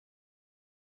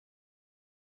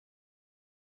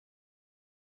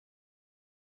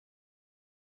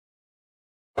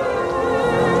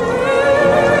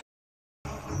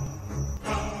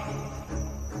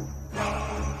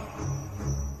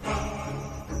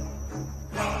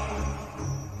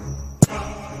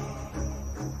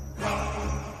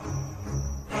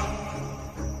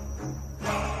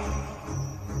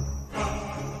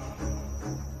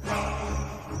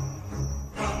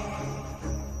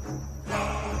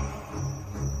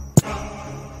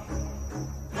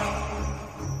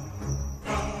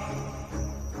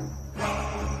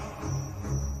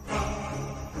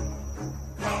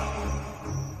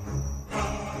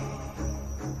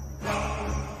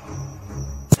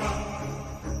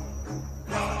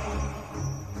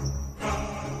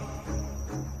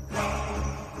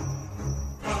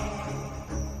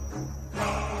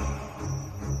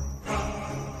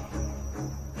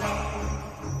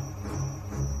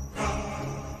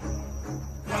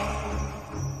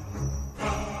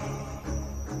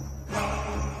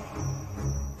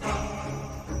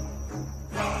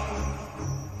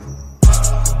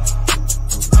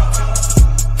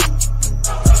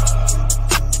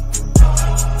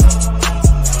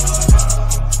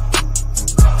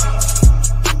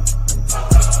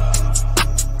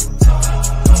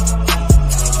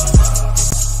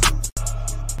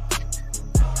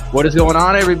What is going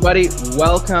on, everybody?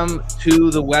 Welcome to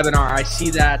the webinar. I see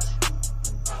that.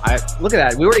 Look at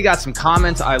that. We already got some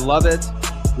comments. I love it.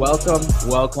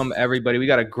 Welcome, everybody. We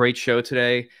got a great show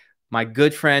today. My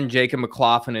good friend Jacob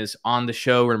McLaughlin is on the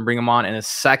show. We're going to bring him on in a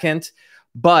second.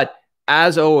 But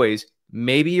as always,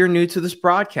 maybe you're new to this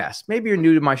broadcast. Maybe you're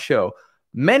new to my show.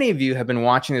 Many of you have been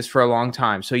watching this for a long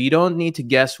time, so you don't need to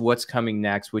guess what's coming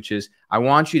next, which is I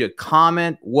want you to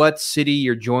comment what city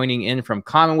you're joining in from.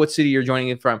 Comment what city you're joining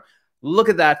in from. Look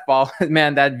at that fall.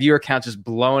 Man, that viewer count just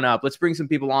blown up. Let's bring some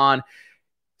people on.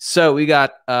 So we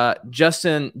got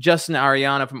Justin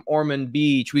Ariana from Ormond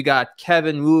Beach. We got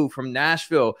Kevin Wu from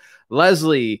Nashville.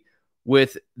 Leslie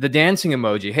with the dancing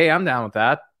emoji. Hey, I'm down with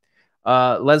that.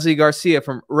 Leslie Garcia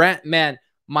from Man,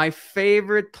 my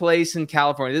favorite place in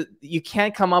California. You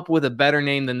can't come up with a better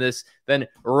name than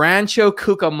Rancho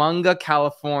Cucamonga,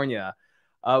 California.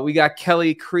 We got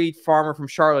Kelly Creed Farmer from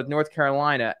Charlotte, North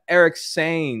Carolina. Eric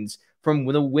Sains from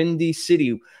the Windy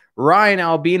City. Ryan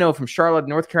Albino from Charlotte,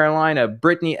 North Carolina.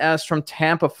 Brittany S. from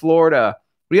Tampa, Florida.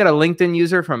 We got a LinkedIn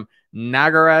user from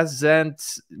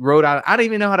Nagarazent, Rhode Island. I don't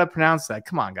even know how to pronounce that.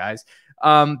 Come on, guys.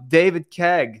 David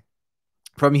Kegg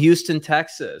from Houston,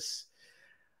 Texas.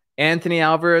 Anthony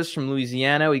Alvarez from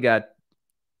Louisiana. We got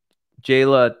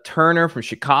Jayla Turner from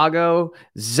Chicago.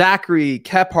 Zachary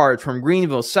Kephart from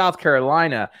Greenville, South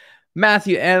Carolina.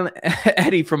 Matthew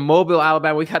Eddie from Mobile,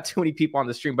 Alabama. We got too many people on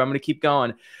the stream, but I'm going to keep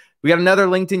going. We got another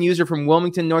LinkedIn user from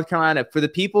Wilmington, North Carolina. For the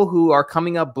people who are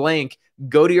coming up blank,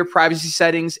 go to your privacy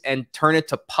settings and turn it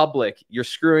to public. You're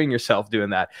screwing yourself doing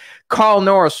that. Carl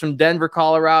Norris from Denver,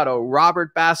 Colorado.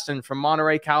 Robert Baston from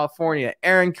Monterey, California.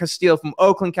 Aaron Castile from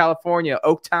Oakland, California.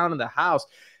 Oaktown in the house.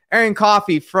 Aaron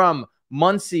Coffey from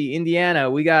Muncie,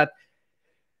 Indiana. We got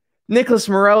Nicholas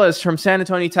Morales from San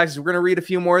Antonio, Texas. We're going to read a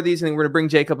few more of these, and then we're going to bring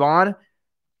Jacob on.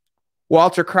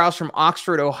 Walter Krause from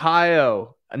Oxford,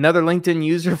 Ohio. Another LinkedIn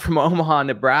user from Omaha,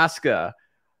 Nebraska.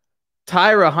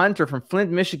 Tyra Hunter from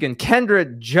Flint, Michigan.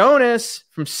 Kendra Jonas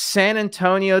from San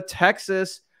Antonio,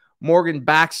 Texas. Morgan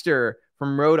Baxter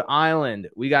from Rhode Island.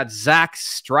 We got Zach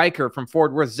Stryker from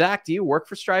Fort Worth. Zach, do you work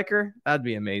for Stryker? That'd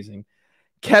be amazing.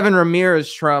 Kevin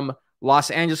Ramirez from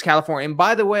Los Angeles, California. And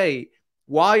by the way,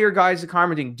 while your guys are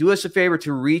commenting, do us a favor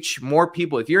to reach more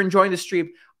people. If you're enjoying the stream,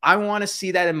 I want to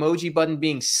see that emoji button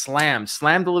being slammed.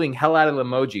 Slam the living hell out of the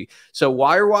emoji. So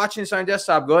while you're watching this on your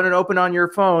desktop, go ahead and open on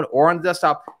your phone or on the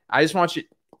desktop. I just want you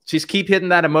just keep hitting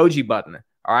that emoji button.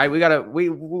 All right, we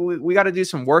gotta do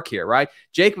some work here, right?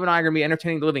 Jacob and I are gonna be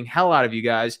entertaining the living hell out of you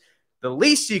guys. The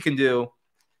least you can do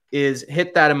is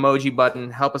hit that emoji button.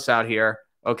 Help us out here,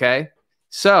 okay?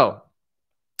 So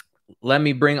let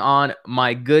me bring on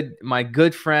my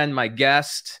good friend, my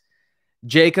guest,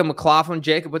 Jacob McLaughlin.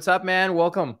 Jacob, what's up, man?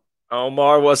 Welcome.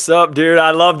 Omar, what's up, dude?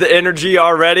 I love the energy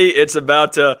already.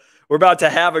 We're about to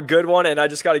have a good one, and I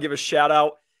just got to give a shout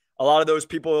out. A lot of those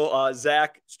people,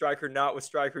 Zach Stryker, not with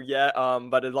Stryker yet,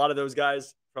 but a lot of those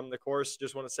guys from the course,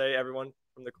 just want to say, everyone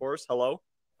from the course, hello.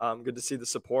 Good to see the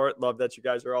support. Love that you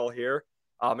guys are all here.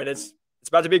 And it's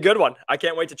about to be a good one. I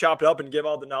can't wait to chop it up and give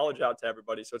all the knowledge out to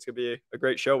everybody. So it's gonna be a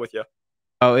great show with you.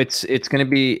 Oh, it's gonna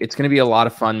be a lot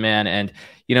of fun, man. And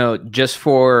you know, just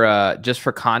for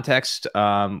context,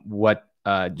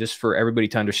 just for everybody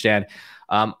to understand,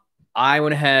 I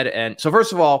went ahead and so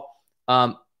first of all,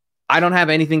 I don't have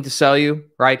anything to sell you,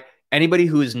 right? Anybody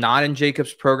who is not in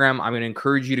Jacob's program, I'm going to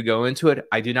encourage you to go into it.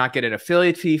 I do not get an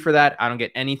affiliate fee for that. I don't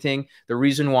get anything. The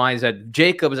reason why is that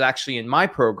Jacob is actually in my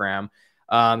program.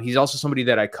 He's also somebody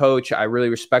that I coach. I really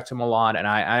respect him a lot, and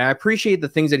I appreciate the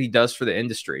things that he does for the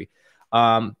industry.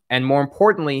 And more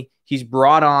importantly, he's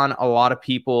brought on a lot of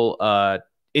people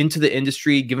into the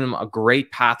industry, giving them a great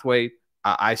pathway.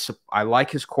 I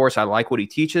like his course. I like what he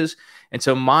teaches. And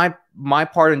so my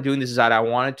part in doing this is that I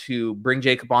wanted to bring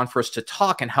Jacob on for us to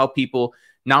talk and help people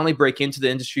not only break into the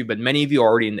industry, but many of you are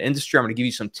already in the industry. I'm going to give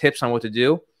you some tips on what to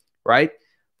do, right?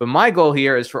 But my goal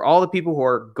here is for all the people who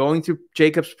are going through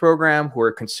Jacob's program, who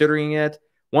are considering it,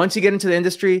 once you get into the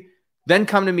industry, then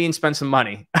come to me and spend some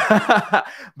money.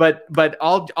 but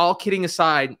all kidding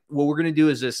aside, what we're going to do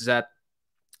is that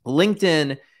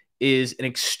LinkedIn is an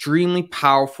extremely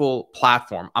powerful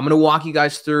platform. I'm going to walk you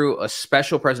guys through a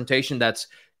special presentation that's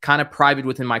kind of private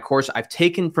within my course. I've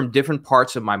taken from different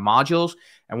parts of my modules,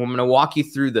 and I'm going to walk you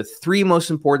through the 3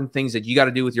 most important things that you got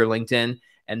to do with your LinkedIn.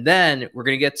 And then we're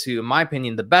going to get to, in my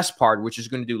opinion, the best part, which is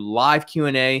going to do live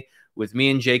Q&A with me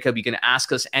and Jacob. You can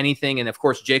ask us anything. And of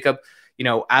course, Jacob, you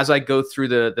know, as I go through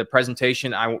the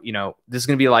presentation, this is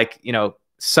going to be like,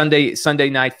 Sunday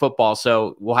night football.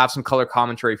 So we'll have some color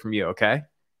commentary from you. Okay.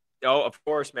 Oh, of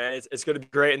course, man. It's going to be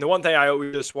great. And the one thing I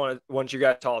always just want you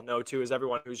guys to all know, too, is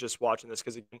everyone who's just watching this,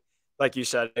 because like you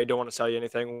said, they don't want to sell you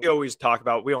anything. We always talk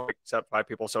about, we only accept 5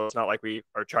 people, so it's not like we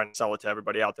are trying to sell it to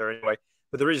everybody out there anyway.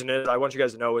 But the reason is, I want you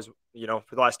guys to know is, for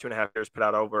the last 2.5 years, put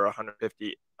out over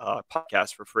 150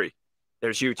 podcasts for free.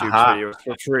 There's YouTube's videos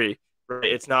for free. Right?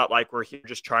 It's not like we're here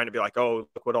just trying to be like, oh,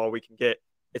 look what all we can get.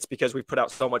 It's because we put out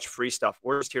so much free stuff.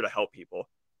 We're just here to help people,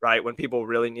 right? When people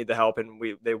really need the help and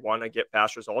they want to get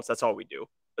fast results, that's all we do.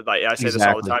 But like I say this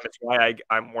all the time. It's why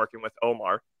I'm working with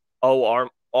Omar.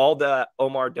 All that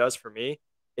Omar does for me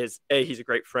is, he's a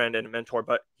great friend and a mentor,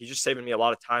 but he's just saving me a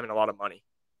lot of time and a lot of money.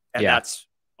 And that's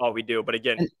all we do. But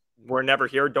again, we're never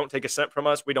here. Don't take a cent from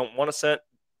us. We don't want a cent.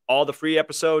 All the free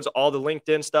episodes, all the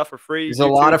LinkedIn stuff are free. There's a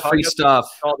lot of free stuff.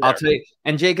 I'll tell you.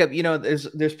 And Jacob,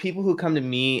 there's people who come to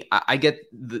me. I get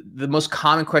the most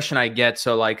common question I get.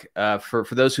 So like for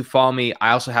those who follow me,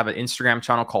 I also have an Instagram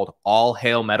channel called All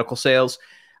Hail Medical Sales.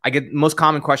 I get most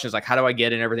common questions like, how do I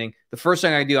get in everything? The first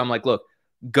thing I do, I'm like, look,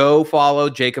 go follow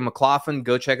Jacob McLaughlin.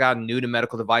 Go check out New to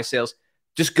Medical Device Sales.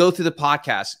 Just go through the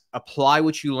podcast. Apply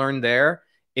what you learned there.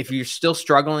 If you're still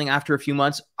struggling after a few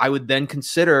months, I would then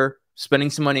consider spending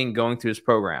some money and going through this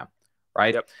program,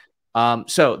 right? Yep.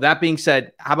 So that being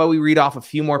said, how about we read off a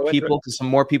few more people because some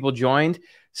more people joined.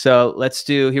 So let's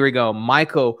do, here we go.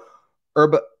 Michael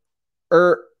Urbazuski.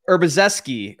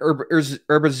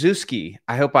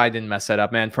 I hope I didn't mess that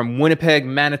up, man. From Winnipeg,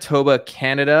 Manitoba,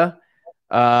 Canada.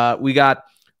 We got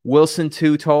Wilson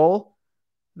Tutol.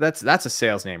 That's a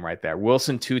sales name right there.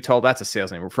 Wilson Tutol. That's a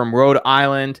sales name. We're from Rhode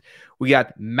Island. We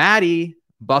got Maddie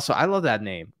Bustle. I love that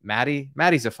name.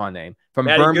 Maddie's a fun name. From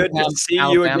Maddie, Birmingham, good to see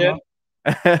Alabama.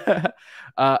 You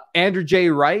again. Andrew J.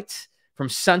 Wright from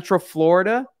Central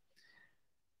Florida.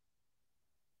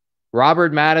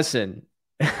 Robert Madison.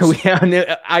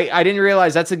 I didn't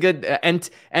realize that's a good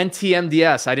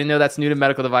NTMDS. I didn't know that's New to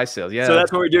Medical Device Sales. Yeah. So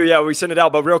that's what we do. Yeah, we send it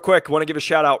out. But real quick, want to give a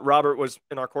shout out. Robert was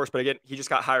in our course, but again, he just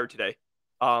got hired today.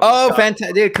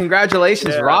 Fantastic. Dude,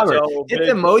 congratulations, Robert. So hit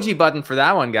the emoji button for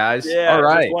that one, guys. Yeah. All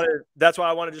right. That's why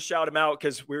I wanted to shout him out,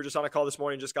 because we were just on a call this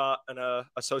morning, just got an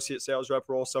associate sales rep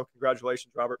role. So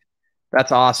congratulations, Robert.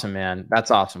 That's awesome, man. That's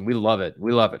awesome. We love it.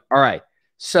 We love it. All right.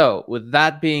 So with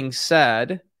that being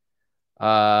said,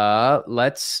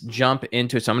 let's jump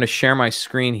into it. So I'm going to share my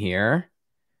screen here.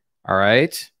 All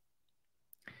right.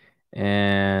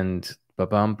 And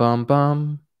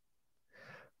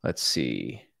let's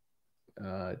see.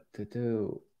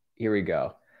 Here we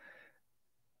go.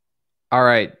 All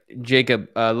right, Jacob,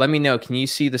 let me know. Can you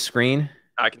see the screen?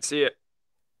 I can see it.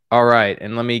 All right.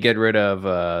 And let me get rid of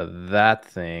that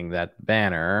thing, that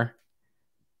banner.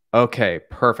 Okay,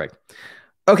 perfect.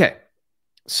 Okay.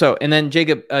 So, and then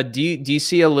Jacob, do you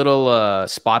see a little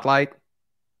spotlight?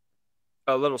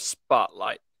 A little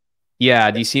spotlight.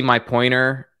 Yeah. Do you see my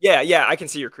pointer? Yeah. I can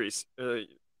see your crease.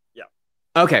 Yeah.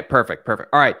 Okay. Perfect. All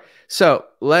right. So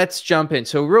let's jump in.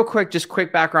 So real quick, just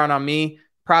quick background on me.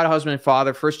 Proud husband and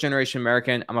father, first generation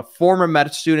American. I'm a former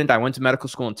med student. I went to medical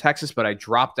school in Texas, but I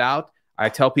dropped out. I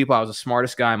tell people I was the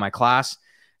smartest guy in my class.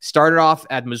 Started off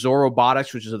at Mazor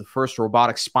Robotics, which is the first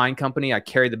robotic spine company. I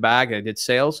carried the bag. I did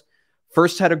sales.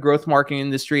 First head of growth marketing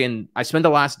industry, and I spent the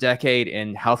last decade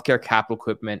in healthcare capital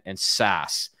equipment and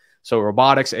SaaS. So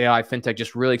robotics, AI, fintech,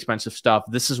 just really expensive stuff.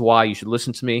 This is why you should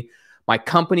listen to me. My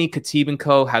company, Khateeb &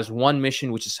 Co., has one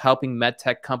mission, which is helping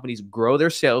MedTech companies grow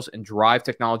their sales and drive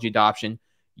technology adoption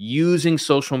using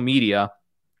social media.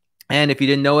 And if you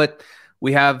didn't know it,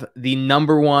 we have the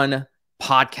 #1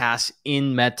 podcast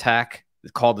in MedTech.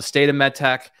 It's called The State of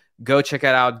MedTech. Go check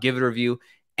it out. Give it a review.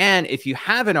 And if you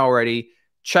haven't already,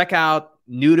 check out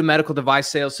New to Medical Device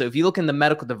Sales. So if you look in the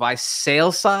medical device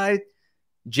sales side,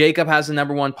 Jacob has the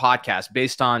 #1 podcast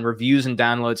based on reviews and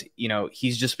downloads. You know,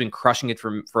 he's just been crushing it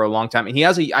for a long time. And he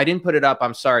has I didn't put it up.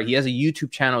 I'm sorry. He has a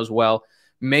YouTube channel as well.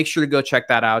 Make sure to go check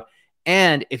that out.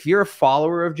 And if you're a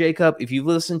follower of Jacob, if you've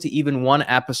listened to even one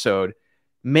episode,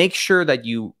 make sure that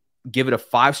you give it a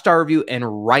 5-star review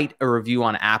and write a review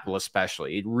on Apple,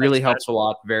 especially. It really helps a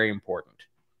lot. Very important,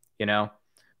 you know?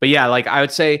 But yeah, like I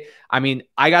would say, I mean,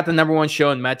 I got the #1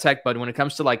 show in MedTech, but when it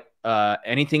comes to like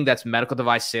anything that's medical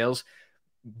device sales,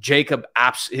 Jacob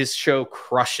his show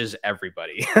crushes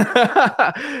everybody.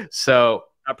 So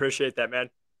I appreciate that, man.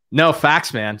 No,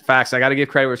 facts, man. Facts. I got to give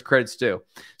credit where credit's due.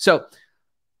 So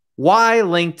why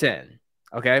LinkedIn?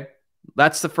 Okay.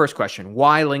 That's the first question.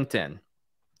 Why LinkedIn?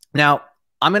 Now,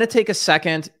 I'm going to take a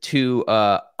second to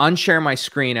unshare my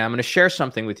screen. And I'm going to share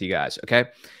something with you guys. Okay.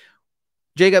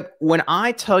 Jacob, when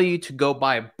I tell you to go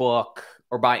buy a book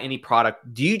or buy any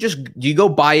product, do you go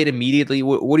buy it immediately?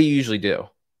 What do you usually do?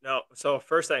 No. So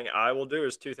first thing I will do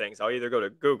is 2 things. I'll either go to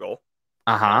Google,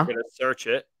 I'm going to search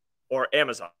it, or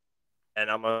Amazon. and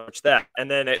I'm going to watch that. And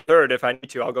then at third, if I need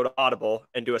to, I'll go to Audible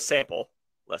and do a sample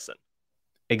listen.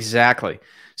 Exactly.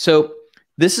 So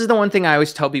this is the one thing I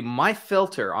always tell people. My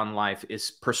filter on life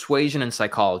is persuasion and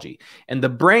psychology. And the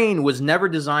brain was never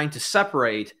designed to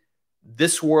separate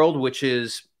this world, which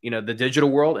is, the digital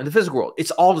world, and the physical world.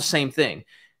 It's all the same thing,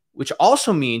 which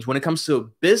also means when it comes to a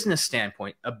business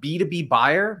standpoint, a B2B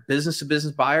buyer, business to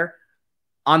business buyer,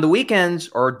 on the weekends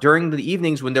or during the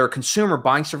evenings when they're a consumer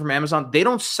buying stuff from Amazon, they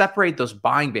don't separate those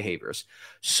buying behaviors.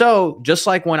 So just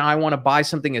like when I want to buy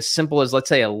something as simple as, let's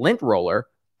say, a lint roller,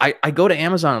 I go to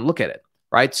Amazon and look at it,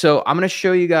 right? So I'm going to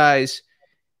show you guys.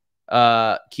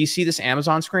 Can you see this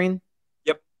Amazon screen?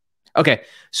 Yep. Okay.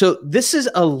 So this is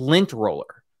a lint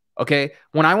roller. Okay.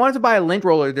 When I wanted to buy a lint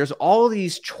roller, there's all of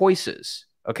these choices.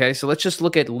 Okay, so let's just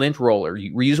look at lint roller.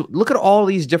 Look at all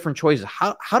these different choices.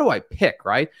 How do I pick,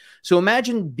 right? So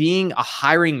imagine being a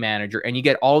hiring manager and you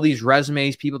get all these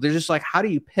resumes, people, they're just like, how do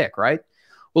you pick, right?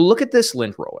 Well, look at this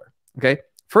lint roller, okay?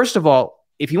 First of all,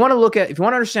 if you want to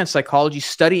understand psychology,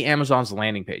 study Amazon's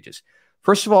landing pages.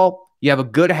 First of all, you have a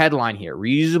good headline here: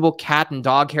 reusable cat and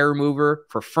dog hair remover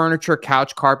for furniture,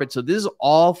 couch, carpet. So this is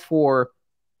all for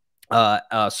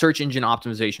search engine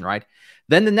optimization, right?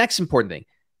 Then the next important thing,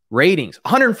 ratings,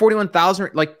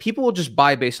 141,000. Like, people will just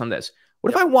buy based on this.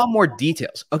 What if I want more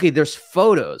details? Okay, there's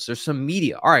photos, there's some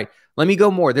media. All right, let me go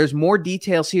more. There's more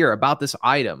details here about this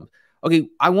item. Okay,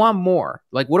 I want more.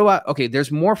 Like, what do I? Okay,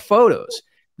 there's more photos.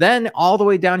 Then all the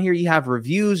way down here, you have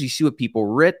reviews. You see what people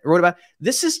wrote about.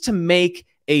 This is to make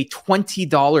a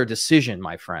 $20 decision,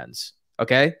 my friends.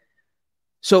 Okay,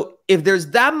 so if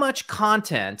there's that much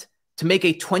content to make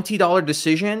a $20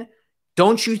 decision,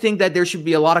 don't you think that there should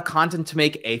be a lot of content to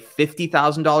make a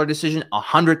 $50,000 decision, a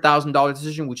 $100,000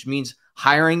 decision, which means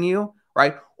hiring you,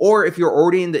 right? Or if you're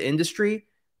already in the industry,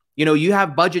 you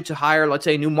have budget to hire, let's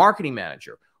say, a new marketing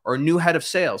manager or a new head of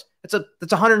sales. That's a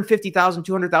 $150,000,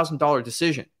 $200,000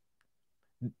 decision.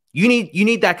 You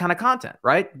need that kind of content,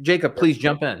 right? Jacob, please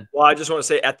jump in. Well, I just want to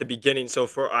say at the beginning,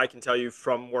 I can tell you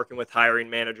from working with hiring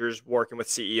managers, working with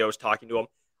CEOs, talking to them,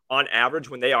 on average,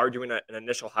 when they are doing an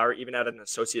initial hire, even at an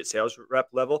associate sales rep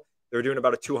level, they're doing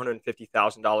about a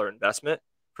 $250,000 investment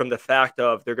from the fact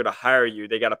of they're going to hire you.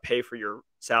 They got to pay for your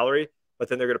salary, but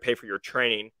then they're going to pay for your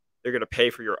training. They're going to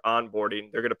pay for your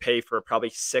onboarding. They're going to pay for probably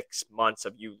 6 months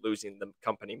of you losing the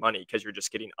company money because you're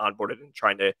just getting onboarded and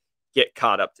trying to get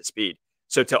caught up to speed.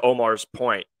 So to Omar's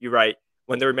point, you're right.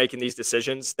 When they're making these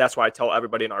decisions, that's why I tell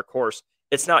everybody in our course,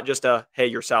 it's not just hey,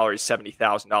 your salary is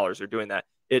 $70,000. They're doing that.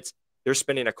 They're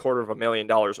spending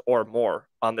 $250,000 or more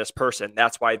on this person.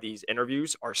 That's why these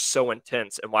interviews are so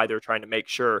intense and why they're trying to make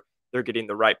sure they're getting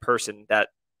the right person that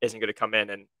isn't going to come in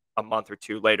and a month or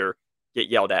two later get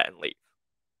yelled at and leave.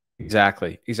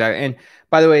 Exactly. And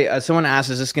by the way, someone asked,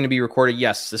 is this going to be recorded?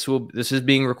 Yes, this is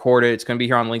being recorded. It's going to be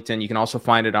here on LinkedIn. You can also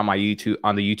find it on the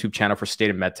YouTube channel for State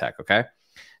of MedTech. Okay.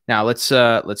 Now let's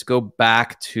go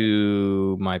back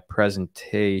to my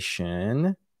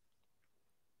presentation.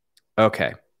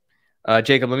 Okay.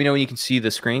 Jacob, let me know when you can see the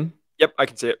screen. Yep, I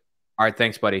can see it. All right,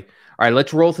 thanks, buddy. All right,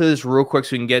 let's roll through this real quick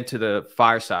so we can get to the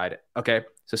fireside. Okay,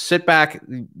 so sit back.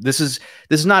 This is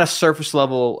not a surface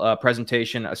level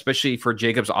presentation, especially for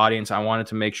Jacob's audience. I wanted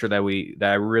to make sure that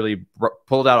I really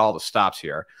pulled out all the stops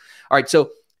here. All right, so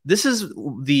this is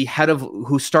the head of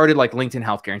who started like LinkedIn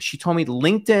Healthcare, and she told me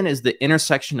LinkedIn is the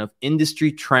intersection of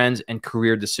industry trends and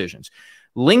career decisions.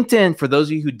 LinkedIn, for those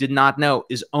of you who did not know,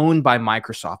 is owned by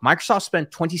Microsoft. Microsoft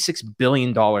spent $26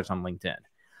 billion on LinkedIn.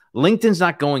 LinkedIn's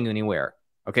not going anywhere.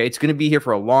 Okay, it's going to be here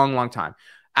for a long, long time.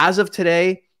 As of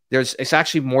today, it's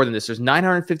actually more than this. There's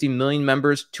 950 million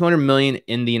members, 200 million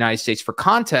in the United States. For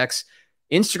context,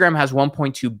 Instagram has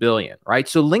 1.2 billion, right?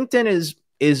 So LinkedIn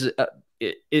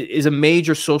is a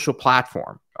major social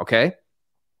platform. Okay,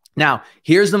 now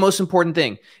here's the most important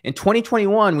thing. In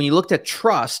 2021, when you looked at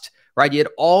trust, right, you had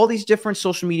all these different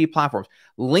social media platforms.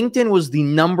 LinkedIn was the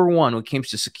number one when it came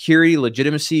to security,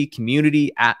 legitimacy,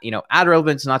 community, ad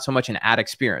relevance, not so much an ad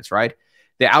experience, right?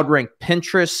 They outranked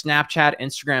Pinterest, Snapchat,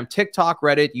 Instagram, TikTok,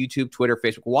 Reddit, YouTube, Twitter,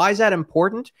 Facebook. Why is that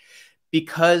important?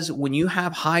 Because when you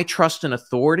have high trust and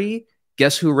authority,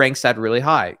 guess who ranks that really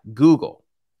high? Google,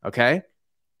 okay?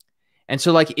 And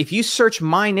so, like, if you search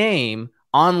my name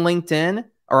on LinkedIn,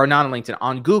 or not on LinkedIn,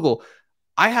 on Google,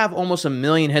 I have almost 1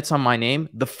 million hits on my name.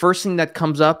 The first thing that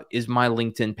comes up is my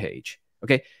LinkedIn page.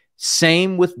 Okay.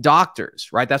 Same with doctors,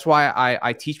 right? That's why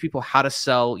I teach people how to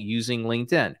sell using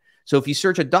LinkedIn. So if you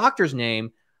search a doctor's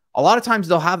name, a lot of times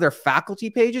they'll have their faculty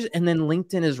pages and then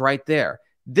LinkedIn is right there.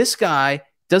 This guy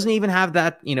doesn't even have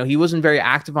that. He wasn't very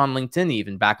active on LinkedIn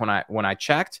even back when I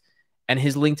checked, and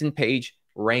his LinkedIn page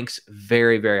ranks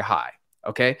very, very high.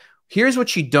 Okay. Here's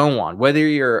what you don't want, whether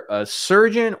you're a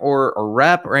surgeon or a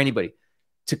rep or anybody,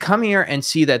 to come here and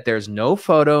see that there's no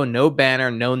photo, no banner,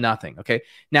 no nothing. Okay.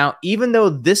 Now, even though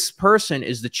this person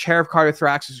is the chair of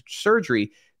cardiothoracic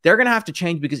surgery, they're going to have to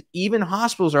change, because even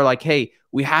hospitals are like, hey,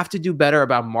 we have to do better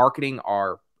about marketing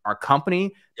our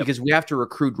company, because we have to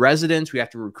recruit residents, we have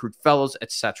to recruit fellows,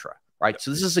 etc. Right.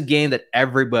 So this is a game that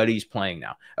everybody's playing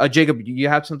now. Jacob, do you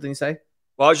have something to say?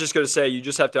 Well, I was just going to say, you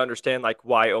just have to understand like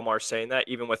why Omar's saying that.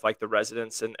 Even with like the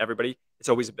residents and everybody, it's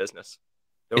always a business.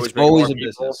 It's always a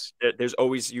business. There's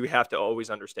always, you have to always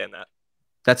understand that.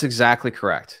 That's exactly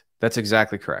correct. That's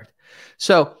exactly correct.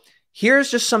 So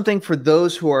here's just something for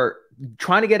those who are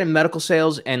trying to get in medical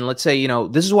sales. And let's say, you know,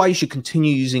 this is why you should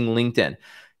continue using LinkedIn.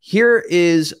 Here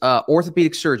is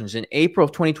orthopedic surgeons. In April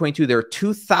of 2022, there are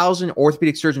 2,000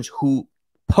 orthopedic surgeons who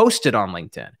posted on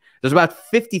LinkedIn. There's about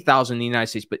 50,000 in the United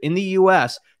States, but in the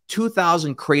US,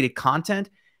 2,000 created content.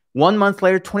 1 month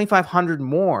later, 2,500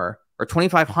 more, or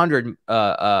 2,500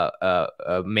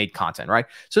 made content, right?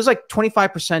 So it's like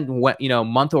 25%, you know,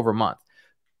 month over month.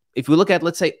 If we look at,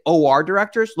 let's say, OR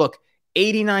directors, look,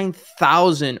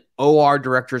 89,000 OR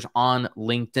directors on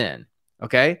LinkedIn,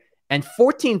 okay? And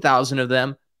 14,000 of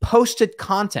them posted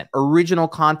content, original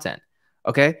content,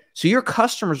 okay? So your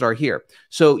customers are here.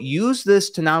 So use this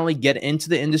to not only get into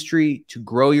the industry, to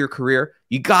grow your career,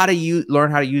 you got to learn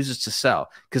how to use this to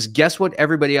sell. Because guess what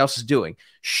everybody else is doing?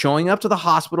 Showing up to the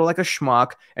hospital like a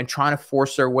schmuck and trying to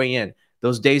force their way in.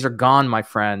 Those days are gone, my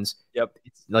friends. Yep.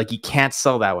 It's like you can't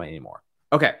sell that way anymore.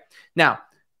 Okay. Now,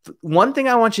 one thing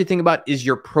I want you to think about is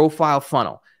your profile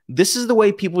funnel. This is the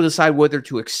way people decide whether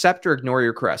to accept or ignore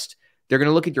your request. They're going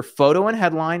to look at your photo and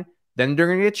headline. Then they're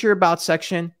going to get to your about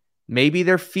section. Maybe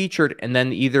they're featured, and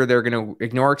then either they're going to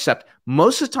ignore or accept.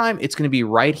 Most of the time, it's going to be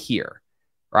right here,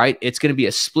 right? It's going to be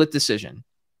a split decision.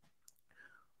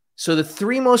 So the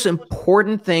three most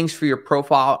important things for your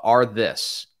profile are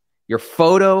this: your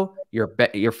photo,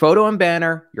 your photo and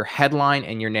banner, your headline,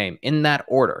 and your name, in that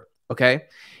order, okay?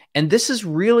 And this is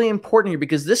really important here,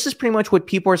 because this is pretty much what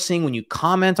people are seeing when you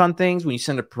comment on things, when you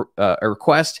send a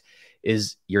request,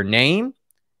 is your name,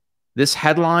 this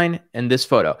headline, and this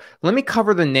photo. Let me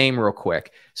cover the name real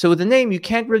quick. So with the name, you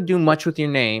can't really do much with your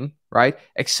name, right?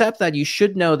 Except that you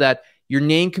should know that your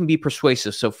name can be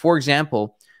persuasive. So for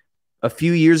example, a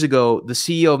few years ago, the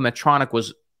CEO of Medtronic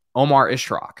was Omar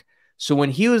Ishraq. So when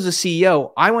he was the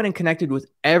CEO, I went and connected with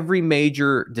every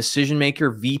major decision maker,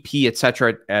 VP, et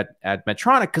cetera, at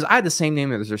Medtronic, because I had the same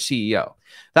name as their CEO.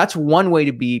 That's one way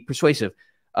to be persuasive.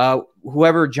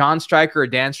 Whoever, John Stryker or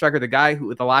Dan Stryker, the guy who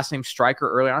with the last name Stryker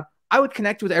early on, I would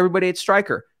connect with everybody at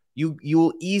Stryker. You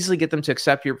will easily get them to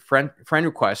accept your friend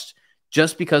request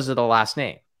just because of the last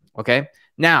name. Okay.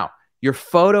 Now, your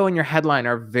photo and your headline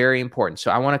are very important.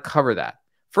 So I want to cover that.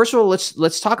 First of all,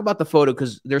 let's talk about the photo,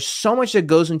 because there's so much that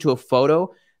goes into a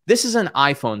photo. This is an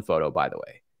iPhone photo, by the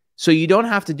way. So you don't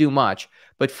have to do much.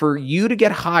 But for you to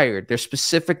get hired, there's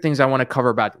specific things I want to cover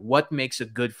about what makes a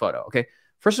good photo. Okay.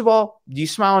 First of all, do you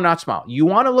smile or not smile? You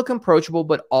want to look approachable,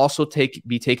 but also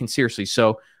be taken seriously.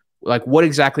 So like, what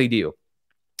exactly do you?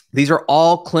 These are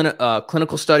all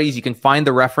clinical studies. You can find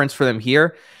the reference for them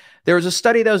here. There was a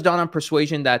study that was done on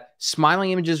persuasion that smiling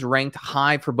images ranked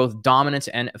high for both dominance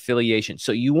and affiliation.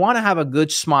 So you want to have a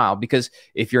good smile, because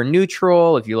if you're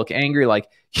neutral, if you look angry, like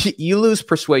you lose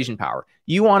persuasion power.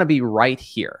 You want to be right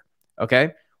here.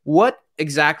 Okay. What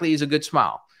exactly is a good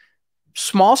smile?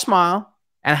 Small smile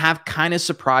and have kind of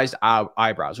surprised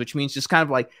eyebrows, which means just kind of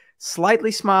like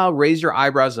slightly smile, raise your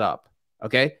eyebrows up.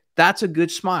 Okay. That's a good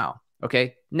smile.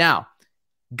 Okay. Now,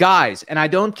 guys, and I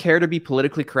don't care to be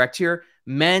politically correct here,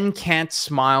 men can't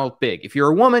smile big. If you're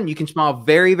a woman, you can smile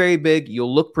very, very big.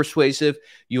 You'll look persuasive.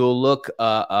 You'll look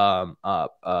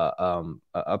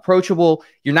approachable.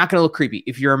 You're not going to look creepy.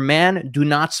 If you're a man, do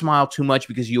not smile too much,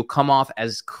 because you'll come off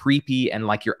as creepy and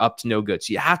like you're up to no good.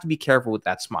 So you have to be careful with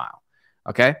that smile.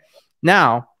 Okay.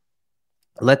 Now,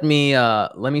 let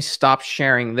me stop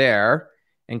sharing there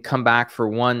and come back for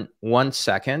one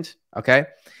second. Okay.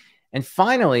 And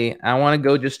finally, I want to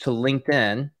go just to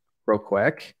LinkedIn real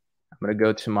quick. I'm going to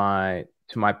go to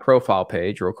my profile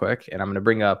page real quick, and I'm going to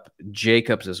bring up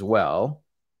Jacob's as well.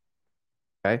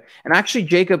 Okay. And actually,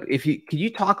 Jacob, could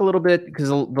you talk a little bit, because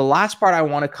the last part I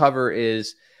want to cover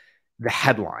is the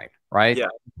headline, right? Yeah.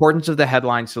 Importance of the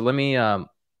headline. So let me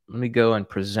go and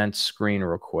present screen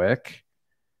real quick.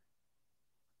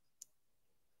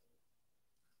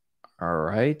 All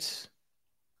right.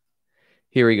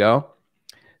 Here we go.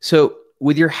 So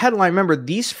with your headline, remember,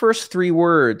 these first three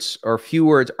words or few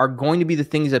words are going to be the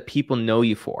things that people know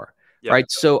you for, right?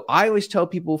 So I always tell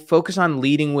people, focus on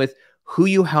leading with who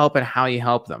you help and how you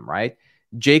help them, right?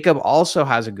 Jacob also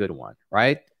has a good one,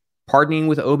 right? Partnering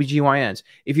with OBGYNs.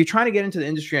 If you're trying to get into the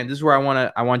industry, and this is where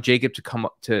I want Jacob to come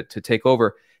up to take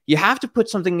over, you have to put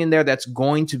something in there that's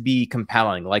going to be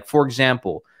compelling. Like, for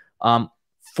example,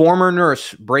 former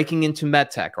nurse breaking into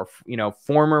MedTech, or, you know,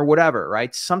 former whatever,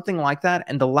 right? Something like that.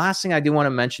 And the last thing I do want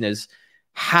to mention is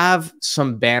have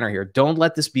some banner here. Don't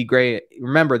let this be gray.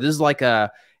 Remember, this is like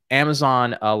a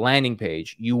Amazon landing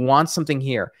page. You want something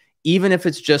here, even if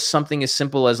it's just something as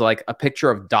simple as like a picture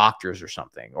of doctors or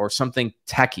something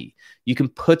techie. You can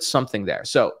put something there.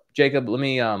 So Jacob, let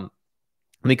me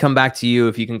come back to you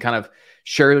if you can kind of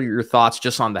share your thoughts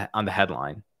just on the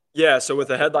headline. Yeah. So with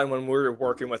the headline, when we're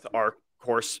working with our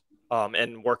course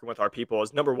and working with our people,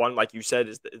 is number one, like you said,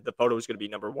 is the photo is going to be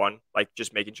number one, like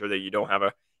just making sure that you don't have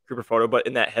a group photo. But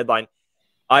in that headline,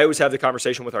 I always have the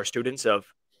conversation with our students of,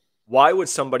 why would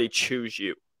somebody choose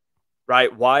you,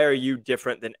 right? Why are you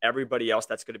different than everybody else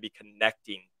that's going to be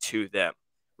connecting to them,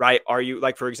 right? Are you,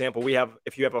 like, for example,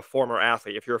 if you have a former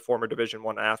athlete, if you're a former Division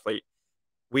I athlete,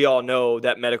 we all know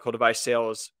that medical device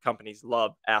sales companies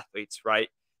love athletes, right?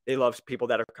 They love people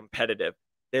that are competitive.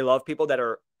 They love people that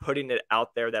are putting it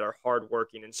out there, that are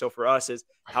hardworking. And so for us is,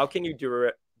 how can you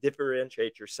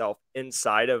differentiate yourself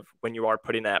inside of when you are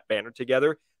putting that banner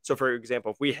together? So for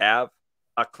example, if we have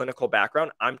a clinical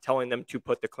background, I'm telling them to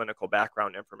put the clinical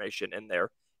background information in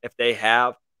there. If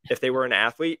they were an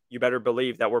athlete, you better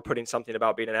believe that we're putting something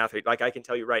about being an athlete. Like, I can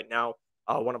tell you right now,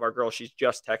 one of our girls, she's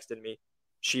just texted me.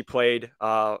 She played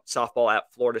softball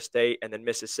at Florida State and then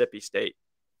Mississippi State.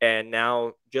 And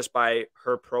now, just by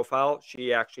her profile,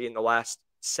 she actually in the last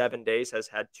 7 days has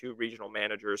had 2 regional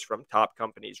managers from top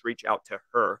companies reach out to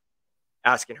her,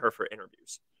 asking her for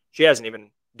interviews. She hasn't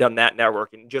even done that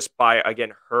networking, just by,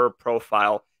 again, her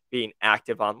profile being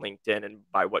active on LinkedIn and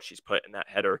by what she's put in that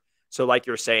header. So like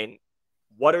you're saying,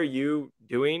 what are you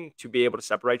doing to be able to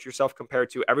separate yourself compared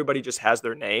to everybody just has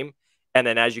their name? And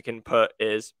then, as you can put,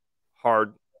 is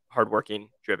hardworking,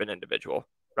 driven individual,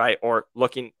 right? Or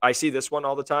looking, I see this one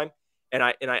all the time, and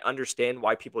I understand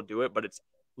why people do it, but it's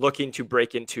looking to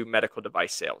break into medical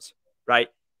device sales, right?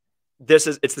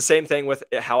 It's the same thing with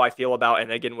how I feel about,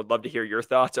 and again, would love to hear your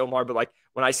thoughts, Omar, but like,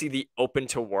 when I see the open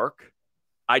to work,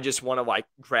 I just want to like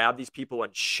grab these people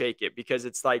and shake it, because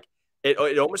it's like, it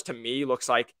almost to me looks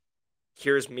like,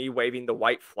 here's me waving the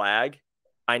white flag.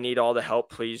 I need all the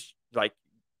help. Please, like,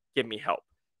 give me help.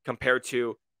 Compared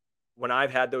to when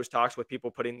I've had those talks with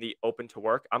people putting the open to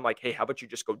work, I'm like, hey, how about you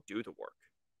just go do the work?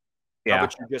 Yeah. How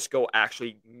about you just go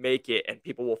actually make it, and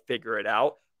people will figure it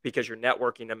out, because you're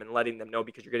networking them and letting them know,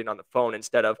 because you're getting on the phone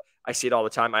instead of, I see it all the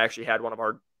time. I actually had one of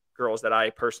our girls that I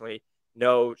personally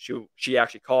know. She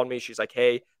actually called me. She's like,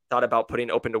 hey, thought about putting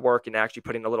open to work and actually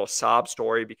putting a little sob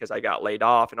story because I got laid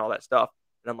off and all that stuff.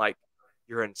 And I'm like,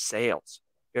 you're in sales.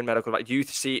 You're in medical advice. Do you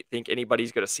think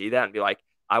anybody's going to see that and be like,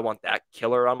 I want that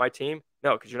killer on my team?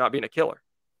 No, because you're not being a killer.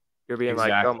 You're being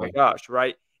like, oh my gosh,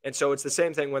 right? And so it's the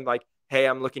same thing when like, hey,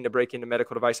 I'm looking to break into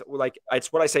medical device. Like,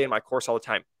 it's what I say in my course all the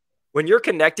time. When you're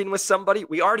connecting with somebody,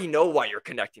 we already know why you're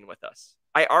connecting with us.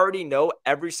 I already know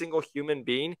every single human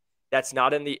being that's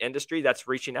not in the industry that's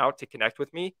reaching out to connect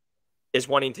with me is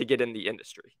wanting to get in the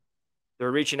industry.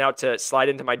 They're reaching out to slide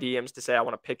into my DMs to say, I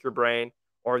want to pick your brain,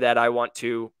 or that I want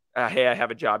to, hey, I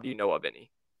have a job. Do you know of any?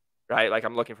 Right? Like,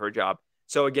 I'm looking for a job.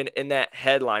 So again, in that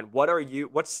headline,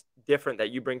 what's different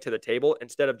that you bring to the table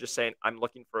instead of just saying, I'm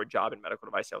looking for a job in medical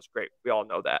device sales? Great. We all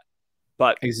know that.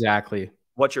 But exactly,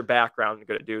 what's your background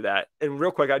going to do that? And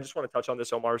real quick, I just want to touch on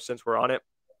this, Omar, since we're on it.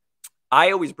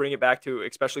 I always bring it back to,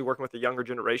 especially working with the younger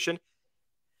generation.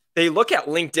 They look at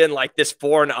LinkedIn like this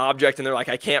foreign object, and they're like,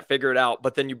 I can't figure it out.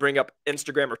 But then you bring up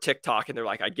Instagram or TikTok, and they're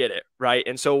like, I get it, right?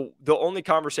 And so the only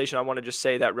conversation I want to just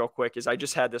say that real quick is, I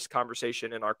just had this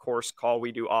conversation in our course call.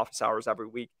 We do office hours every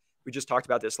week. We just talked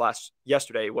about this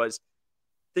yesterday, was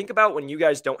think about when you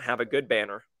guys don't have a good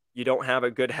banner, you don't have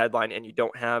a good headline, and you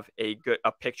don't have a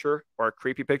picture or a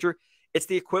creepy picture. It's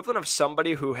the equivalent of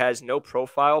somebody who has no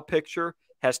profile picture,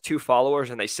 has 2 followers,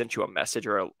 and they sent you a message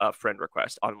or a friend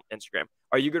request on Instagram.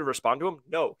 Are you going to respond to them?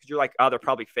 No, because you're like, oh, they're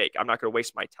probably fake. I'm not going to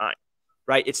waste my time,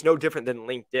 right? It's no different than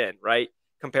LinkedIn, right?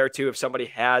 Compared to if somebody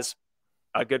has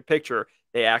a good picture,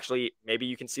 they actually, maybe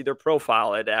you can see their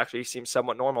profile. It actually seems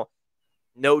somewhat normal.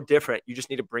 No different. You just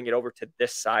need to bring it over to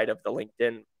this side of the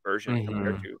LinkedIn version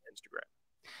compared to Instagram.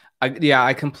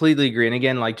 I completely agree. And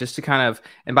again, like, just to kind of,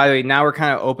 and by the way, now we're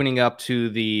kind of opening up to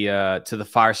the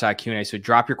fireside Q&A. So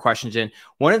drop your questions in.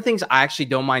 One of the things I actually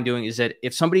don't mind doing is that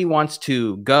if somebody wants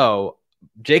to go,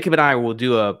 Jacob and I will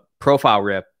do a profile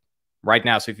rip right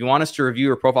now. So if you want us to review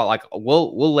your profile, like,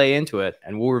 we'll lay into it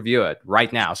and we'll review it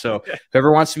right now. So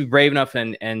whoever wants to be brave enough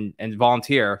and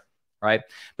volunteer, right?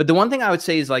 But the one thing I would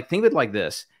say is like, think of it like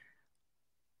this.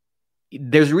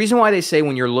 There's a reason why they say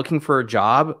when you're looking for a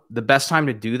job, the best time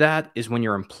to do that is when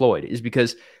you're employed, is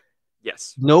because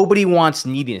Yes, nobody wants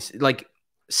neediness. Like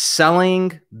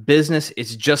selling business,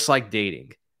 it's just like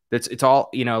dating. It's all,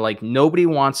 you know, like nobody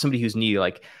wants somebody who's needy.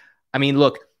 Like, I mean,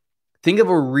 look, think of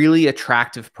a really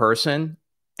attractive person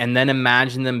and then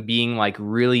imagine them being like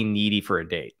really needy for a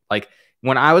date. Like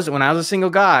when I was a single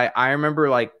guy, I remember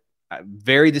like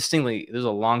very distinctly, this was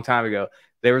a long time ago,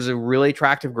 there was a really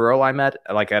attractive girl I met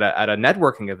like at a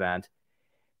networking event.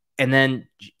 And then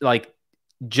like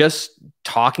just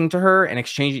talking to her and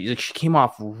exchanging, like she came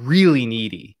off really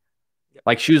needy.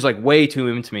 Like she was like way too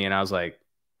into me. And I was like,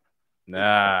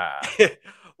 nah.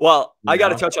 Well, I got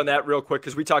to touch on that real quick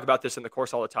because we talk about this in the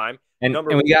course all the time. And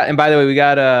by the way, we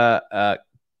got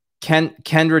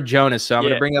Kendra Jonas. So I'm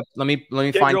gonna bring up. Let me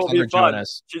find Kendra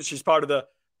Jonas. She's part of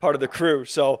the crew.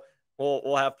 So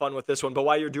we'll have fun with this one. But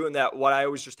while you're doing that, what I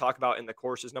always just talk about in the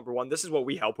course is number one. This is what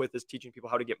we help with, is teaching people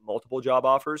how to get multiple job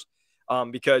offers.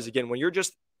 Because again, when you're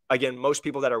just most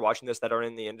people that are watching this that are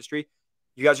in the industry,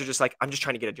 you guys are just like, I'm just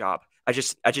trying to get a job. I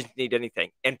just need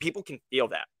anything, and people can feel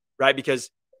that, right?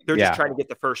 Because they're just trying to get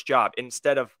the first job,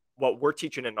 instead of what we're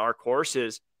teaching in our course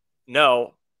is,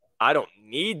 no, I don't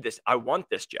need this. I want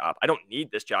this job. I don't need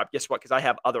this job. Guess what? Because I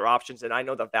have other options and I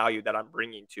know the value that I'm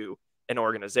bringing to an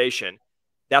organization.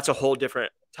 That's a whole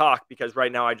different talk, because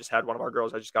right now I just had one of our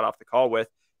girls I just got off the call with.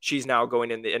 She's now going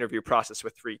in the interview process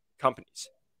with 3 companies.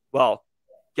 Well,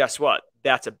 guess what?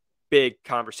 That's a big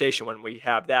conversation when we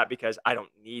have that, because I don't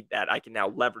need that. I can now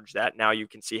leverage that. Now you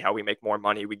can see how we make more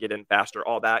money. We get in faster,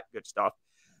 all that good stuff.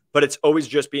 But it's always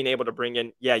just being able to bring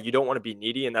in, you don't want to be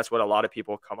needy. And that's what a lot of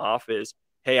people come off is,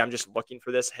 hey, I'm just looking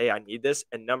for this. Hey, I need this.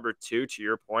 And number 2, to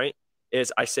your point,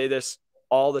 is I say this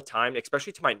all the time,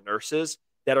 especially to my nurses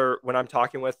that are, when I'm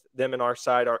talking with them in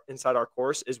inside our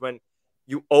course, is when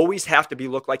you always have to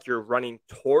look like you're running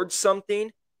towards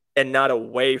something and not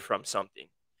away from something.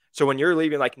 So when you're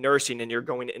leaving like nursing and you're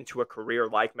going into a career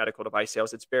like medical device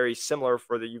sales, it's very similar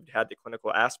you've had the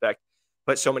clinical aspect,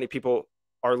 but so many people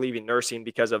are leaving nursing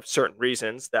because of certain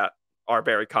reasons that are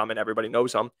very common. Everybody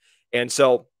knows them. And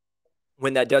so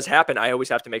when that does happen, I always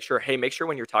have to make sure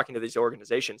when you're talking to these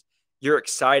organizations, you're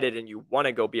excited and you want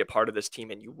to go be a part of this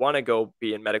team and you want to go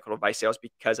be in medical device sales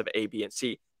because of A, B, and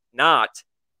C, not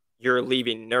you're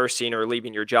leaving nursing or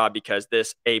leaving your job because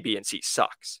this A, B, and C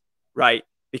sucks, right?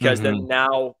 Because then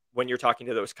now when you're talking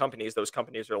to those companies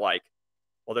are like,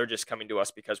 well, they're just coming to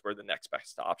us because we're the next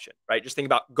best option, right? Just think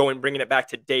about bringing it back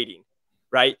to dating,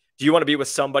 right? Do you want to be with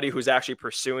somebody who's actually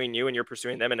pursuing you and you're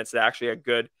pursuing them and it's actually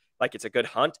it's a good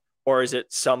hunt? Or is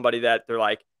it somebody that they're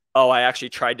like, oh, I actually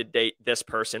tried to date this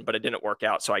person, but it didn't work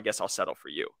out, so I guess I'll settle for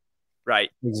you,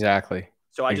 right? Exactly.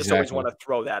 So I just always want to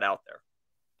throw that out there.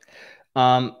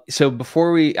 So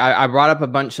before I brought up a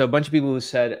bunch of people who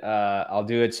said, I'll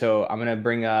do it. So I'm going to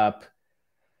bring up,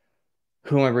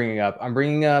 who am I bringing up? I'm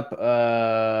bringing up,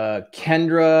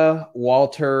 Kendra,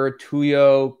 Walter,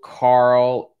 Tuyo,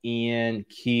 Carl, Ian,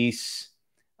 Keese.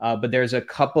 But there's a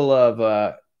couple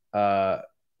of,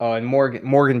 and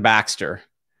Morgan Baxter.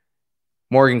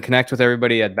 Morgan, connect with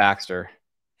everybody at Baxter.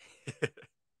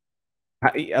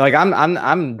 Like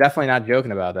I'm definitely not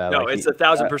joking about that. No, it's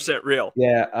 1,000% real.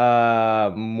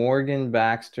 Yeah. Morgan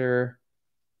Baxter.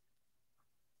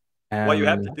 What you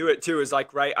have to do it too is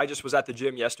like, right. I just was at the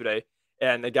gym yesterday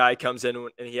and the guy comes in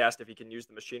and he asked if he can use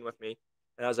the machine with me.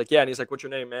 And I was like, yeah. And he's like, what's your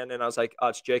name, man? And I was like, oh,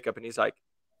 it's Jacob. And he's like,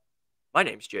 my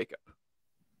name's Jacob.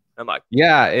 I'm like,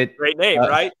 yeah, great name,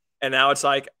 right? And now it's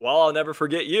like, well, I'll never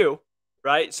forget you.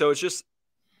 Right. So it's just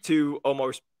to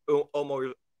Omar's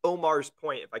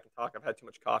point, if I can talk, I've had too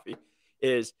much coffee,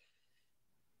 it's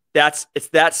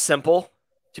that simple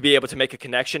to be able to make a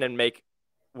connection and make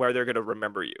where they're going to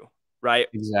remember you. Right.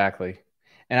 Exactly.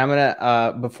 And I'm going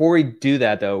to, before we do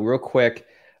that though, real quick,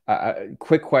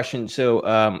 quick question.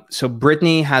 So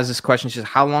Brittany has this question. She says,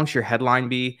 how long should your headline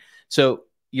be? So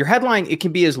your headline, it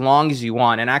can be as long as you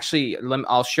want. And actually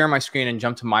I'll share my screen and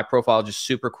jump to my profile just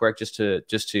super quick, just to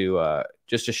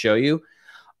show you.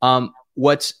 Hold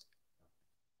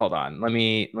on. Let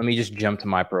me just jump to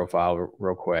my profile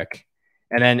real quick.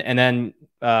 And then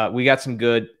we got some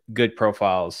good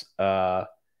profiles.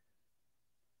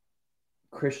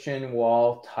 Christian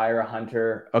Wall, Tyra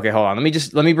Hunter. Okay, hold on.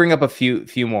 Let me bring up a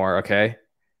few more, okay?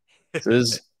 So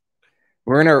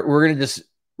we're gonna just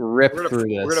rip through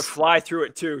this. We're gonna fly through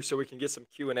it too, so we can get some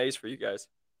Q&As for you guys.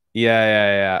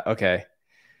 Yeah. Okay.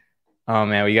 Oh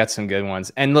man, we got some good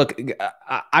ones. And look,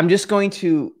 I'm just going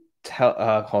to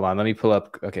tell. Hold on, let me pull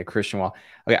up. Okay, Christian Wall.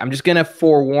 Okay, I'm just gonna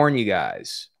forewarn you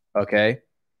guys. Okay.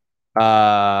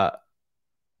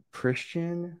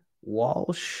 Christian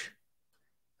Walsh.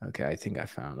 Okay, I think I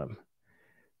found him.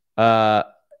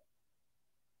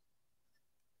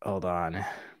 Hold on. I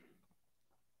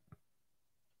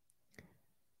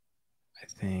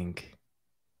think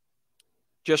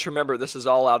Just remember, this is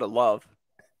all out of love.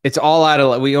 it's all out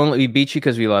of we beat you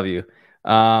because we love you.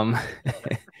 You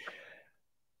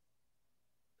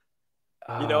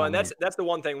know, and that's the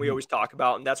one thing we always talk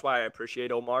about, and that's why I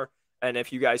appreciate Omar. And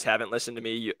if you guys haven't listened to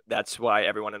me, that's why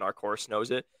everyone in our course knows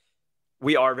it.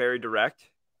 We are very direct,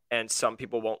 and some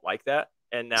people won't like that.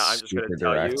 And now I'm just going to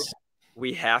tell you,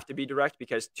 we have to be direct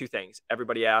because two things.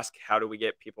 Everybody asks, how do we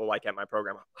get people like at my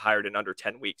program hired in under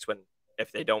 10 weeks when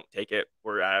if they don't take it,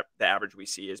 we're at the average we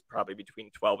see is probably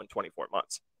between 12 and 24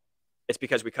 months. It's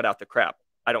because we cut out the crap.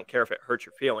 I don't care if it hurts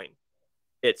your feeling.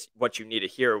 It's what you need to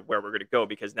hear where we're going to go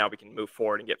because now we can move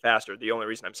forward and get faster. The only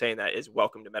reason I'm saying that is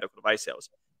welcome to medical device sales.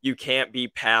 You can't be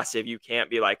passive. You can't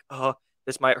be like, oh,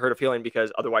 this might hurt a feeling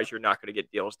because otherwise you're not going to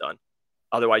get deals done.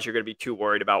 Otherwise, you're going to be too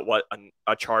worried about what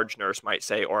a charge nurse might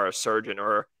say or a surgeon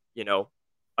or, you know,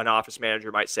 an office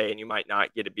manager might say, and you might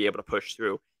not get to be able to push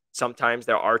through. Sometimes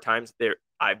there are times there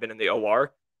I've been in the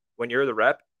OR when you're the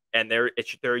rep and they're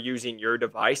using your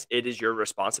device. It is your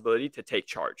responsibility to take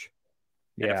charge.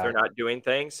 And if they're not doing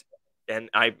things, and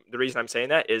the reason I'm saying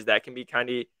that is that can be kind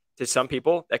of, to some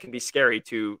people, that can be scary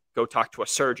to go talk to a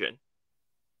surgeon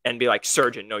and be like,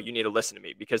 surgeon, no, you need to listen to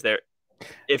me because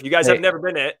if you guys have never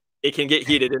been in it, it can get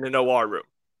heated in an OR room.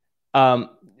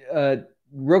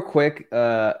 Real quick,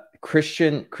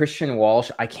 Christian Walsh.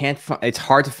 I can't. It's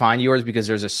hard to find yours because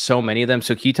there's just so many of them.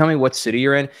 So can you tell me what city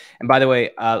you're in? And by the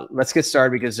way, let's get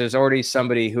started because there's already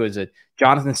somebody who is a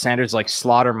Jonathan Sanders like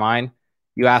slaughter mine.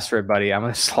 You asked for it, buddy. I'm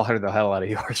gonna slaughter the hell out of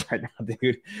yours right now,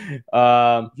 dude.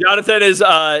 Jonathan is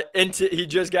he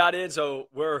just got in, so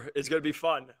it's gonna be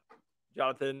fun.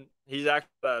 Jonathan, he's actually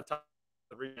the top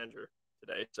manager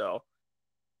today, so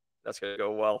that's gonna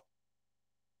go well.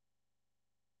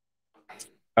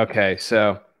 Okay,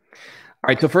 so all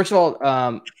right. So first of all,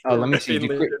 let me see.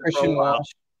 Christian Walsh.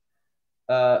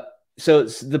 So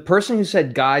the person who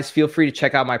said, guys, feel free to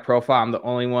check out my profile. I'm the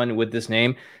only one with this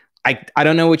name. I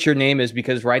don't know what your name is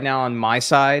because right now on my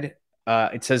side,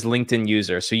 it says LinkedIn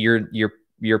user. So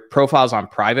your profile's on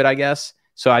private, I guess.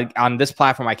 So on this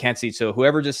platform, I can't see it. So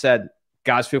whoever just said,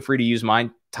 guys, feel free to use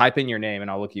mine, type in your name and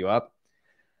I'll look you up.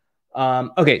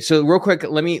 Okay, so real quick,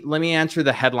 let me answer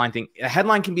the headline thing. A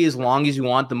headline can be as long as you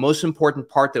want. The most important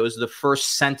part, though, is the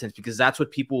first sentence because that's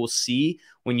what people will see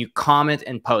when you comment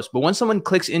and post. But when someone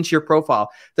clicks into your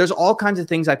profile, there's all kinds of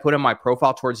things I put in my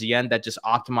profile towards the end that just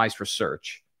optimize for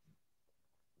search.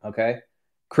 Okay,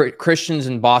 Christians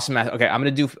in Boston. Okay, I'm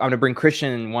gonna bring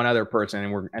Christian and one other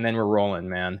person, and then we're rolling,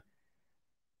 man.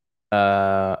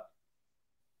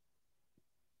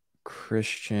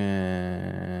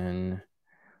 Christian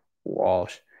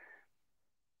Walsh.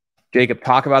 Jacob,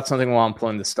 talk about something while I'm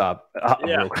pulling the stop.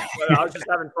 Yeah, I was just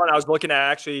having fun. I was looking at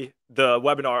actually the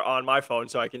webinar on my phone,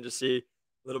 so I can just see a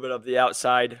little bit of the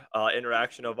outside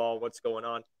interaction of all what's going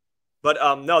on. But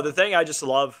no, the thing I just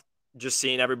love just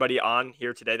seeing everybody on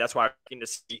here today. That's why I'm looking to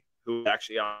see who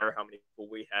actually on here, how many people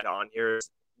we had on here. Is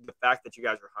the fact that you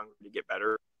guys are hungry to get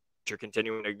better, that you're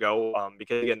continuing to go.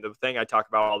 Because again, the thing I talk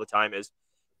about all the time is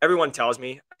everyone tells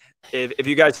me if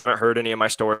you guys haven't heard any of my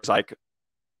stories, like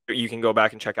you can go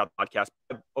back and check out the podcast.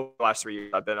 Over the last 3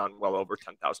 years, I've been on well over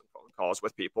 10,000 phone calls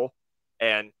with people.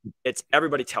 And it's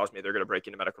everybody tells me they're going to break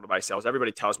into medical device sales.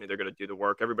 Everybody tells me they're going to do the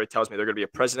work. Everybody tells me they're going to be a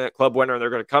president club winner and they're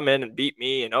going to come in and beat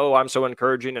me. And, oh, I'm so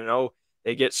encouraging. And, oh,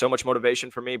 they get so much motivation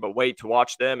from me. But wait to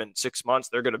watch them in 6 months.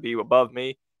 They're going to be above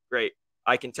me. Great.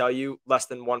 I can tell you less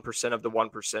than 1% of the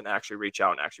 1% actually reach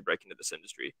out and actually break into this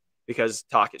industry because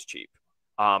talk is cheap.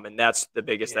 And that's the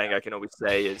biggest thing I can always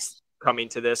say is coming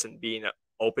to this and being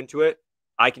open to it.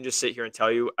 I can just sit here and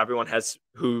tell you everyone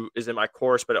who is in my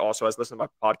course, but also has listened to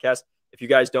my podcast. If you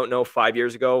guys don't know, 5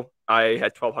 years ago, I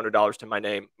had $1,200 to my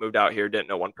name, moved out here, didn't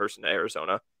know one person in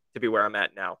Arizona to be where I'm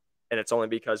at now. And it's only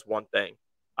because one thing,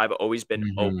 I've always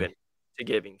been open to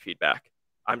giving feedback.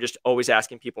 I'm just always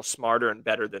asking people smarter and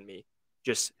better than me.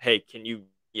 Just, hey, can you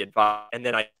advise? And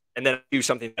then I do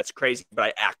something that's crazy, but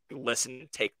I actually listen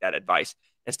and take that advice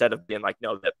instead of being like,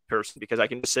 no, that person, because I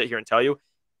can just sit here and tell you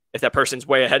if that person's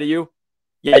way ahead of you,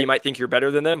 yeah, you might think you're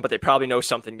better than them, but they probably know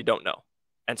something you don't know.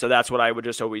 And so that's what I would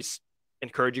just always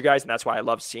encourage you guys. And that's why I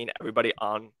love seeing everybody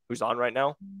who's on right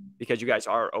now, because you guys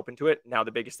are open to it. Now,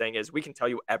 the biggest thing is we can tell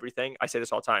you everything. I say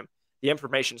this all the time. The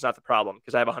information is not the problem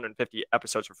because I have 150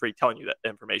 episodes for free telling you that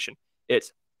information.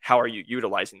 It's how are you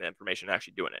utilizing the information and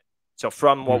actually doing it. So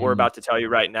from what we're about to tell you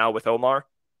right now with Omar,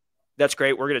 that's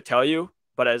great. We're going to tell you,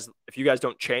 but if you guys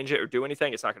don't change it or do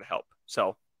anything, it's not going to help.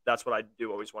 So that's what I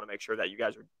do always want to make sure that you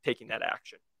guys are taking that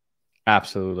action.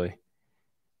 Absolutely.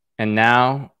 And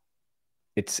now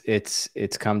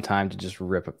it's come time to just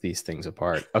rip up these things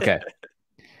apart. Okay.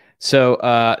 So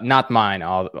not mine,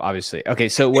 obviously. Okay,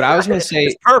 so what I was going to say,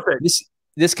 it's perfect.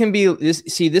 This can be this.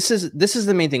 See, this is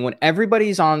the main thing. When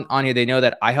everybody's on here, they know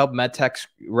that I help MedTech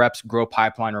reps grow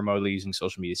pipeline remotely using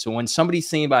social media. So when somebody's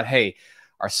thinking about, hey,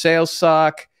 our sales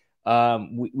suck,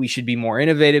 we should be more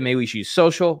innovative, maybe we should use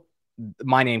social,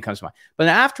 my name comes to mind. But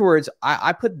then afterwards,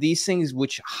 I put these things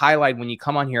which highlight when you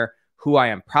come on here who I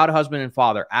am: proud husband and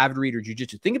father, avid reader,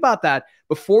 jujitsu. Think about that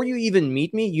before you even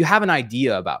meet me. You have an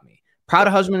idea about me. Proud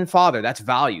husband and father, that's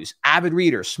values. Avid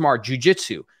reader, smart,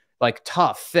 jujitsu, like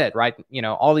tough, fit, right? You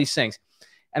know, all these things.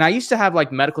 And I used to have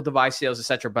like medical device sales,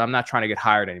 etc., but I'm not trying to get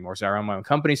hired anymore. So I run my own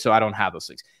company, so I don't have those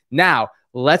things. Now,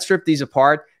 let's rip these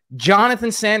apart.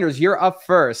 Jonathan Sanders, you're up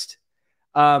first.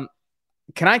 Can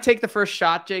I take the first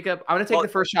shot, Jacob? I'm going to take the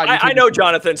first shot. I know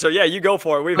Jonathan, so yeah, you go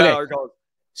for it. We've had our calls.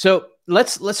 So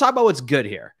let's talk about what's good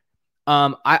here.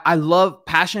 I love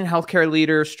passionate healthcare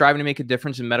leader, striving to make a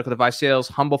difference in medical device sales,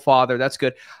 humble father. That's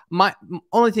good. My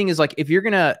only thing is, like, if you're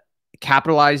going to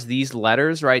capitalize these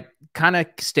letters, right, kind of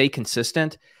stay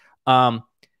consistent.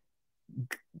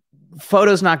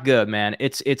 Photo's not good, man.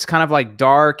 It's kind of like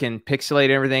dark and pixelated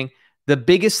and everything. The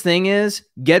biggest thing is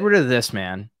get rid of this,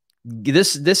 man.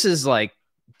 This is like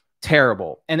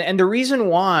terrible. And the reason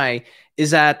why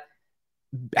is that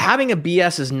having a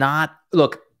BS is not,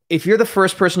 look, if you're the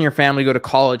first person in your family to go to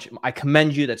college, I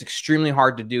commend you. That's extremely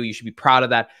hard to do. You should be proud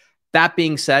of that. That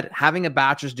being said, having a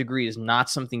bachelor's degree is not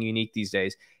something unique these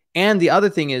days. And the other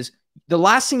thing is, the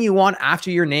last thing you want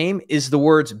after your name is the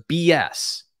words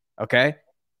BS. Okay.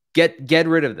 Get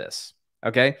rid of this.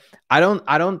 Okay.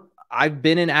 I've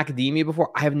been in academia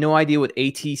before. I have no idea what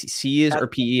ATC is or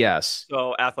PES.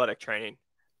 So athletic training.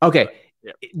 Okay.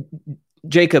 Yeah.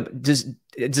 Jacob, does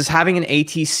having an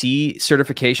ATC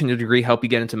certification degree help you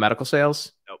get into medical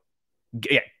sales? Nope.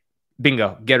 Yeah.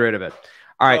 Bingo. Get rid of it.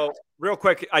 All right. So, real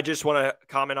quick, I just want to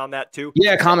comment on that too.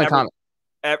 Yeah, comment.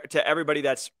 To everybody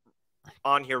that's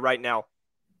on here right now,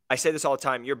 I say this all the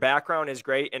time. Your background is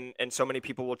great, and so many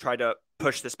people will try to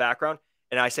push this background.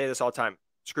 And I say this all the time.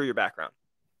 Screw your background.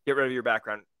 Get rid of your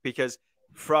background, because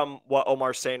from what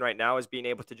Omar's saying right now is being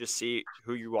able to just see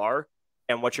who you are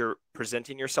and what you're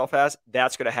presenting yourself as,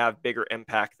 that's going to have bigger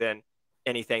impact than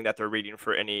anything that they're reading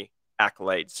for any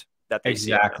accolades that they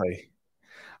exactly. see.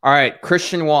 All right,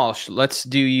 Christian Walsh, let's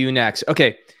do you next.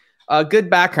 Okay, good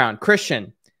background.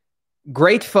 Christian,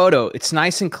 great photo. It's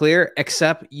nice and clear,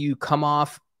 except you come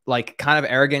off like kind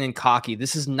of arrogant and cocky.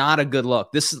 This is not a good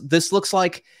look. This looks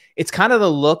like it's kind of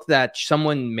the look that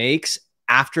someone makes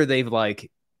after they've like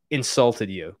insulted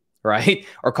you, right?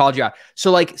 Or called you out.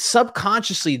 So like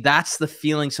subconsciously, that's the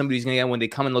feeling somebody's going to get when they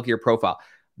come and look at your profile.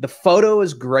 The photo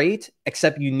is great,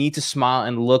 except you need to smile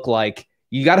and look like,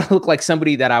 you got to look like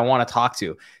somebody that I want to talk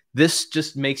to. This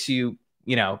just makes you,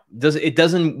 it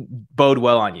doesn't bode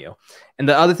well on you. And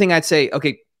the other thing I'd say,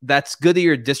 okay, that's good that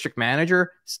you're a district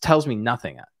manager. This tells me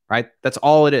nothing, right? That's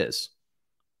all it is.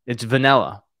 It's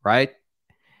vanilla, right?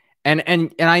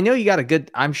 And I know you got a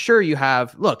good, I'm sure you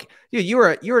have, look,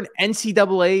 you're an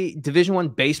NCAA Division I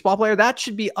baseball player. That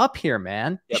should be up here,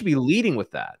 man. You should be leading with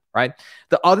that, right?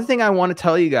 The other thing I want to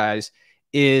tell you guys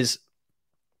is,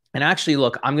 and actually,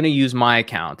 look, I'm going to use my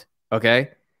account,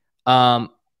 okay?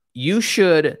 You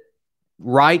should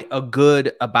write a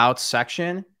good about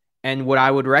section. And what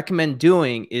I would recommend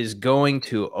doing is going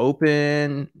to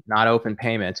not open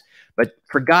payments, but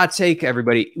for God's sake,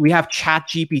 everybody, we have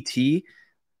ChatGPT.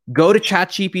 Go to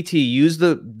ChatGPT, use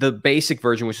the basic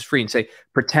version, which is free, and say,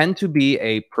 pretend to be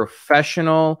a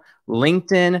professional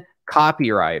LinkedIn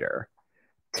copywriter.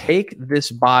 Take this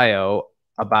bio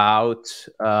about,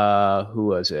 who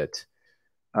was it?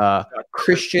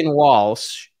 Christian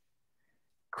Walsh,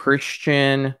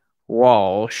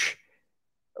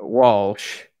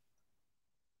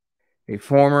 a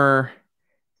former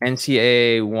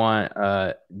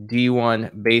NCAA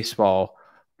D1 baseball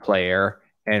player,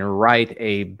 and write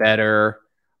a better,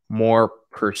 more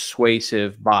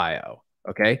persuasive bio.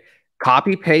 Okay.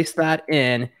 Copy paste that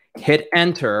in, hit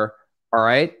enter. All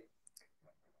right.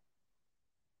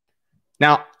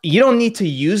 Now, you don't need to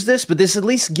use this, but this at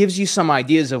least gives you some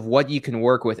ideas of what you can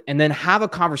work with, and then have a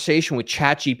conversation with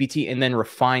ChatGPT and then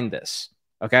refine this.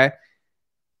 Okay.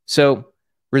 So,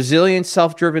 resilient,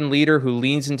 self-driven leader who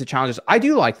leans into challenges. I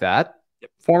do like that.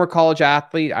 Former college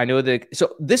athlete. I know that.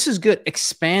 So this is good.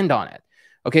 Expand on it.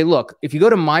 Okay, look, if you go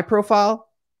to my profile,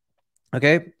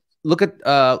 okay, look at,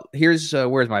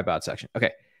 where's my about section?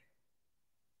 Okay.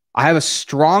 I have a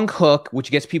strong hook, which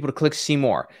gets people to click see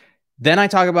more. Then I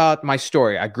talk about my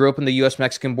story. I grew up in the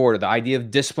US-Mexican border. The idea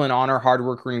of discipline, honor, hard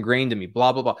work were ingrained in me,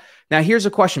 blah, blah, blah. Now, here's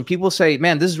a question. People say,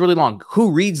 man, this is really long.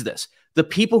 Who reads this? The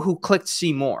people who clicked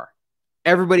see more.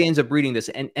 Everybody ends up reading this.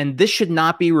 And this should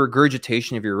not be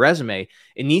regurgitation of your resume.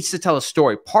 It needs to tell a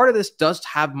story. Part of this does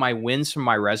have my wins from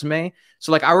my resume.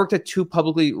 So like I worked at 2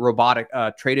 publicly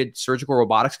traded surgical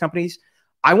robotics companies.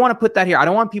 I want to put that here. I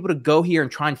don't want people to go here and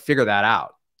try and figure that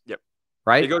out. Yep.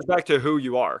 Right? It goes back to who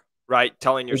you are, right?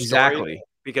 Telling your exactly. story,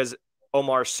 because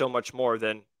Omar is so much more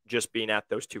than just being at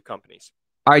those 2 companies.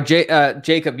 All right,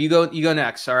 Jacob, you go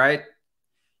next. All right.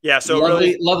 Yeah. So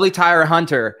lovely Tyra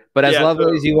Hunter, but as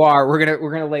lovely as you are, we're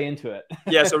gonna lay into it.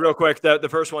 Yeah. So real quick, the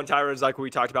first one, Tyra, is like we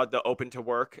talked about, the open to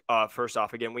work. First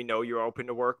off, again, we know you're open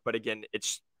to work, but again,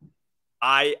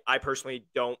 I personally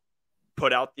don't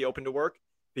put out the open to work,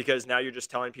 because now you're just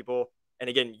telling people, and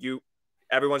again,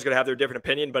 everyone's gonna have their different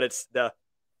opinion, but it's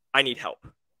I need help.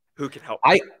 Who can help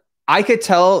me? I could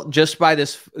tell just by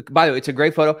this. By the way, it's a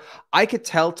great photo. I could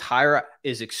tell Tyra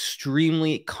is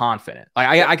extremely confident.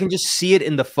 Like I can just see it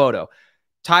in the photo.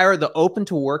 Tyra, the open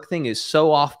to work thing is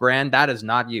so off brand. That is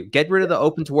not you. Get rid of the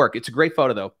open to work. It's a great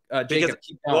photo though. Jacob,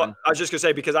 keep going. Well, I was just gonna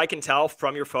say, because I can tell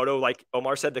from your photo, like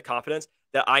Omar said, the confidence,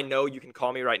 that I know you can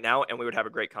call me right now and we would have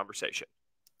a great conversation.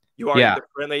 You are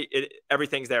friendly.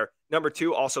 Everything's there. Number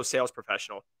 2, also sales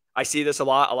professional. I see this a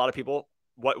lot. A lot of people.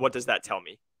 What does that tell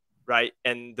me? Right.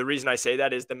 And the reason I say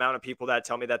that is the amount of people that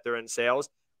tell me that they're in sales,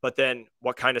 but then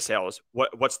what kind of sales?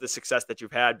 What's the success that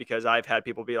you've had? Because I've had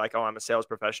people be like, oh, I'm a sales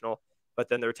professional, but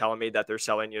then they're telling me that they're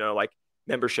selling, like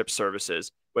membership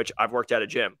services, which I've worked at a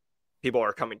gym. People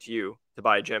are coming to you to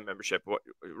buy a gym membership,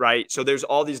 right? So there's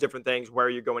all these different things where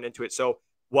you're going into it. So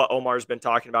what Omar's been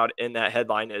talking about in that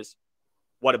headline is,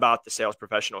 what about the sales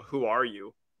professional? Who are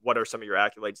you? What are some of your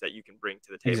accolades that you can bring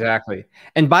to the table? Exactly.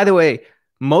 And by the way,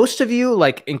 most of you,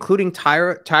 like including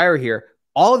Tyra here,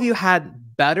 all of you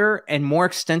had better and more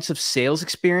extensive sales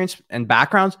experience and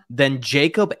backgrounds than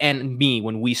Jacob and me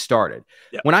when we started.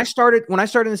 Yep. When I started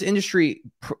in this industry,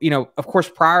 of course,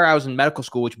 prior I was in medical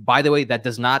school, which by the way, that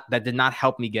did not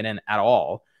help me get in at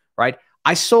all. Right.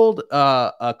 I sold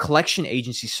a collection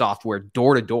agency software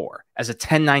door to door as a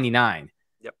 1099.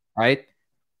 Yep. Right.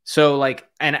 So like,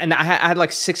 and I had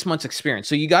like 6 months experience.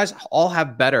 So you guys all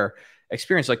have better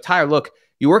experience. Like Tyra, look,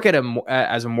 you work at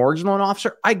as a mortgage loan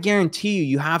officer. I guarantee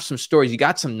you have some stories. You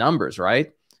got some numbers,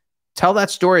 right? Tell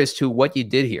that story as to what you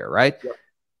did here, right?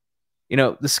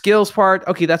 Yep. The skills part.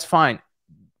 Okay, that's fine.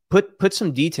 Put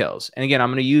some details. And again, I'm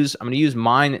gonna use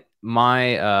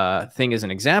my thing as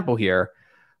an example here.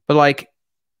 But like,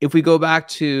 if we go back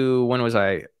to when was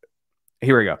I?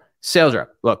 Here we go. Sales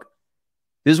rep. Look,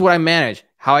 this is what I managed.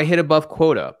 How I hit above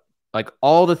quota. Like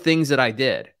all the things that I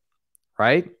did,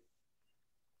 right?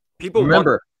 People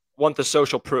want the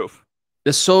social proof.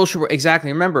 The social,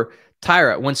 exactly. Remember,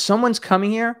 Tyra, when someone's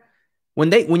coming here,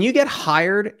 when you get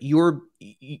hired,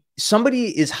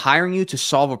 somebody is hiring you to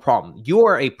solve a problem. You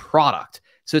are a product.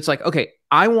 So it's like, okay,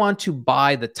 I want to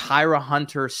buy the Tyra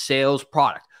Hunter sales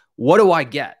product. What do I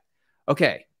get?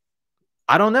 Okay,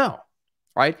 I don't know,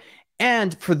 right?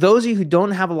 And for those of you who don't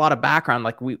have a lot of background,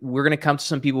 like we're going to come to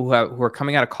some people who are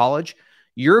coming out of college,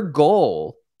 your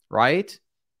goal, right,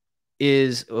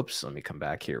 is, oops, let me come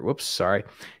back here. Whoops, sorry.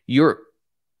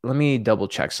 Let me double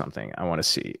check something. I want to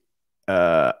see.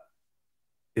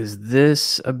 Is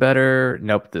this a better?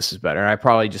 Nope, this is better. I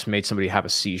probably just made somebody have a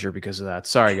seizure because of that.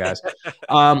 Sorry, guys.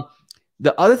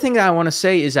 The other thing that I want to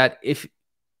say is that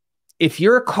if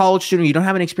you're a college student, you don't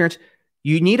have any experience,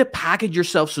 you need to package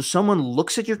yourself so someone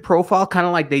looks at your profile, kind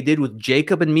of like they did with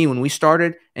Jacob and me when we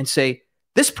started, and say,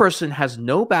 this person has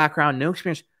no background, no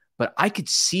experience, but I could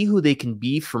see who they can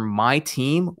be for my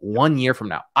team 1 year from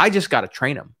now. I just got to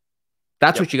train them.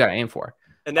 That's what you got to aim for.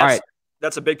 And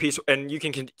that's a big piece. And you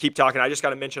can keep talking. I just got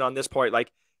to mention on this point,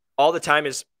 like all the time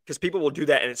is because people will do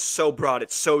that and it's so broad,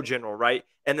 it's so general, right?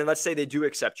 And then let's say they do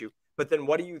accept you. But then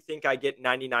what do you think I get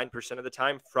 99% of the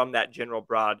time from that general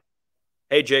broad?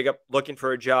 Hey, Jacob, looking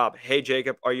for a job. Hey,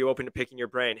 Jacob, are you open to picking your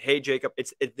brain? Hey, Jacob,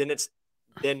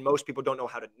 then most people don't know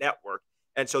how to network.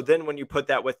 And so then when you put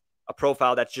that with a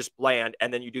profile that's just bland,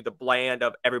 and then you do the bland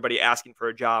of everybody asking for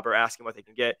a job or asking what they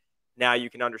can get, now you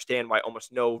can understand why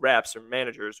almost no reps or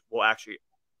managers will actually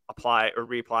apply or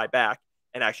reply back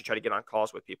and actually try to get on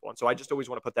calls with people. And so I just always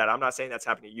want to put that. I'm not saying that's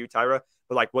happening to you, Tyra,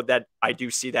 but like I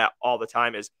do see that all the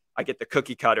time is I get the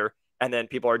cookie cutter and then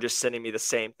people are just sending me the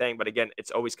same thing. But again,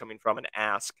 it's always coming from an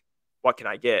ask, what can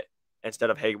I get? Instead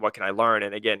of, hey, what can I learn?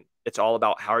 And again, it's all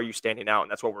about how are you standing out?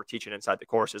 And that's what we're teaching inside the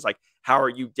course is like, how are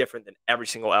you different than every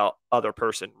single other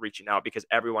person reaching out? Because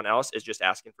everyone else is just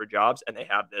asking for jobs and they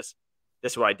have this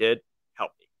is what I did,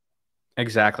 help me.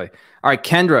 Exactly. All right,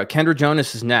 Kendra. Kendra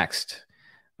Jonas is next.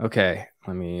 Okay,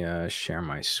 let me share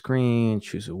my screen,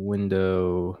 choose a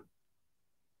window.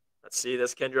 Let's see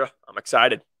this, Kendra. I'm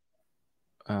excited.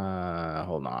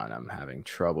 Hold on, I'm having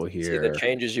trouble See the here.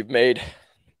 changes you've made.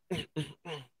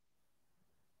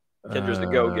 Kendra's the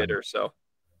go-getter, so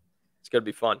it's gonna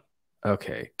be fun.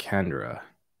 Okay, Kendra.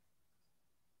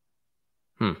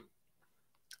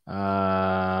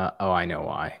 Oh, I know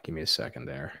why. Give me a second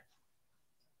there.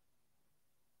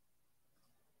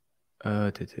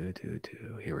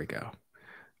 Here we go.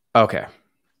 Okay.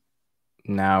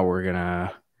 Now we're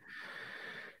gonna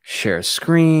share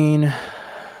screen.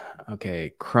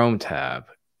 Okay, Chrome tab,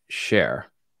 share.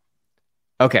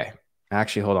 Okay,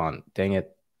 actually, hold on. Dang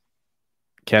it,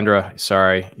 Kendra.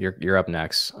 Sorry, you're up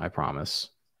next. I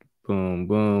promise. Boom,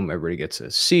 boom. Everybody gets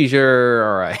a seizure.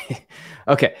 All right.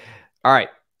 Okay. All right.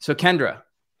 So Kendra,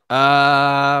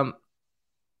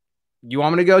 you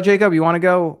want me to go, Jacob? You want to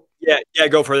go? Yeah,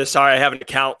 go for this. Sorry, I have an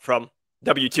account from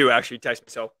W2 actually text me,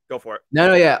 so go for it.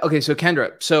 No, yeah. Okay, so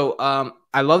Kendra, so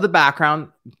I love the background.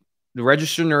 The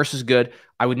registered nurse is good.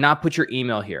 I would not put your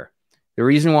email here. The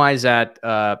reason why is that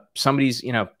somebody's,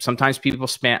 sometimes people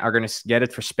are going to get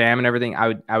it for spam and everything. I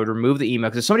would remove the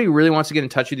email, because if somebody really wants to get in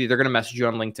touch with you, they're going to message you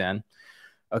on LinkedIn.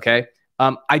 Okay.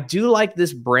 I do like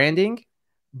this branding,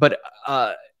 but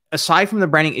aside from the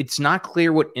branding, it's not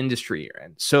clear what industry you're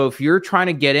in. So if you're trying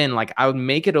to get in, like, I would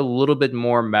make it a little bit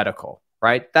more medical,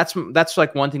 right? That's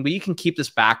like one thing, but you can keep this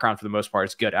background for the most part.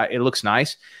 It's good. It looks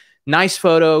nice. Nice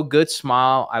photo, good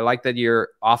smile. I like that you're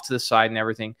off to the side and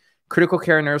everything. Critical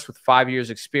care nurse with 5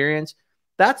 years experience.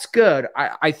 That's good.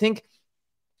 I think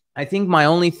my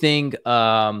only thing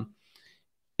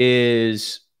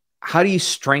is, how do you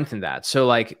strengthen that? So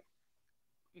like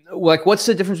what's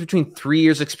the difference between 3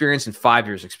 years experience and 5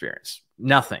 years experience?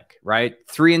 Nothing, right?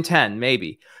 3 and 10,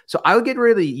 maybe. So I would get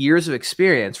rid of the years of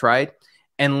experience, right?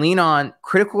 And lean on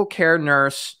critical care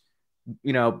nurse,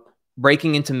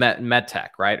 breaking into MedTech,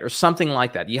 right? Or something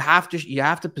like that. You have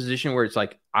to position where it's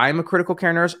like, I'm a critical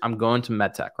care nurse, I'm going to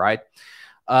MedTech, right?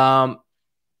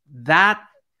 That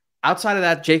outside of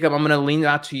that, Jacob, I'm going to lean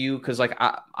out to you, because like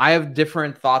I have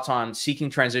different thoughts on seeking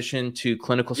transition to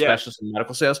clinical specialist and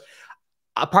medical sales.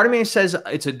 A part of me says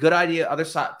it's a good idea. Other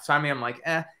side of me, I'm like,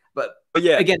 but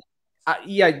yeah, again,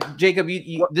 Jacob,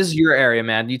 this is your area,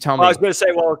 man. You tell me. I was going to say,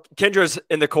 well, Kendra's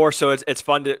in the course, so it's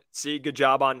fun to see. Good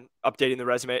job on updating the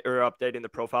resume or updating the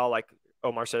profile. Like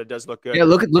Omar said, it does look good. Yeah,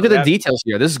 look at the details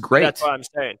here. This is great. That's what I'm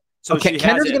saying. So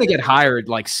Kendra's going to get hired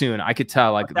like soon. I could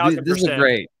tell. Like, this is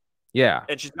great. Yeah.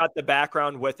 And she's got the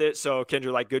background with it. So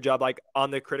Kendra, like, good job, like, on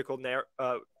the critical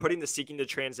putting the seeking to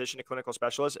transition to clinical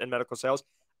specialist and medical sales.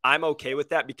 I'm okay with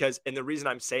that, and the reason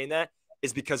I'm saying that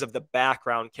is because of the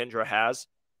background Kendra has.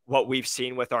 What we've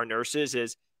seen with our nurses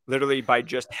is literally by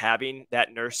just having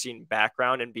that nursing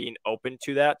background and being open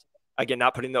to that. Again,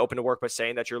 not putting the open to work, but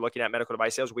saying that you're looking at medical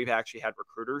device sales. We've actually had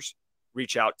recruiters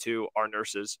reach out to our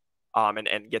nurses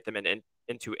and get them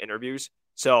into interviews.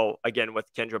 So again, with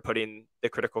Kendra putting the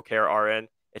critical care RN,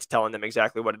 it's telling them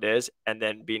exactly what it is and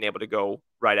then being able to go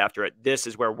right after it. This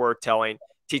is where we're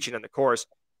teaching in the course.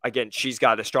 Again, she's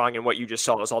got a strong, and what you just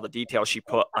saw was all the details she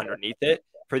put underneath it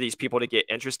for these people to get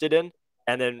interested in,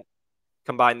 and then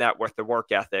combine that with the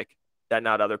work ethic that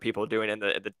not other people are doing and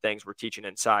the things we're teaching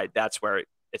inside. That's where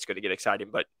it's going to get exciting.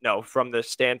 But no, from the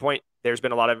standpoint, there's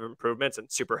been a lot of improvements,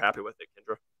 and super happy with it,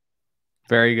 Kendra.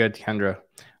 Very good, Kendra.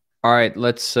 All right,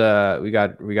 let's we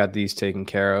got these taken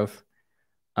care of.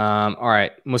 All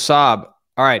right, Musab.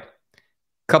 All right,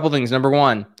 couple things. Number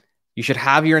one, you should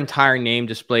have your entire name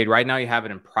displayed. Right now, you have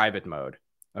it in private mode.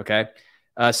 Okay.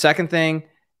 Second thing,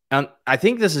 I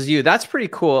think this is you. That's pretty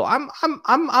cool.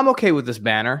 I'm okay with this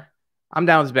banner. I'm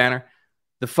down with this banner.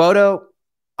 The photo,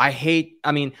 I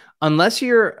mean, unless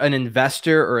you're an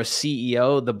investor or a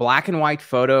CEO, the black and white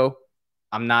photo,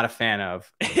 I'm not a fan of.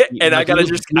 And I gotta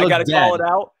call it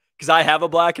out, because I have a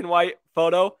black and white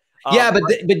photo. Yeah, but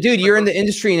dude, you're in the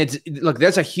industry, and look,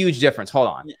 there's a huge difference. Hold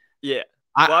on. Yeah.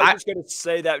 Well, I was just going to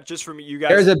say that just from you guys.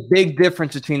 There's a big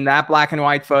difference between that black and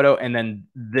white photo and then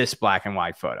this black and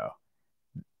white photo.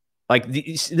 Like,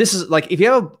 this is like, if you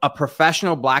have a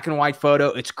professional black and white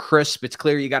photo, it's crisp, it's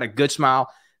clear, you got a good smile.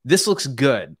 This looks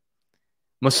good.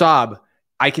 Musab,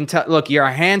 I can tell, look, you're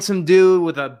a handsome dude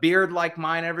with a beard like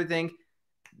mine, everything.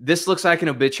 This looks like an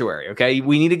obituary, okay?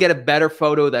 We need to get a better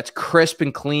photo that's crisp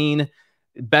and clean,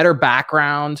 better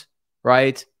background,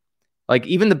 right? Like,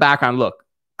 even the background, look.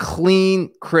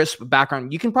 Clean, crisp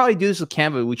background. You can probably do this with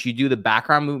Canva, which you do the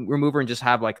background remover and just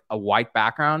have like a white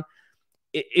background.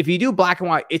 If you do black and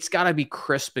white, it's got to be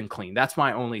crisp and clean. That's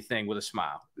my only thing with a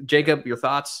smile. Jacob, your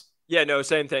thoughts? Yeah, no,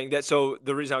 same thing. So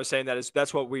the reason I was saying that is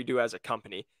that's what we do as a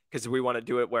company, because we want to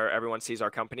do it where everyone sees our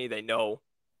company. They know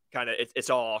kind of it's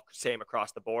all same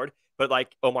across the board. But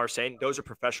like Omar's saying, those are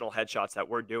professional headshots that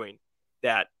we're doing,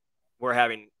 that we're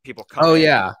having people come Oh in.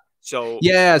 yeah. So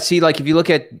Yeah. See, like if you look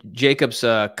at Jacob's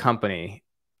company,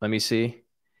 let me see.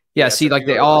 Yeah. yeah, so See, if like you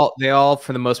go to they all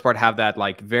for the most part have that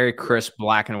like very crisp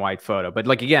black and white photo. But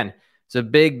like again, it's a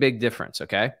big difference.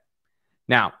 Okay.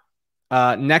 Now,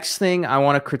 next thing I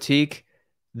want to critique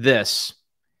this,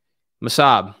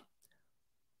 Masab.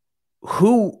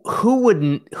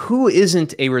 Who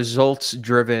isn't a results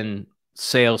driven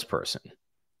salesperson?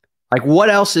 Like what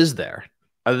else is there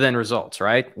other than results,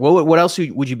 right? What else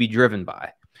would you be driven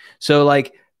by? So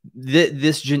like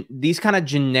these kind of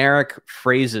generic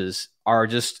phrases are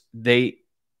just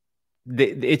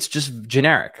it's just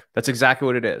generic. That's exactly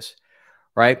what it is,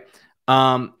 right?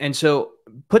 And so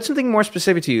put something more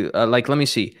specific to you. Like let me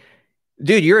see,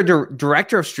 dude, you're a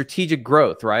director of strategic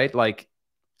growth, right? Like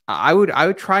I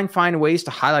would try and find ways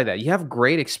to highlight that. You have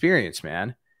great experience,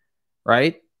 man,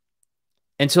 right?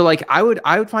 And so like I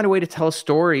would find a way to tell a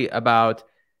story about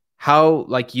how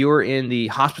like you're in the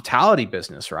hospitality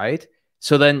business, right?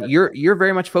 So then you're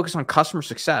very much focused on customer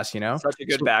success, you know? such a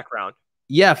good So, background.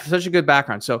 yeah, such a good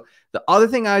background. So the other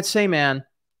thing I would say, man,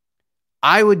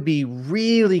 I would be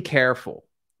really careful.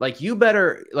 Like you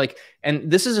better like, and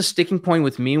this is a sticking point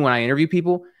with me when I interview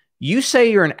people. You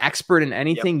say you're an expert in Yep.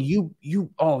 anything, you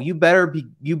better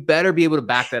be able to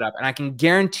back that up. And I can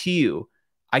guarantee you,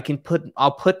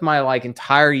 I'll put my like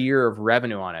entire year of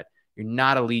revenue on it. You're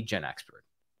not a lead gen expert.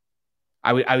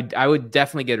 I would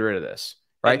definitely get rid of this.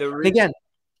 Right. And again,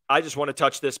 I just want to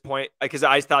touch this point because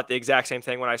I thought the exact same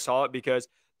thing when I saw it, because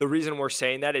the reason we're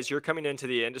saying that is you're coming into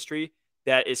the industry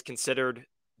that is considered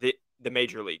the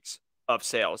major leagues of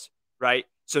sales, right?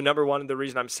 So number one, the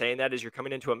reason I'm saying that is you're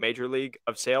coming into a major league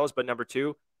of sales, but number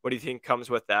two, what do you think comes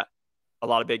with that? A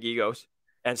lot of big egos.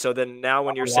 And so then now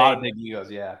when you're saying a lot of big egos,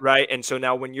 yeah. right. And so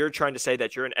now when you're trying to say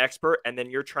that you're an expert and then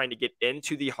you're trying to get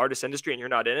into the hardest industry and you're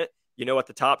not in it, you know what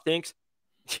the top thinks?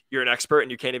 You're an expert and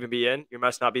you can't even be in. You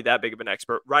must not be that big of an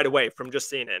expert right away from just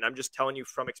seeing it. And I'm just telling you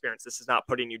from experience, this is not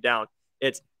putting you down.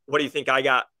 It's what do you think I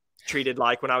got treated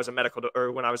like when I was a medical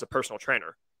or when I was a personal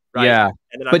trainer? Right. Yeah.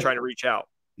 And then I'm trying to reach out.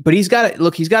 But he's got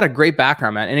a great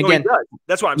background, man. And again,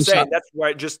 that's what I'm saying. That's why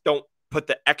I just don't put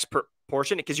the expert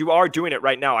portion, because you are doing it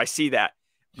right now. I see that.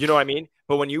 You know what I mean?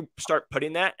 But when you start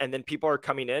putting that and then people are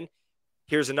coming in,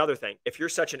 here's another thing. If you're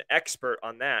such an expert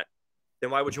on that,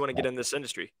 then why would you want to get in this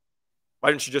industry? Why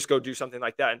don't you just go do something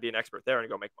like that and be an expert there and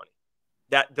go make money?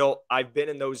 I've been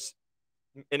in those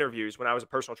interviews when I was a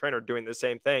personal trainer doing the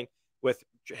same thing with,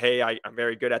 hey, I'm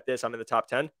very good at this. I'm in the top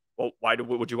 10. Well,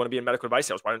 would you want to be in medical device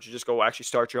sales? Why don't you just go actually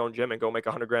start your own gym and go make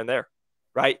 $100,000 there?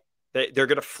 Right? They're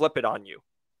going to flip it on you.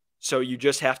 So you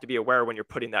just have to be aware when you're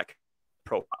putting that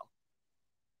profile.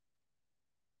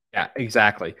 Yeah,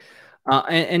 exactly.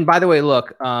 And by the way,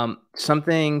 look,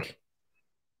 something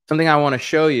I want to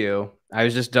show you. I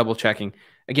was just double checking.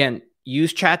 Again,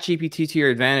 use ChatGPT to your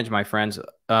advantage, my friends.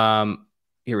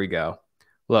 Here we go.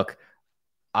 Look,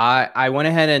 I went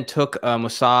ahead and took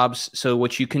Musab's. So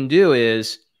what you can do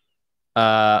is,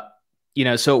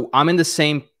 so I'm in the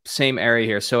same area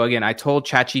here. So again, I told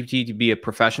ChatGPT to be a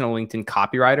professional LinkedIn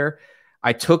copywriter.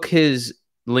 I took his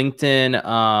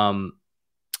LinkedIn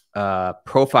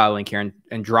profile link here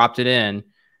and dropped it in,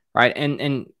 right?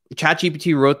 And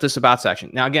ChatGPT wrote this about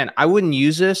section. Now, again, I wouldn't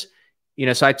use this,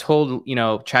 so I told,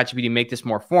 ChatGPT make this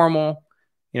more formal.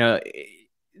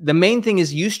 The main thing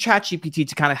is use ChatGPT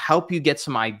to kind of help you get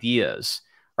some ideas,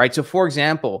 right? So for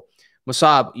example,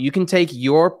 Musab, you can take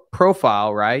your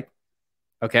profile, right?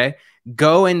 Okay.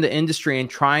 Go in the industry and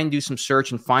try and do some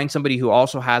search and find somebody who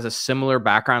also has a similar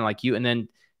background like you, and then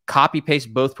copy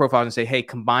paste both profiles and say, hey,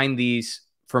 combine these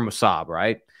for Musab,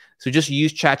 right? So just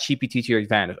use ChatGPT to your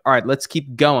advantage. All right, let's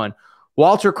keep going.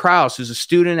 Walter Krause, who's a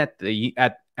student at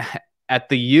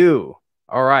the U.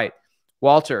 All right,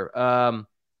 Walter.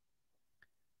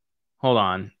 Hold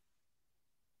on.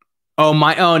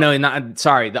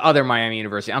 Sorry, the other Miami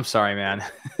University. I'm sorry, man.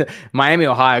 Miami,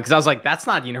 Ohio, because I was like, that's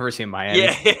not University of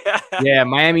Miami. Yeah,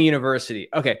 Miami University.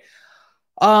 Okay.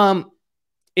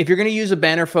 If you're gonna use a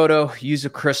banner photo, use a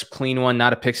crisp, clean one,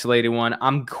 not a pixelated one.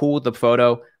 I'm cool with the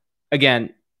photo.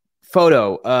 Again,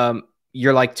 photo.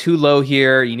 You're like too low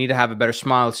here. You need to have a better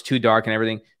smile. It's too dark and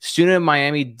everything. Student of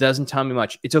Miami doesn't tell me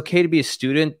much. It's okay to be a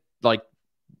student. Like,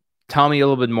 tell me a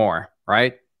little bit more,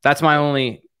 right? That's my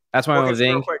only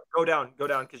thing. Real quick, go down,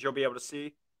 because you'll be able to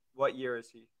see what year is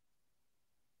he.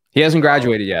 He hasn't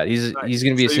graduated yet. He's going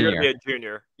to be a senior. You're going to be a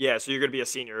junior. Yeah, so you're going to be a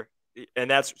senior. And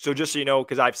that's so just so you know,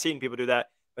 because I've seen people do that.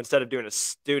 instead of doing a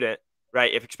student,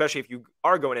 right? Especially if you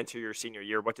are going into your senior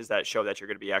year, what does that show that you're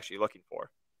going to be actually looking for,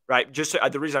 right? Just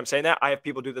the reason I'm saying that, I have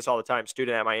people do this all the time.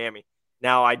 Student at Miami.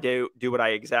 Now I do what I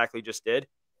exactly just did,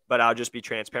 but I'll just be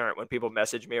transparent. When people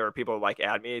message me or people like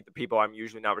add me, the people I'm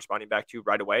usually not responding back to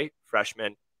right away,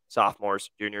 freshmen,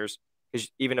 sophomores, juniors, because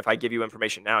even if I give you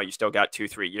information now, you still got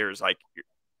 2-3 years. Like, you're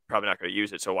probably not going to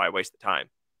use it, so why waste the time,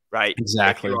 right?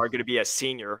 Exactly. If you are going to be a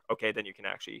senior, okay, then you can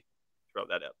actually throw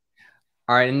that up.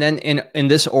 All right, and then in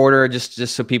this order, just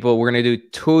so people, we're gonna do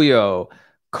Tulio,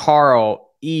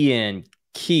 Carl, Ian,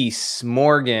 Keese,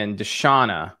 Morgan,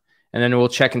 Deshauna, and then we'll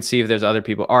check and see if there's other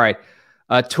people. All right,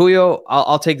 Tulio,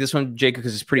 I'll take this one, Jacob,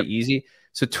 because it's pretty easy.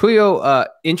 So Tulio,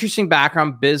 interesting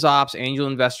background, biz ops, angel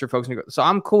investor, folks. So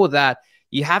I'm cool with that.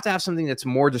 You have to have something that's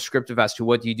more descriptive as to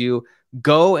what you do.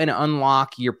 Go and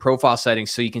unlock your profile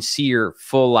settings so you can see your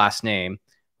full last name,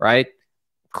 right?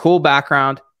 Cool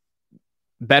background,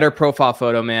 better profile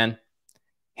photo, man.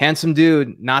 Handsome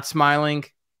dude, not smiling,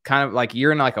 kind of like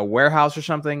you're in like a warehouse or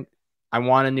something. I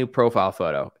want a new profile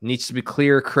photo. It needs to be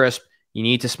clear, crisp. You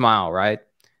need to smile, right?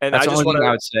 And that's the only thing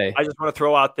I would say. I just want to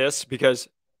throw out this, because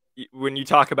when you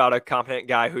talk about a confident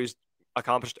guy who's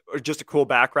accomplished, or just a cool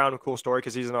background, a cool story,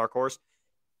 because he's in our course,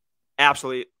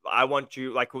 absolutely, I want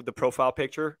you, like the profile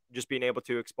picture, just being able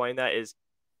to explain that is,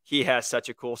 he has such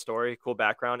a cool story, cool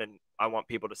background, and I want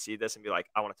people to see this and be like,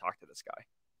 I want to talk to this guy.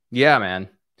 Yeah, man.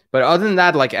 But other than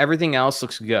that, like everything else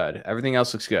looks good. Everything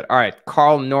else looks good. All right,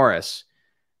 Carl Norris.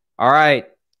 All right,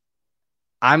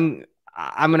 I'm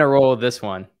gonna roll with this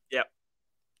one. Yep.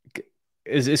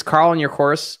 Is Carl in your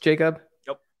course, Jacob?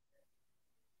 Nope.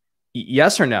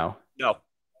 Yes or no? No.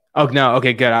 Oh no.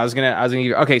 Okay, good. I was gonna give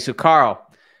you. Okay, so Carl,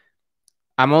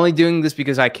 I'm only doing this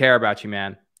because I care about you,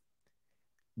 man.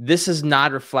 This is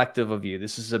not reflective of you.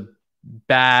 This is a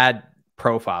bad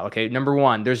profile. Okay, number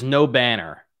one, there's no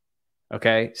banner.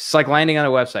 Okay, it's like landing on a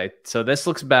website. So this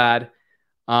looks bad.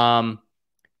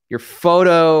 Your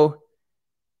photo,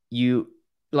 you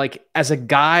like as a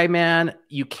guy, man,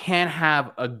 you can't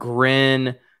have a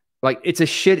grin. Like it's a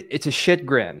shit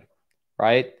grin,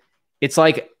 right? It's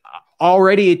like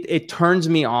already it turns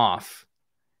me off,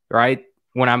 right?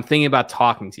 When I'm thinking about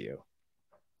talking to you,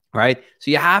 right?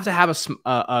 So you have to have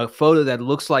a photo that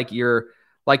looks like you're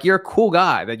a cool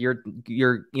guy, that you're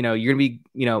gonna be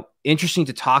interesting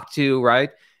to talk to, right?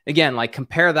 Again, like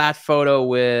compare that photo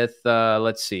with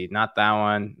let's see, not that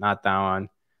one, not that one,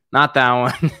 not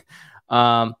that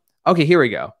one. Okay, here we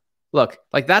go. Look,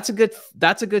 like that's a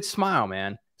good smile,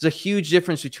 man. There's a huge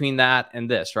difference between that and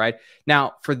this, right?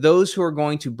 Now, for those who are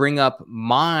going to bring up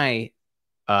my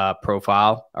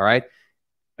profile, all right,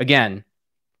 again,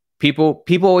 people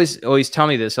always tell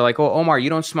me this. They're like, "Oh, Omar,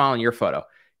 you don't smile in your photo."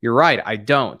 You're right, I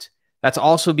don't. That's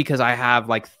also because I have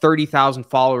like 30,000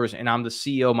 followers and I'm the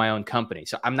CEO of my own company.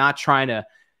 So I'm not trying to,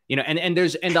 and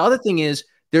the other thing is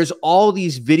there's all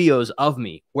these videos of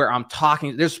me where I'm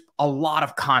talking. There's a lot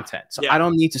of content. So yeah. I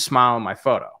don't need to smile in my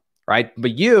photo, right?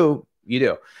 But you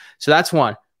do. So that's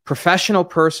one. Professional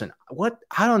person. What?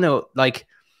 I don't know. Like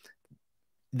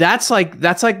that's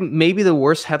like maybe the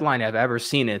worst headline I've ever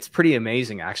seen. It's pretty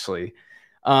amazing, actually.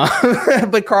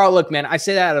 But Carl, look, man, I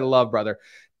say that out of love, brother.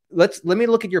 Let me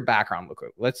look at your background real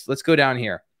quick. Let's go down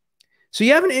here. So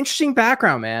you have an interesting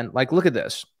background, man. Like, look at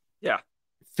this. Yeah.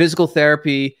 Physical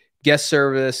therapy, guest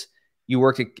service. You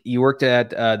worked at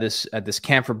this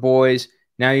camp for boys.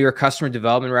 Now you're a customer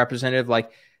development representative.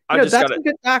 Like, that's a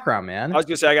good background, man. I was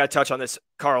gonna say I gotta touch on this,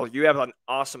 Carl. You have an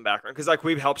awesome background because like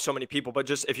we've helped so many people. But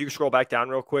just if you scroll back down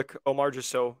real quick, Omar, just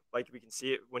so like we can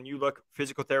see it. When you look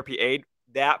physical therapy aid,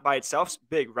 that by itself's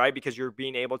big, right? Because you're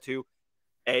being able to.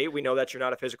 We know that you're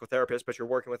not a physical therapist, but you're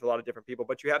working with a lot of different people,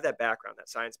 but you have that background, that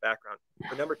science background.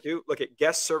 But number two, look at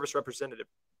guest service representative.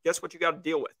 Guess what you got to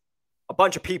deal with? A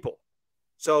bunch of people.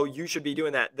 So you should be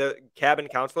doing that. The cabin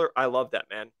counselor, I love that,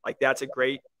 man. Like that's a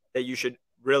great that you should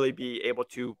really be able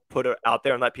to put it out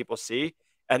there and let people see.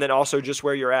 And then also just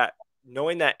where you're at,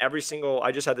 knowing that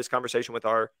I just had this conversation with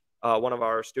our one of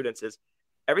our students is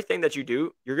everything that you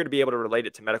do, you're going to be able to relate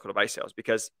it to medical device sales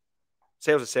because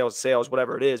sales is sales,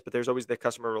 whatever it is, but there's always the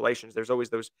customer relations. There's always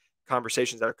those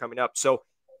conversations that are coming up. So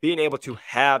being able to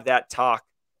have that talk,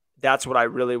 that's what I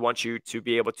really want you to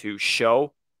be able to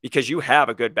show because you have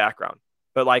a good background.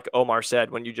 But like Omar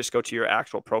said, when you just go to your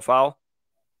actual profile,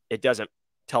 it doesn't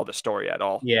tell the story at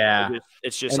all. Yeah.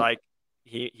 It's just like,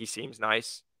 he seems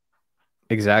nice.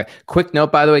 Exactly. Quick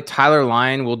note, by the way, Tyler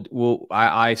Lyon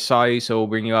I saw you, so we'll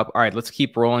bring you up. All right, let's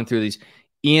keep rolling through these.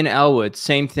 Ian Elwood,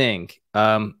 same thing.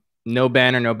 No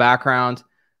banner, no background.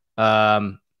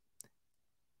 Bad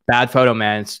photo,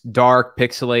 man. It's dark,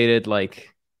 pixelated.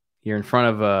 Like you're in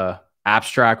front of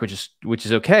abstract, which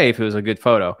is okay if it was a good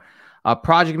photo.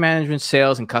 Project management,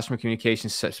 sales, and customer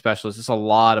communications specialist. It's a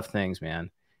lot of things,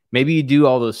 man. Maybe you do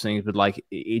all those things, but like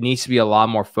it needs to be a lot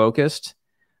more focused.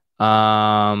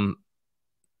 Man,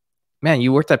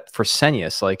 you worked at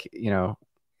Fresenius, like,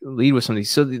 lead with something.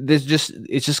 So it's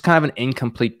just kind of an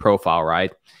incomplete profile,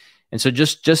 right? And so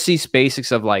just these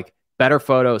basics of like better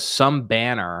photos, some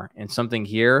banner, and something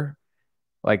here,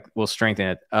 like, will strengthen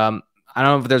it. I don't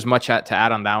know if there's much to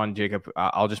add on that one, Jacob.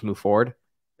 I'll just move forward.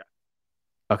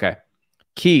 Okay.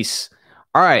 Keese.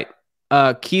 All right.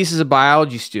 Keese is a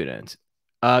biology student.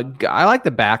 I like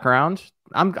the background.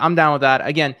 I'm down with that.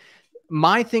 Again,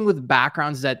 my thing with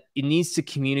backgrounds is that it needs to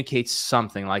communicate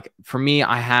something. Like for me,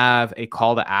 I have a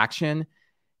call to action.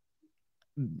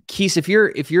 Keese, if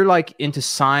you're like into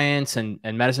science and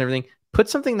medicine and everything, put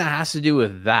something that has to do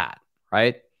with that,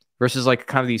 right? Versus like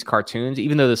kind of these cartoons,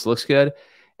 even though this looks good.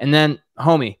 And then,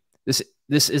 homie, this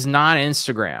is not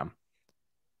Instagram.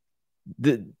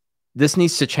 This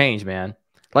needs to change, man.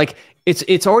 Like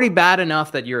it's already bad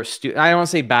enough that you're a student. I don't want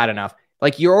to say bad enough.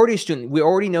 Like you're already a student. We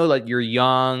already know that you're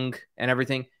young and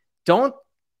everything. Don't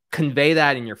convey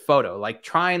that in your photo. Like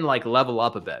try and like level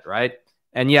up a bit, right?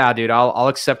 And yeah, dude, I'll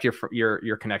accept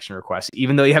your connection request,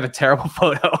 even though you have a terrible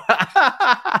photo.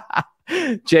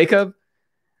 Jacob?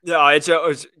 No, it's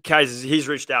guys, he's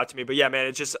reached out to me, but yeah, man,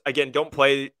 it's just, again, don't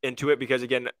play into it because,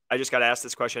 again, I just got to ask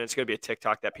this question. It's going to be a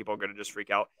TikTok that people are going to just freak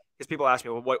out because people ask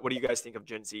me, well, what do you guys think of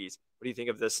Gen Zs? What do you think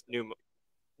of this new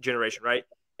generation, right?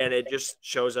 And it just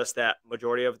shows us that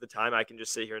majority of the time I can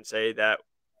just sit here and say that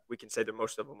we can say that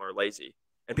most of them are lazy.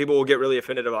 And people will get really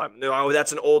offended about, no,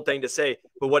 that's an old thing to say.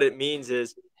 But what it means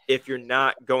is if you're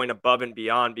not going above and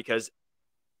beyond, because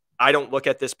I don't look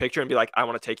at this picture and be like, I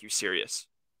want to take you serious.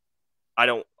 I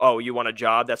don't, oh, you want a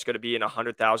job that's going to be in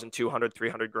 100,000, 200,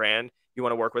 300 grand. You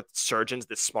want to work with surgeons,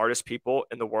 the smartest people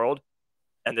in the world.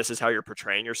 And this is how you're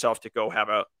portraying yourself to go have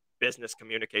a business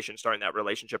communication, starting that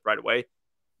relationship right away.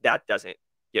 That doesn't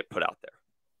get put out there.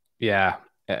 Yeah,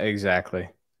 exactly.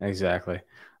 Exactly.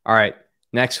 All right.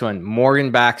 Next one,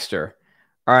 Morgan Baxter.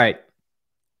 All right.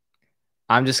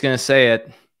 I'm just going to say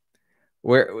it.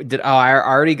 I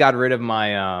already got rid of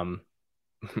my,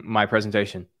 my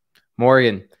presentation.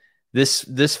 Morgan,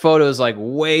 this photo is like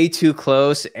way too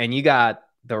close and you got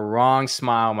the wrong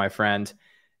smile, my friend.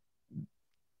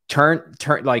 Turn,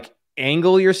 like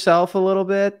angle yourself a little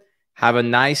bit, have a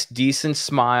nice, decent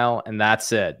smile, and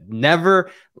that's it. Never,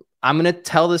 I'm going to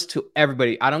tell this to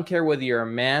everybody. I don't care whether you're a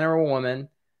man or a woman.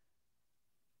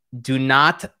 Do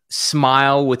not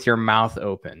smile with your mouth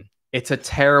open. It's a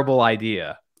terrible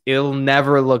idea. It'll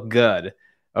never look good.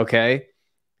 Okay.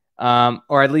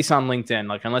 Or at least on LinkedIn,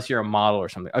 like unless you're a model or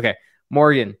something. Okay.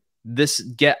 Morgan,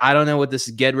 I don't know what this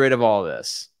is. Get rid of all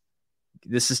this.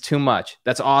 This is too much.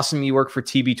 That's awesome. You work for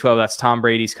TB12. That's Tom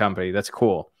Brady's company. That's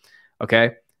cool.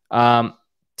 Okay.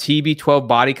 TB12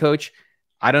 body coach.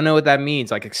 I don't know what that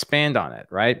means. Like expand on it,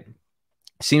 right?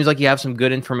 Seems like you have some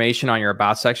good information on your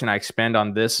about section. I expand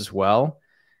on this as well.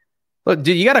 Look,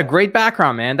 dude, you got a great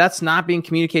background, man. That's not being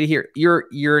communicated here.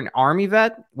 You're an Army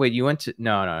vet. Wait, you went to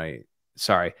no,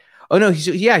 sorry. Oh no,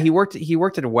 he worked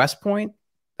at West Point.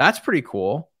 That's pretty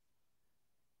cool.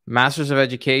 Masters of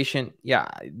Education. Yeah,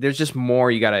 there's just more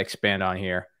you got to expand on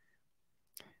here.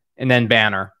 And then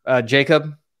banner.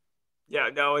 Jacob. Yeah,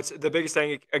 no, it's the biggest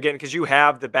thing, again, because you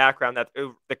have the background that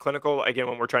the clinical, again,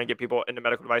 when we're trying to get people into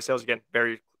medical device sales, again,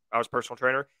 I was a personal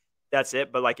trainer. That's it.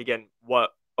 But like, again, what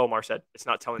Omar said, it's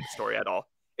not telling the story at all,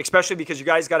 especially because you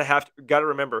guys got to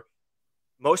remember,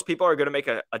 most people are going to make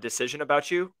a decision about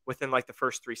you within like the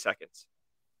first 3 seconds.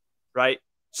 Right.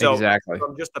 So exactly.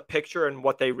 From just the picture and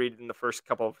what they read in the first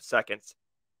couple of seconds,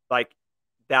 like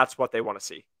that's what they want to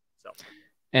see. So,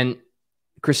 and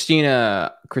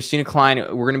Christina Klein,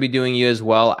 we're going to be doing you as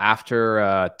well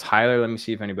after Tyler. Let me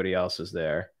see if anybody else is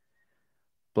there.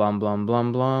 Blum, blum,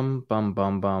 blum, blum, bum,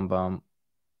 bum, bum, bum.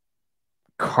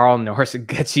 Carl Norris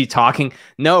gets you talking.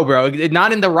 No, bro,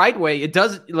 not in the right way. It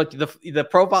does look, the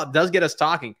profile does get us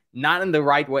talking, not in the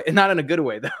right way, not in a good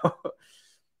way though.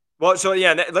 Well, so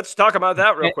yeah, let's talk about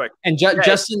that real quick. And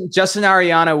Justin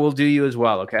Ariana will do you as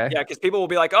well, okay? Yeah, because people will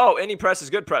be like, "Oh, any press is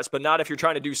good press," but not if you're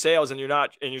trying to do sales and you're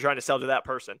trying to sell to that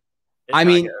person. I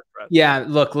mean, yeah.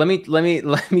 Look, let me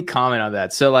comment on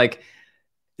that. So, like,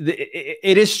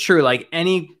 it is true. Like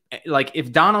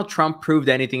if Donald Trump proved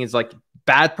anything, it's like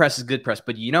bad press is good press.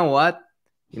 But you know what?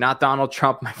 You're not Donald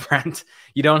Trump, my friend.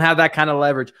 You don't have that kind of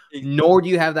leverage, nor do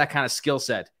you have that kind of skill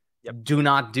set. Yep. Do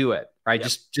not do it. Right?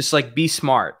 Yep. Just like be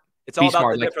smart. It's all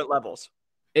about the different levels.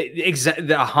 Exactly.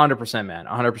 100%, man.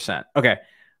 100%. Okay.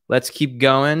 Let's keep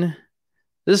going.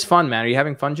 This is fun, man. Are you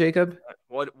having fun, Jacob?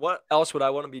 What else would I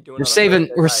want to be doing?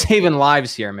 We're saving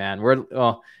lives here, man.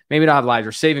 Well, maybe not lives.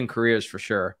 We're saving careers for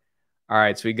sure. All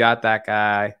right, so we got that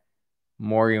guy,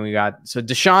 Morgan. We got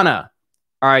Deshauna.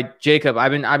 All right, Jacob.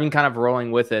 I've been kind of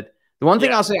rolling with it. The one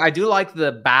thing I'll say, I do like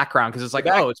the background because it's like,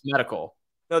 oh, it's medical.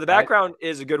 No, the background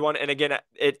is a good one, and again,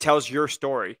 it tells your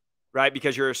story, right?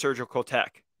 Because you're a surgical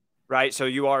tech, right? So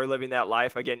you are living that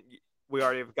life. Again, we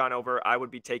already have gone over. I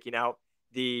would be taking out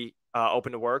the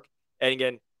open to work, and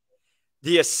again,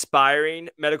 the aspiring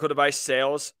medical device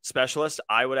sales specialist,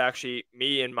 I would actually,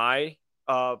 me and my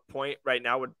point right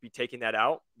now would be taking that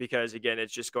out because again,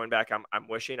 it's just going back. I'm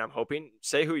wishing, I'm hoping.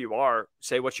 Say who you are,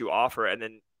 say what you offer, and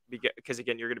then because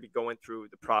again, you're going to be going through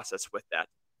the process with that.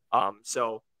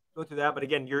 So go through that, but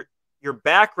again, your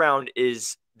background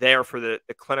is there for the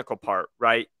clinical part,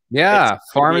 right? Yeah,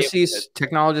 pharmacies,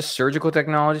 technologists, surgical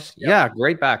technologists. Yeah,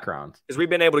 great background. Because we've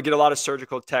been able to get a lot of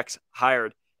surgical techs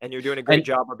hired, and you're doing a great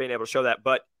job of being able to show that.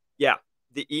 But yeah,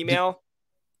 the email.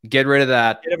 Get rid of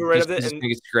that. Get rid of it. And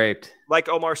it's scraped. Like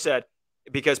Omar said,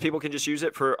 because people can just use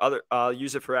it for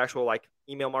use it for actual like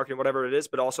email marketing, whatever it is.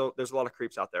 But also, there's a lot of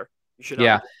creeps out there. You should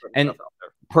not and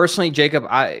personally, Jacob,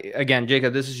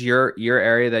 Jacob, this is your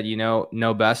area that you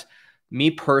know best. Me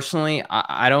personally,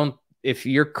 I don't. If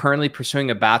you're currently pursuing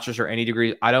a bachelor's or any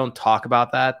degree, I don't talk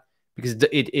about that because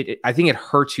I think it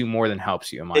hurts you more than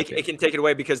helps you. In my opinion. It can take it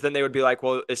away because then they would be like,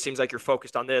 well, it seems like you're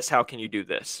focused on this. How can you do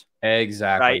this?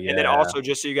 Exactly. Right. Yeah. And then also,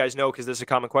 just so you guys know, because this is a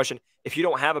common question, if you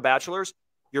don't have a bachelor's,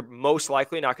 you're most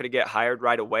likely not going to get hired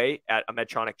right away at a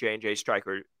Medtronic, J&J,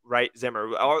 Stryker, right?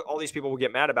 Zimmer. All these people will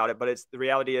get mad about it, but the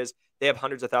reality is they have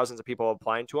hundreds of thousands of people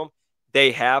applying to them.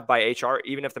 They have by HR,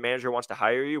 even if the manager wants to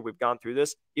hire you, we've gone through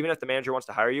this, even if the manager wants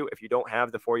to hire you, if you don't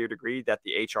have the 4-year degree that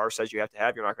the HR says you have to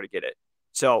have, you're not going to get it.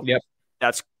 So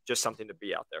that's just something to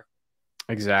be out there.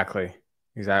 Exactly.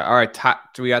 All right.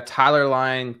 So we got Tyler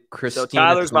Line, Christina. So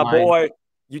Tyler's my boy.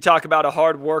 You talk about a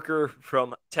hard worker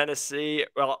from Tennessee,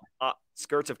 well,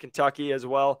 skirts of Kentucky as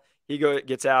well. He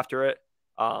gets after it.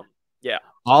 Yeah.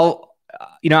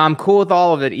 I'm cool with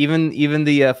all of it, even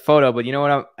the photo, but you know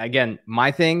what? Again,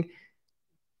 my thing,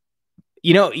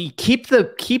 you keep the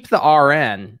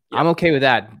RN. Yeah. I'm okay with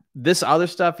that. This other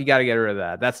stuff, you got to get rid of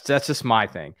that. That's just my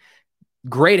thing.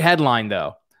 Great headline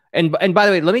though. And by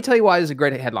the way, let me tell you why this is a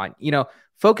great headline.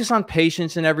 Focus on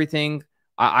patients and everything.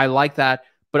 I like that.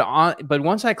 But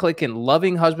once I click in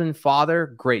loving husband,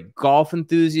 father, great. Golf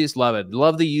enthusiast, love it.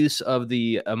 Love the use of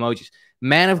the emojis.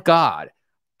 Man of God.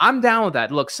 I'm down with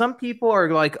that. Look, some people are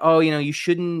like, oh, you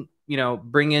shouldn't,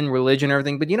 bring in religion and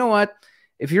everything. But you know what?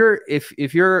 If you're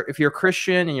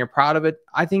Christian and you're proud of it,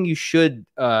 I think you should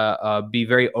be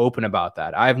very open about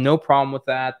that. I have no problem with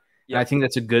that. Yeah. And I think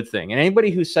that's a good thing. And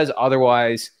anybody who says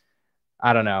otherwise,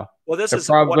 I don't know. Well, this is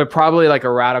probably like a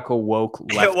radical woke.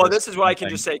 Well, this is what I can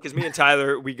just say, because me and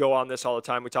Tyler, we go on this all the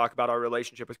time. We talk about our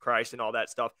relationship with Christ and all that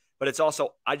stuff. But it's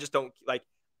also, I just don't like.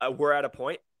 We're at a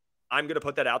point. I'm gonna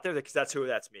put that out there because that's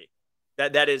me.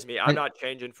 That is me. I'm not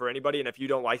changing for anybody. And if you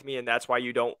don't like me and that's why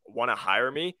you don't want to hire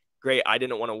me, great. I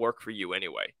didn't want to work for you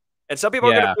anyway. And some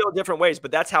people are gonna feel different ways,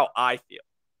 but that's how I feel.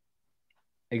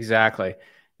 Exactly.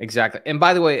 And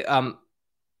by the way,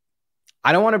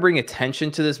 I don't want to bring attention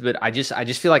to this, but I just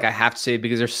feel like I have to say it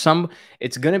because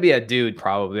it's going to be a dude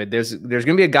probably. There's going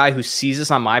to be a guy who sees this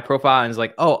on my profile and is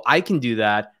like, oh, I can do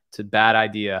that. It's a bad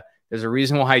idea. There's a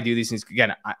reason why I do these things.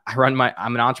 Again, I'm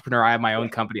an entrepreneur. I have my own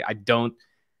company. I don't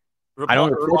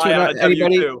rely on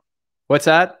anybody. What's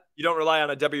that? You don't rely on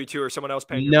a W-2 or someone else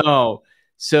paying. No.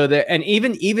 So and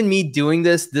even me doing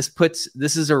this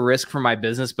is a risk for my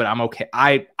business, but I'm okay.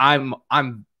 I'm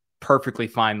perfectly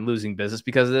fine losing business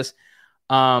because of this.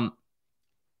 Let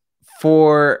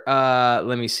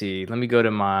me see. Let me go to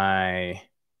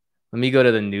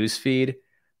the news feed.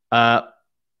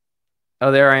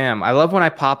 Oh, there I am. I love when I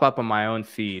pop up on my own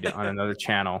feed on another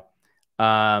channel.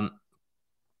 Let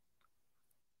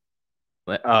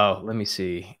me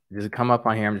see. Does it come up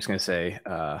on here? I'm just going to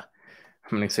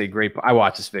say, great. I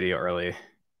watched this video early.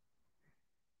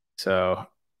 So,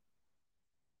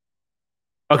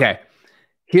 okay.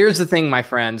 Here's the thing, my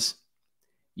friends.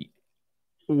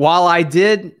 While I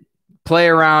did play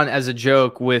around as a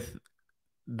joke with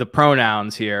the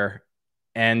pronouns here,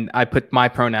 and I put my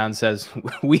pronouns as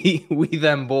we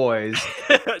them boys.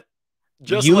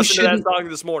 Just listen to that song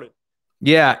this morning.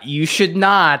 Yeah, you should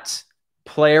not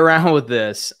play around with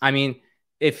this. I mean,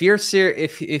 if your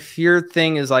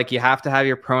thing is like you have to have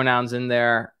your pronouns in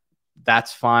there,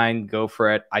 that's fine. Go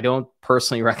for it. I don't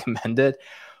personally recommend it.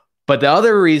 But the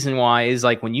other reason why is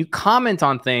like when you comment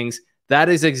on things, that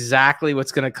is exactly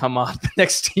what's going to come up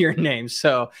next to your name.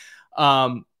 So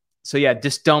So yeah,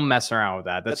 just don't mess around with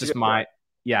that. That's just my,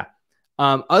 yeah.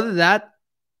 Other than that,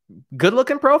 good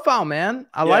looking profile, man.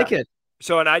 I like it.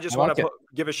 So, and I just want to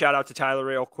give a shout out to Tyler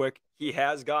real quick. He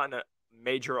has gotten a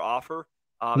major offer.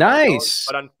 Nice.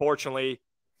 But unfortunately,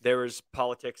 there was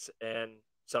politics and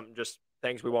some just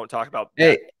things we won't talk about.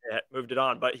 Hey, that moved it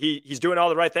on. But he's doing all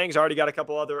the right things. Already got a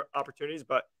couple other opportunities,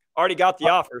 but already got the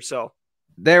offer. So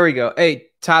there we go. Hey,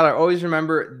 Tyler, always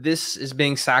remember this is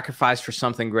being sacrificed for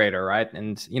something greater, right?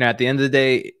 And, you know, at the end of the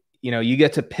day, you know, you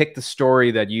get to pick the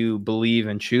story that you believe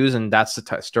and choose, and that's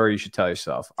the story you should tell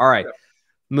yourself. All right. Yeah.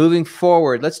 Moving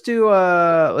forward, let's do,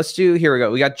 here we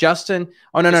go. We got Justin.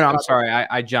 Oh, no, I'm sorry.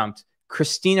 I jumped.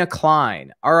 Christina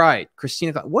Klein. All right.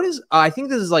 Christina Klein. What is, I think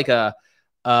this is like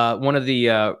one of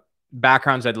the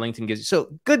backgrounds that LinkedIn gives you.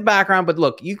 So good background, but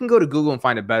look, you can go to Google and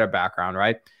find a better background,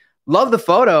 right? Love the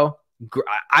photo.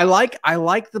 I like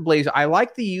the blazer. I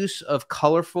like the use of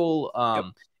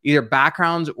colorful, either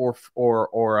backgrounds or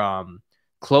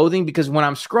clothing, because when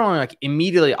I'm scrolling, like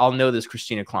immediately I'll know this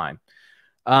Christina Klein.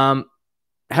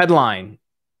 Headline.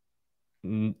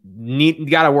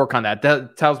 Got to work on that.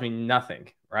 That tells me nothing,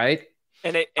 right?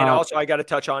 And also I got to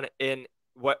touch on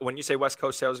when you say West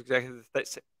Coast sales executive, the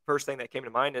first thing that came to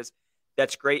mind is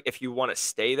that's great if you want to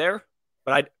stay there.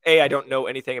 But I don't know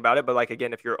anything about it. But like,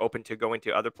 again, if you're open to going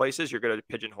to other places, you're going to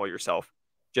pigeonhole yourself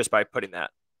just by putting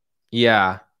that.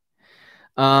 Yeah.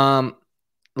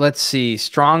 Let's see.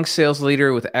 Strong sales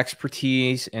leader with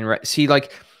expertise and see,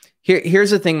 like,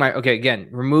 here's the thing. Again,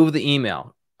 remove the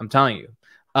email. I'm telling you.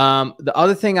 The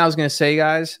other thing I was going to say,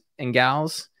 guys and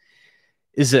gals,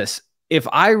 is this. If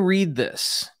I read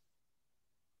this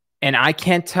and I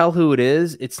can't tell who it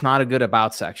is, it's not a good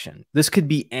about section. This could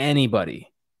be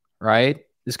anybody, right?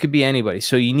 This could be anybody.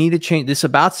 So you need to change this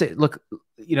about. Look,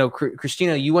 you know,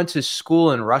 Christina, you went to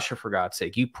school in Russia, for God's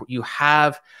sake. You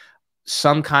have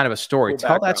some kind of a story.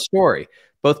 Tell that story,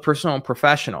 both personal and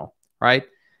professional, right?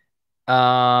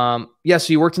 So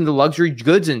you worked in the luxury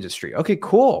goods industry. Okay,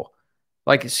 cool.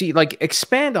 Like,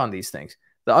 expand on these things.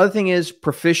 The other thing is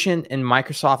proficient in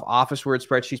Microsoft Office, Word,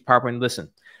 spreadsheets, PowerPoint.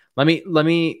 Listen, let me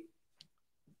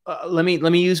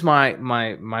use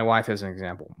my wife as an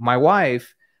example. My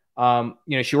wife, you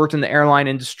know, she worked in the airline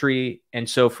industry, and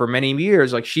so for many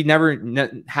years, like, she never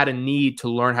had a need to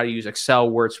learn how to use Excel,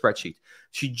 Word, spreadsheet.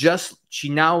 She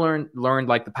now learned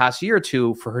like the past year or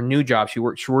two for her new job. She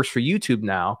works for YouTube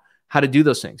now, how to do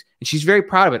those things. And she's very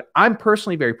proud of it. I'm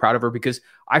personally very proud of her because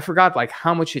I forgot like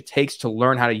how much it takes to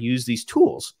learn how to use these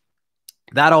tools.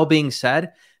 That all being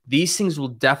said, these things will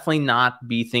definitely not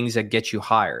be things that get you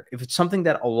hired. If it's something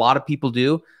that a lot of people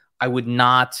do, I would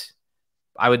not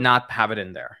have it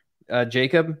in there.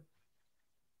 Jacob?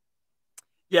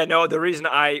 Yeah, no, the reason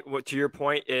to your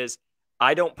point is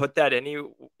I don't put that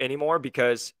anymore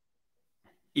because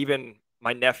even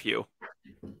my nephew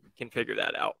can figure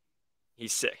that out.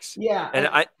 He's 6. Yeah.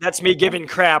 And that's me giving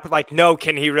crap. Like, no,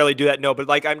 can he really do that? No, but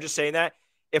like, I'm just saying that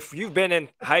if you've been in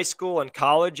high school and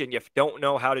college and you don't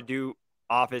know how to do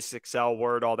Office, Excel,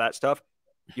 Word, all that stuff,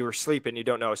 you were sleeping, you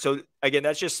don't know. So again,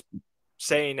 that's just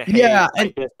saying, hey, yeah,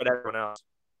 but everyone else.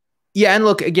 Yeah. And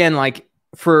look, again, like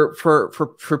for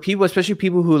people, especially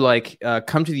people who like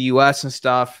come to the US and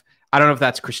stuff, I don't know if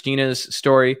that's Christina's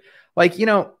story. Like, you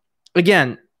know,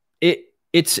 again,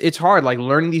 it's hard, like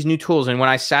learning these new tools. And when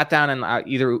I sat down and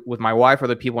either with my wife or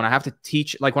the people, when I have to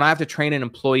teach, like when I have to train an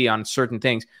employee on certain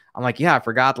things, I'm like, yeah, I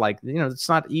forgot. Like, you know, it's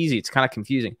not easy. It's kind of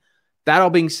confusing. That all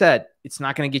being said, it's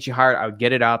not going to get you hired. I would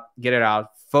get it out.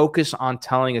 Focus on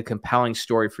telling a compelling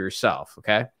story for yourself.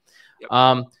 Okay.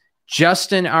 Yep.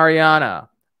 Justin Ariana.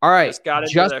 All right. Just got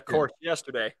into the course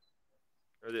yesterday.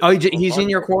 Oh, he's in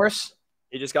your course?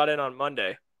 He just got in on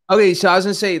Monday. Okay. So I was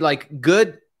going to say, like,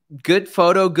 good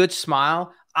photo, good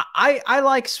smile. I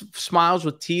like smiles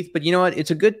with teeth, but you know what?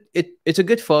 It's a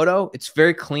good photo. It's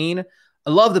very clean. I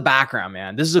love the background,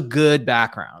 man. This is a good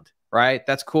background, right?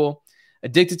 That's cool.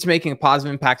 Addicted to making a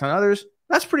positive impact on others.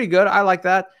 That's pretty good. I like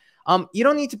that. You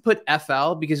don't need to put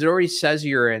FL because it already says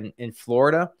you're in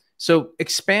Florida. So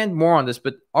expand more on this,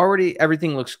 but already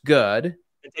everything looks good.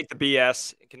 And take the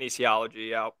BS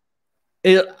kinesiology out.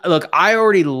 Look, I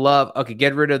already love. Okay,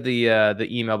 get rid of the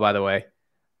email, by the way.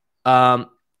 And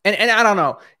I don't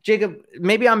know, Jacob.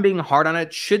 Maybe I'm being hard on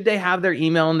it. Should they have their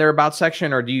email in their about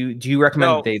section, or do you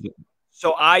recommend that they do?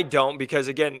 So I don't, because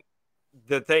again,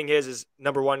 the thing is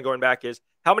number one, going back, is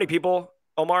how many people,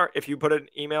 Omar, if you put an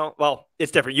email, well,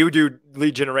 it's different. You do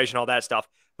lead generation, all that stuff,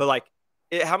 but like,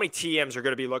 how many TMs are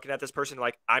going to be looking at this person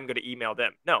like, I'm going to email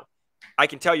them? No, I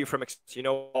can tell you from,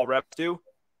 all reps do.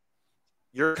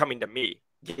 You're coming to me,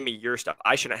 give me your stuff.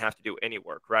 I shouldn't have to do any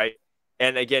work, right?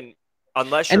 And again,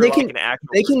 unless And you're like an actual.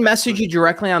 they can message you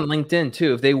directly on LinkedIn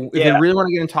too. If they really want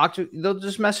to get in talk to you, they'll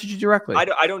just message you directly.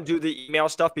 I don't do the email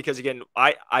stuff because again,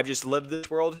 I've just lived this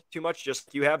world too much. Just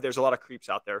like you have. There's a lot of creeps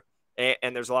out there,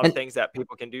 and there's a lot of things that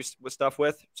people can do with stuff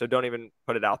with. So don't even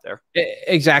put it out there.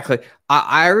 Exactly.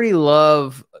 I already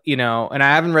love, you know, and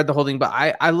I haven't read the whole thing, but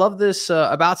I love this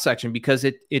about section because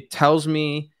it tells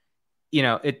me, you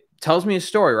know, it tells me a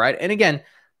story, right? And again,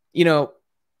 you know,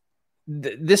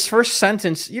 this first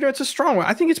sentence, you know, it's a strong one.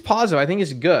 I think it's positive. I think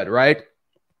it's good, right?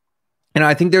 And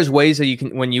I think there's ways that you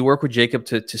can, when you work with Jacob,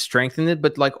 to strengthen it.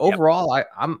 But like overall,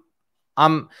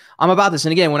 I'm about this.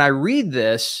 And again, when I read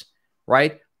this,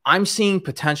 right, I'm seeing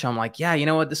potential. I'm like, yeah, you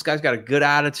know what? This guy's got a good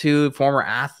attitude, former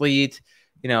athlete,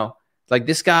 you know, like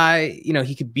this guy, you know,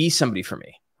 he could be somebody for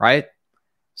me, right?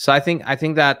 So I think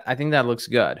that looks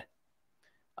good.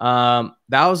 That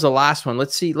was the last one.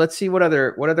 Let's see what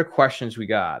other questions we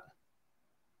got.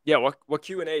 Yeah, what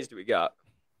Q&As do we got?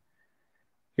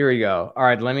 Here we go. All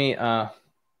right, let me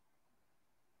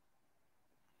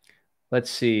let's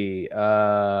see.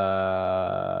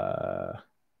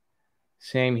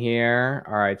 Same here.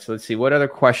 All right, so let's see what other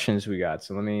questions we got.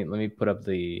 So let me put up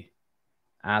the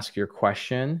ask your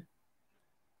question.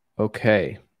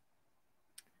 Okay.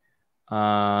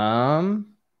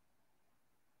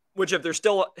 Which if they're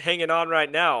still hanging on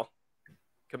right now,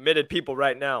 committed people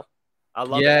right now. I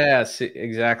love it. Yes,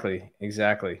 exactly.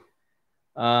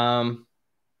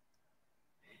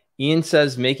 Ian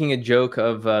says making a joke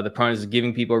of the pronouns is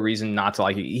giving people a reason not to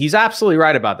like you. He's absolutely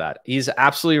right about that. He's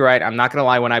absolutely right. I'm not gonna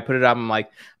lie. When I put it up,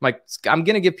 I'm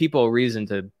gonna give people a reason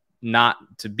to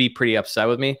be pretty upset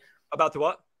with me about the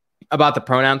what? About the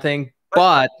pronoun thing.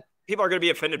 But people are gonna be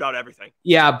offended about everything.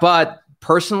 Yeah, but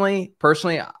personally,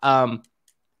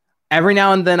 every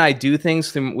now and then I do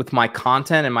things with my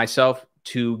content and myself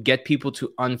to get people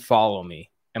to unfollow me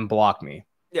and block me.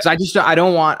 Yeah. So I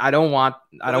don't want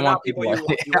people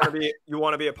you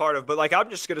want to be a part of. But like, I'm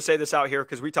just going to say this out here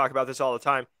because we talk about this all the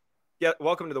time. Yeah,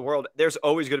 welcome to the world. There's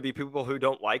always going to be people who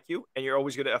don't like you, and you're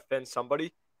always going to offend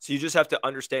somebody. So you just have to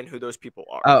understand who those people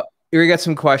are. Oh, we got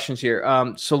some questions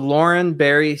here. So Lauren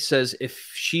Barry says,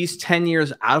 if she's 10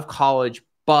 years out of college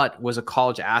but was a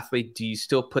college athlete, do you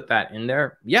still put that in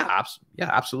there? Yeah,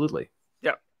 absolutely.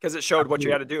 Yeah, because it showed what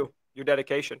you had to do, your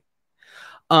dedication.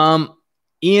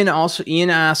 Ian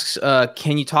asks,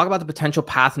 can you talk about the potential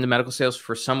path into medical sales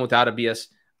for some without a BS?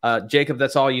 Jacob,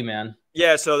 that's all you, man.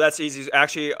 Yeah, so that's easy.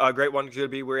 Actually, a great one could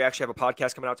be we actually have a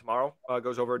podcast coming out tomorrow.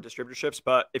 Goes over distributorships.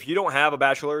 But if you don't have a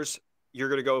bachelor's, you're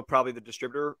going to go probably the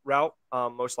distributor route,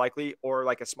 most likely, or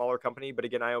like a smaller company. But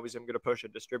again, I always am going to push a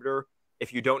distributor.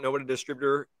 If you don't know what a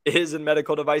distributor is in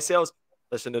medical device sales,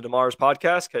 listen to Omar's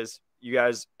podcast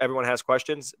because everyone has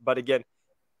questions. But again,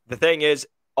 the thing is,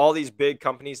 all these big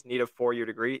companies need a 4-year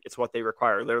degree. It's what they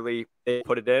require. Literally, they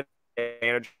put it in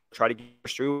and try to get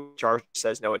through. Charge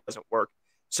says no, it doesn't work.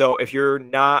 So if you're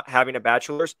not having a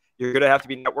bachelor's, you're going to have to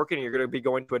be networking. And you're going to be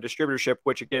going to a distributorship,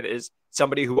 which again is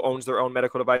somebody who owns their own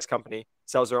medical device company,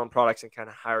 sells their own products, and kind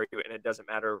of hire you. And it doesn't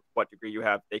matter what degree you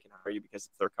have; they can hire you because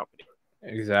it's their company.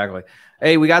 Exactly.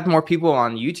 Hey, we got more people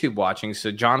on YouTube watching.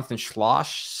 So Jonathan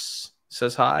Schloss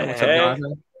says hi. What's up,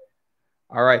 Jonathan?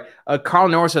 All right. Carl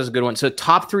Norris has a good one. So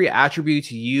top 3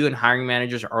 attributes you and hiring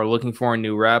managers are looking for in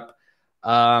new rep.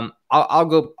 I'll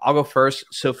go first.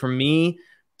 So for me,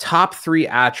 top 3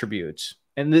 attributes,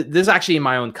 and this is actually in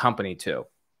my own company too.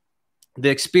 The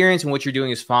experience and what you're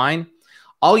doing is fine.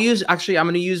 I'm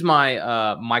going to use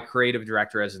my creative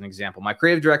director as an example. My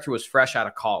creative director was fresh out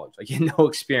of college. Like, he had no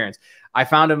experience. I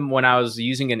found him when I was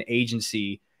using an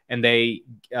agency and they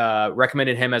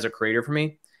recommended him as a creator for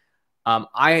me.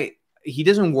 He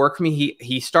doesn't work for me.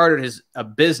 He started a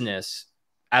business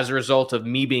as a result of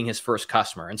me being his first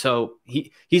customer. And so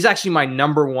he's actually my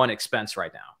number 1 expense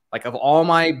right now. Like, of all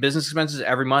my business expenses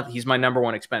every month, he's my number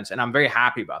 1 expense. And I'm very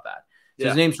happy about that. So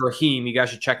his name's Raheem. You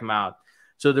guys should check him out.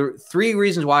 So there are 3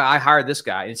 reasons why I hired this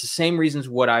guy. It's the same reasons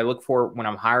what I look for when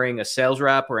I'm hiring a sales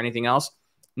rep or anything else.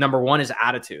 Number 1 is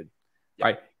attitude,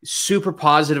 right? Super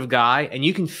positive guy. And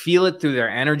you can feel it through their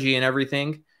energy and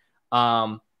everything.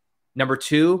 Number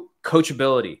 2,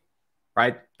 coachability,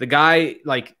 right? The guy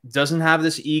doesn't have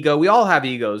this ego. We all have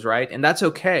egos, right? And that's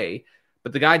okay.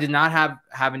 But the guy did not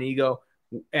have an ego.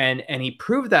 And he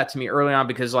proved that to me early on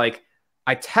because I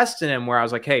tested him where I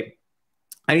was like, hey,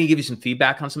 I need to give you some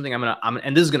feedback on something.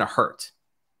 And this is going to hurt.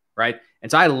 Right.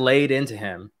 And so I laid into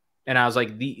him and I was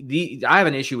like, I have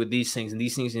an issue with these things and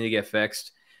these things need to get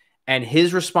fixed. And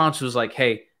his response was like,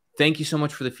 hey, thank you so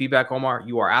much for the feedback, Omar.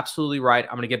 You are absolutely right.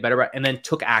 I'm going to get better. And then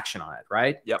took action on it.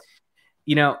 Right. Yep.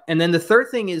 And then the third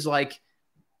thing is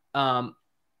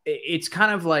it's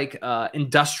kind of like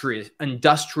industrious.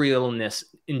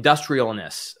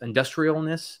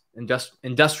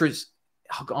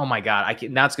 Oh my God.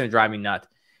 Now it's going to drive me nuts.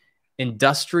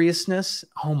 Industriousness.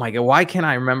 Oh my God. Why can't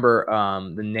I remember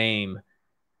the name?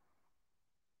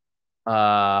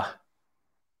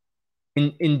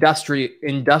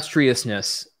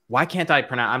 Industriousness. Why can't I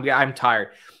pronounce? I'm tired.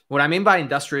 What I mean by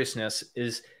industriousness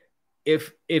is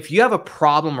if you have a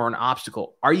problem or an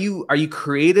obstacle, are you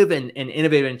creative and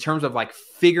innovative in terms of like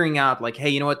figuring out like, hey,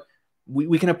 you know what?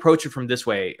 We can approach it from this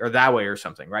way or that way or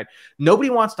something, right? Nobody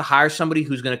wants to hire somebody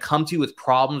who's going to come to you with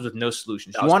problems with no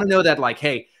solutions. You want to know that like,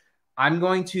 hey, I'm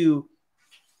going to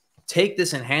take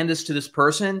this and hand this to this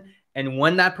person. And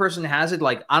when that person has it,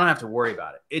 like, I don't have to worry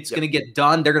about it. It's going to get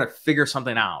done. They're going to figure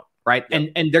something out. Right.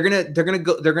 And they're going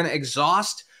to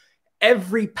exhaust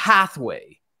every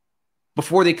pathway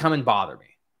before they come and bother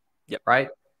me. Right.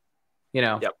 You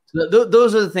know,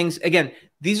 those are the things. Again,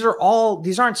 these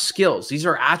aren't skills. These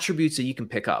are attributes that you can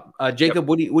pick up. Jacob,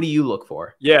 what do you look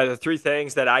for? Yeah, the three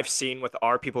things that I've seen with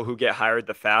our people who get hired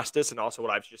the fastest, and also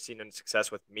what I've just seen in success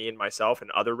with me and myself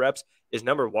and other reps, is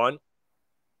number one,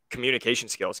 communication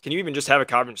skills. Can you even just have a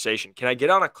conversation? Can I get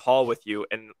on a call with you?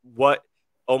 And what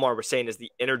Omar was saying is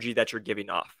the energy that you're giving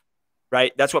off,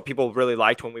 right? That's what people really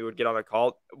liked when we would get on a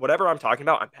call. Whatever I'm talking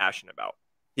about, I'm passionate about.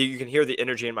 You can hear the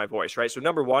energy in my voice, right? So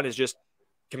number one is just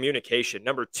communication.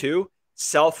 Number two,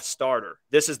 self-starter.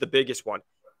 This is the biggest one.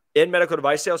 In medical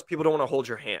device sales, people don't want to hold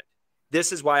your hand.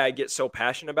 This is why I get so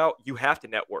passionate about you have to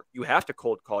network. You have to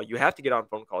cold call. You have to get on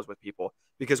phone calls with people,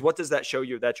 because what does that show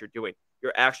you that you're doing?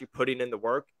 You're actually putting in the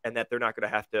work, and that they're not going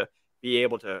to have to be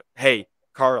able to, hey,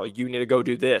 Carl, you need to go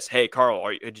do this. Hey, Carl,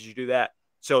 did you do that?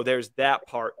 So there's that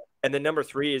part. And then number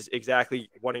three is exactly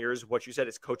one of yours. What you said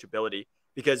is coachability,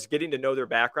 because getting to know their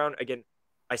background. Again,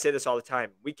 I say this all the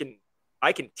time.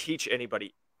 I can teach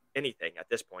anybody anything at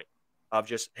this point of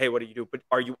just, hey, what do you do? But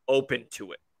are you open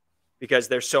to it? Because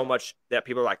there's so much that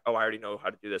people are like, oh, I already know how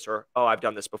to do this, or, oh, I've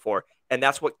done this before. And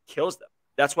that's what kills them.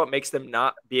 That's what makes them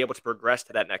not be able to progress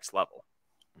to that next level.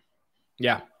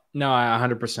 Yeah. No,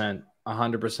 100%.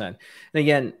 100%. And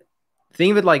again,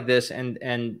 think of it like this,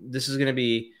 and this is going to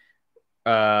be,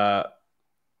 a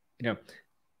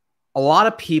lot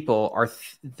of people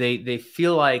they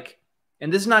feel like,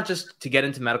 and this is not just to get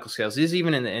into medical sales, this is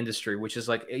even in the industry, which is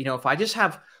like, if I just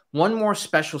have one more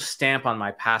special stamp on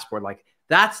my passport, like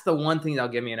that's the one thing that'll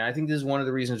get me. And I think this is one of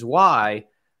the reasons why,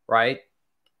 right?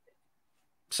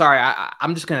 Sorry,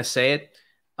 I'm just going to say it.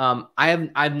 I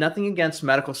have nothing against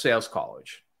medical sales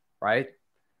college, right?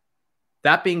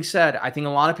 That being said, I think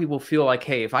a lot of people feel like,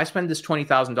 hey, if I spend this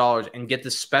 $20,000 and get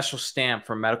this special stamp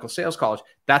from medical sales college,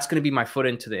 that's going to be my foot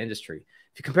into the industry.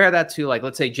 If you compare that to, like,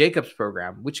 let's say Jacob's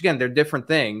program, which again, they're different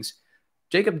things.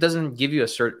 Jacob doesn't give you a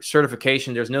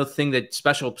certification. There's no thing that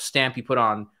special stamp you put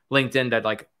on LinkedIn that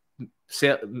like,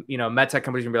 MedTech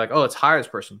companies can be like, oh, let's hire this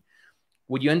person.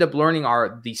 What you end up learning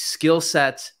are the skill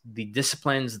sets, the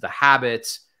disciplines, the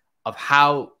habits of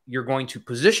how you're going to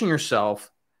position yourself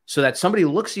so that somebody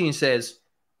looks at you and says,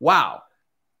 wow,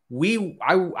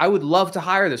 I would love to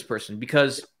hire this person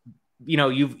because,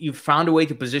 you've found a way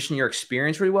to position your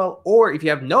experience really well. Or if you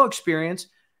have no experience,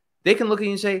 they can look at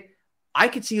you and say, I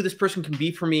could see who this person can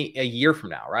be for me a year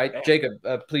from now, right? Yeah. Jacob,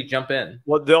 please jump in.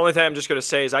 Well, the only thing I'm just going to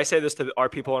say is I say this to our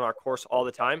people in our course all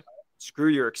the time. Screw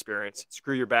your experience.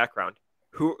 Screw your background.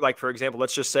 Who, like, for example,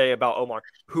 let's just say about Omar,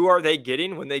 who are they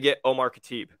getting when they get Omar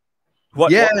Khateeb?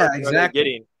 What exactly. Are they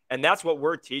getting? And that's what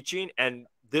we're teaching. And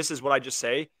this is what I just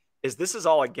say is this is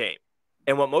all a game.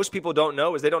 And what most people don't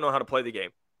know is they don't know how to play the game.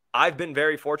 I've been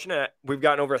very fortunate. We've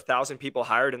gotten over 1,000 people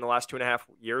hired in the last 2.5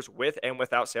 years with and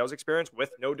without sales experience, with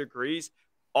no degrees,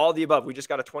 all the above. We just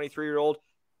got a 23-year-old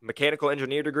mechanical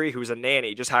engineer degree who's a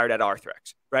nanny just hired at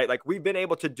Arthrex, right? Like, we've been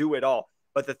able to do it all.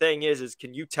 But the thing is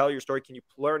can you tell your story? Can you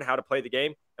learn how to play the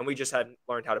game? And we just hadn't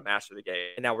learned how to master the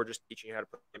game. And now we're just teaching you how to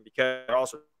play the game, because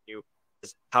also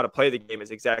how to play the game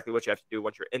is exactly what you have to do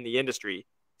once you're in the industry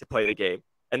to play the game.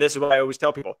 And this is what I always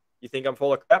tell people. You think I'm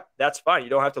full of crap? That's fine. You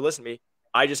don't have to listen to me.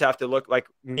 I just have to look like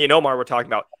me and Omar were talking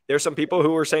about. There's some people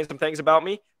who are saying some things about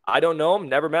me. I don't know them,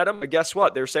 never met them. But guess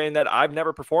what? They're saying that I've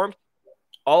never performed.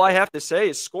 All I have to say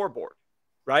is scoreboard,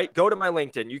 right? Go to my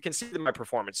LinkedIn. You can see my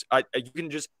performance. You can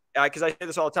just, because I say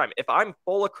this all the time. If I'm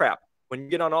full of crap, when you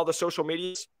get on all the social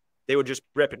medias, they would just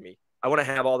rip at me. I want to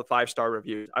have all the 5-star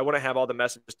reviews. I want to have all the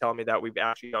messages telling me that we've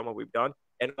actually done what we've done.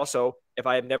 And also, if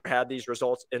I have never had these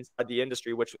results inside the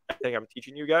industry, which I think I'm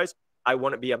teaching you guys, I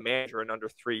want to be a manager in under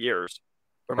 3 years.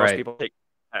 Where most people take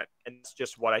that. And it's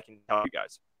just what I can tell you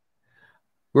guys.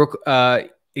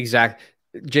 Exact.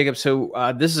 Jacob, so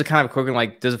this is a kind of a quick one,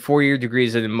 like, does a 4-year degree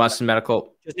is a must in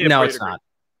medical? No, it's not.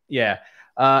 Yeah.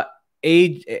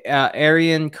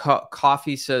 Arian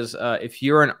Coffee says, if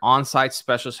you're an on-site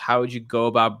specialist, how would you go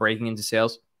about breaking into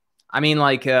sales? I mean,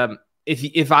 like,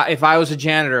 if I was a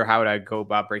janitor, how would I go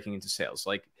about breaking into sales?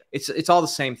 Like, it's all the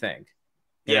same thing.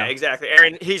 Yeah, exactly.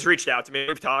 Aaron, he's reached out to me.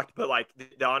 We've talked, but like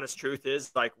the honest truth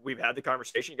is, like, we've had the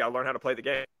conversation. You got to learn how to play the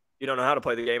game. You don't know how to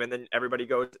play the game, and then everybody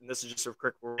goes. And this is just a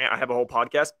quick rant. I have a whole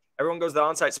podcast. Everyone goes to the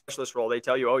on-site specialist role. They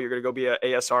tell you, oh, you're going to go be an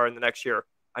ASR in the next year.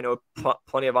 I know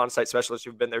plenty of on-site specialists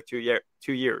who've been there 2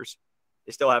 years.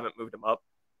 They still haven't moved them up.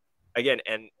 Again,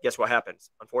 and guess what happens?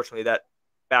 Unfortunately, that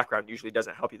background usually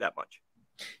doesn't help you that much.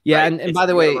 Yeah, right? and by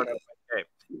the way,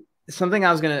 something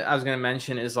I was gonna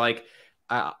mention is like,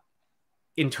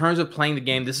 in terms of playing the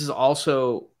game, this is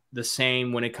also the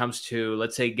same when it comes to,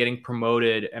 let's say, getting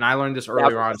promoted. And I learned this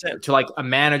earlier on to like a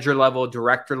manager level,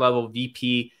 director level,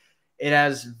 VP. It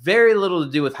has very little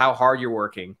to do with how hard you're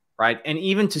working, right? And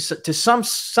even to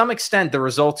some extent, the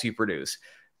results you produce.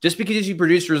 Just because you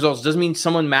produce results doesn't mean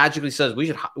someone magically says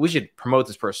we should promote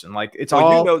this person. Like, it's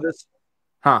all, you know this,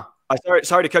 huh?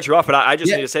 Sorry to cut you off, but I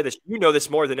just need to say this. You know this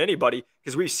more than anybody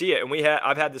because we see it, and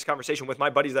I've had this conversation with my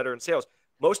buddies that are in sales.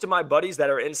 Most of my buddies that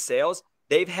are in sales,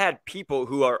 they've had people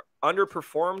who are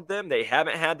underperformed them. They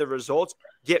haven't had the results,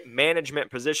 get management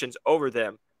positions over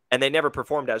them, and they never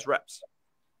performed as reps.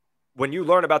 When you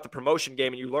learn about the promotion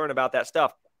game and you learn about that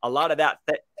stuff, a lot of that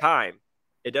time,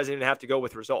 it doesn't even have to go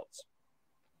with results.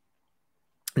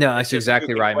 No, that's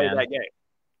exactly right, man.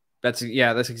 That's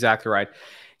exactly right.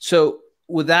 So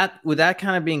with that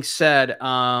kind of being said,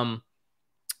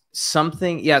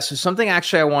 something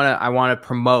actually I want to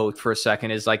promote for a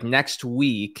second is like next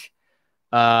week,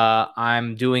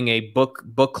 I'm doing a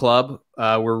book club.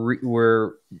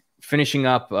 We're finishing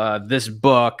up this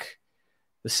book,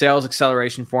 The Sales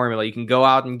Acceleration Formula. You can go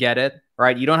out and get it,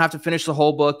 right? You don't have to finish the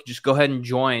whole book. Just go ahead and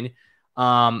join.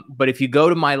 But if you go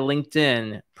to my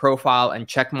LinkedIn profile and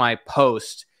check my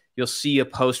post, you'll see a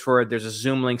post for it. There's a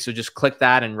Zoom link. So just click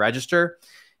that and register.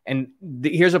 And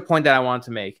here's a point that I wanted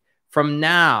to make. From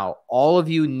now, all of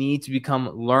you need to become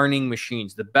learning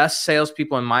machines. The best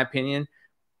salespeople, in my opinion,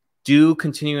 do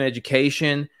continuing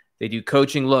education. They do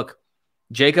coaching. Look,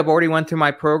 Jacob already went through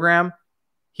my program.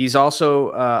 He's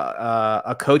also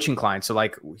a coaching client. So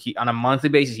like on a monthly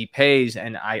basis, he pays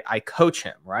and I coach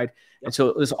him, right? Yep. And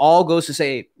so this all goes to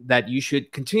say that you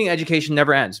should continue education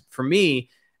never ends. For me,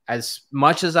 as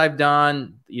much as I've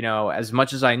done, as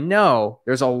much as I know,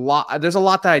 there's a lot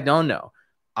that I don't know.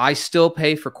 I still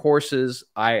pay for courses.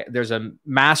 There's a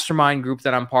mastermind group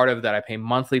that I'm part of that I pay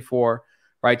monthly for,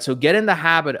 right? So get in the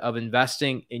habit of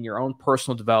investing in your own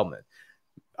personal development.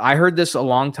 I heard this a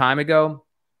long time ago,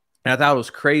 and I thought it was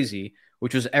crazy,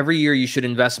 which was every year you should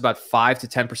invest about 5 to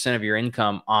 10% of your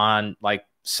income on like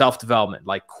self-development,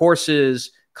 like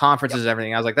courses, conferences,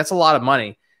 everything. I was like, that's a lot of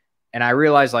money. And I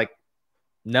realized like,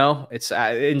 no, it's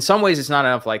in some ways it's not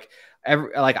enough. Like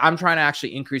I'm trying to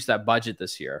actually increase that budget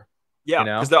this year. Yeah,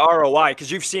 because the ROI, because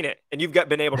you've seen it and you've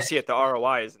been able to see it. The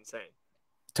ROI is insane.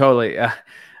 Totally.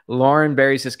 Lauren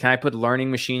Berry says, can I put learning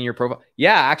machine in your profile?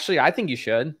 Yeah, actually, I think you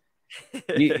should.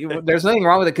 There's nothing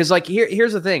wrong with it. Because like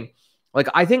here's the thing. Like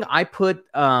I think I put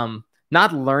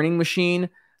not learning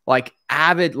machine, like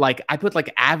avid, like I put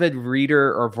like avid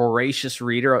reader or voracious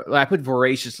reader. I put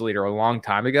voracious reader a long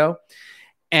time ago.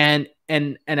 And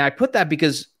I put that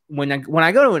because when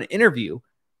I go to an interview,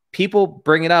 people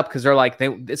bring it up because they're like,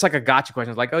 it's like a gotcha question.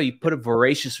 It's like, oh, you put a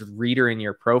voracious reader in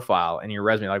your profile and your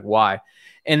resume. Like, why?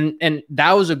 And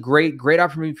that was a great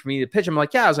opportunity for me to pitch. I'm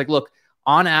like, yeah, I was like, look,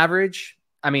 on average,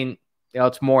 I mean,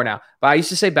 it's more now, but I used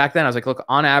to say back then, I was like, look,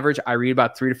 on average, I read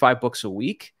about 3 to 5 books a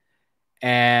week.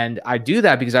 And I do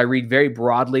that because I read very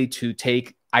broadly to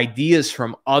take ideas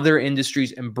from other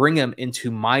industries and bring them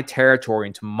into my territory,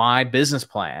 into my business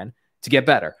plan to get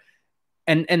better.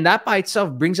 And that by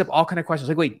itself brings up all kinds of questions.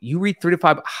 Like, wait, you read 3 to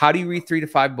 5. How do you read 3 to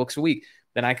 5 books a week?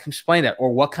 Then I can explain that.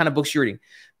 Or what kind of books you're reading.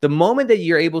 The moment that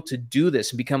you're able to do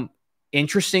this and become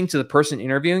interesting to the person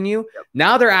interviewing you,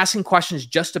 now they're asking questions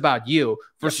just about you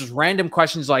versus random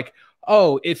questions like,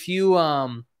 oh, if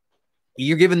you're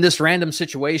given this random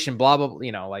situation, blah, blah,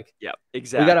 blah, like, yeah,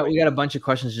 exactly. We got a bunch of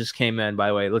questions just came in, by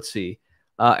the way. Let's see.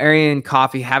 Arian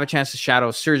Coffee, have a chance to shadow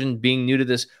a surgeon. Being new to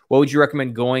this, what would you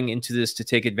recommend going into this to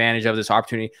take advantage of this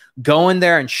opportunity? Go in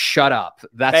there and shut up.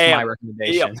 That's my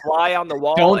recommendation. Fly on the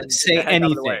wall. Don't say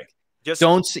anything. Just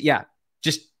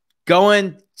go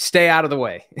in, stay out of the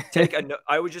way.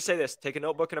 I would just say this: take a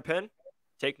notebook and a pen,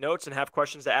 take notes, and have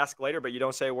questions to ask later. But you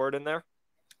don't say a word in there,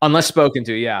 unless spoken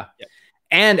to. Yeah.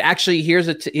 And actually, here's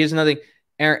another thing,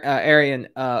 Arian.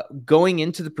 Going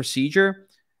into the procedure,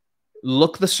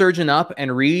 look the surgeon up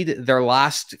and read their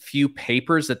last few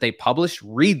papers that they published.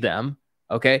 Read them.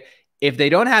 Okay. If they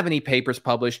don't have any papers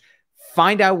published,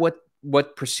 find out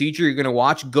what procedure you're going to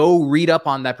watch. Go read up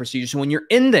on that procedure. So when you're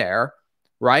in there,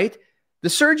 right, the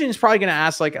surgeon is probably going to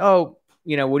ask like, oh,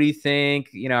 what do you think?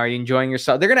 Are you enjoying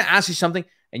yourself? They're going to ask you something,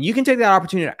 and you can take that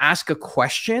opportunity to ask a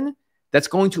question that's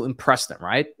going to impress them,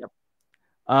 right?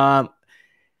 Yep.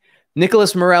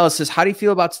 Nicholas Morales says, how do you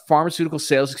feel about pharmaceutical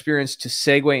sales experience to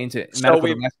segue into medical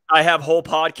device? I have whole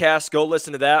podcasts. Go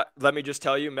listen to that. Let me just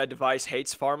tell you, med device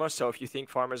hates pharma. So if you think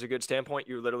pharma is a good standpoint,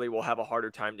 you literally will have a harder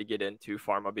time to get into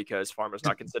pharma because pharma is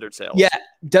not considered sales. Yeah.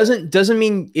 Doesn't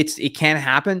mean it can't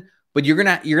happen, but you're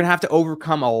gonna have to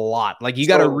overcome a lot. Like you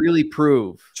got to really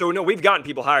prove. So no, we've gotten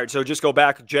people hired. So just go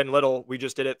back. Jen Little, we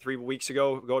just did it 3 weeks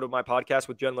ago. Go to my podcast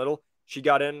with Jen Little. She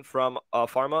got in from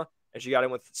pharma, and she got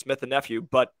in with Smith and Nephew.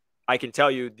 But I can tell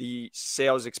you the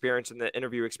sales experience and the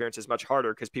interview experience is much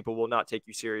harder because people will not take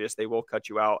you serious. They will cut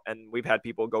you out. And we've had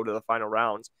people go to the final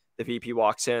rounds. The VP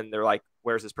walks in. They're like,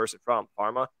 where's this person from?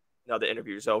 Pharma? No, the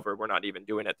interview's over. We're not even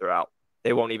doing it. They're out.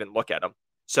 They won't even look at them.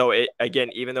 So again,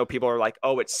 even though people are like,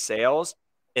 oh, it's sales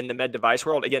in the med device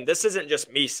world. Again, this isn't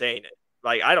just me saying it.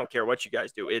 Like, I don't care what you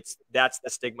guys do. That's the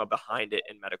stigma behind it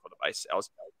in medical device sales.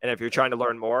 And if you're trying to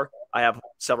learn more, I have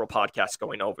several podcasts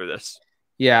going over this.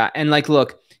 Yeah. And like,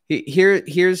 look, here's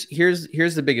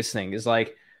the biggest thing is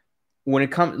like, when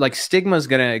it comes, like stigma is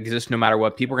going to exist no matter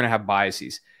what. People are going to have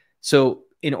biases. So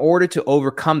in order to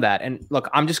overcome that, and look,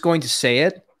 I'm just going to say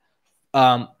it,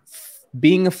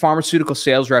 being a pharmaceutical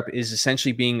sales rep is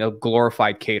essentially being a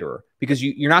glorified caterer because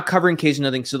you're not covering cases,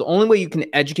 nothing. So the only way you can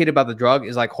educate about the drug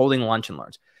is like holding lunch and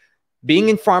learns. Being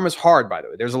in pharma is hard, by the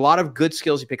way. There's a lot of good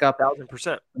skills you pick up.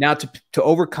 1,000%. Now to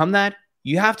overcome that,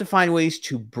 you have to find ways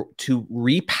to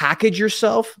repackage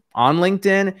yourself on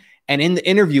LinkedIn and in the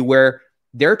interview where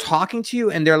they're talking to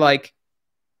you and they're like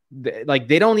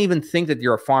they don't even think that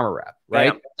you're a pharma rep,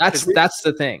 right? Yeah. That's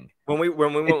the thing. When we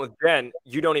went with Jen,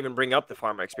 you don't even bring up the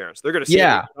pharma experience. They're going to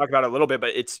talk about it a little bit,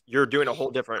 but you're doing a whole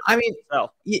different. I mean,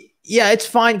 yeah, it's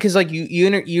fine because like you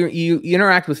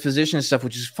interact with physicians and stuff,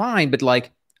 which is fine. But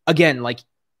like again, like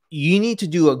you need to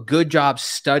do a good job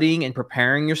studying and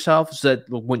preparing yourself so that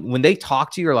when they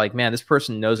talk to you, you're like, man, this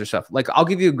person knows their stuff. Like I'll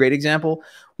give you a great example.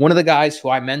 One of the guys who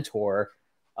I mentor,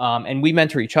 and we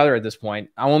mentor each other at this point.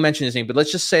 I won't mention his name, but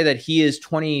let's just say that he is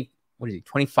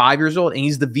 25 years old, and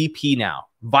he's the VP now,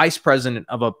 vice president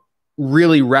of a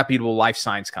really reputable life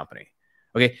science company.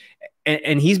 Okay.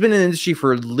 And he's been in the industry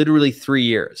for literally 3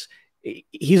 years.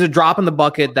 He's a drop in the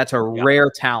bucket. That's a rare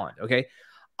talent. Okay.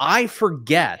 I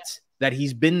forget that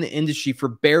he's been in the industry for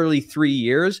barely 3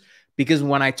 years because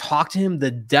when I talk to him,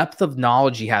 the depth of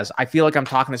knowledge he has, I feel like I'm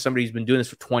talking to somebody who's been doing this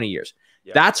for 20 years.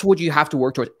 Yeah. That's what you have to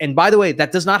work towards. And by the way,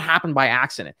 that does not happen by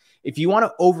accident. If you want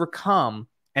to overcome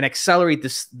and accelerate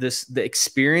the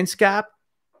experience gap,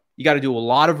 you got to do a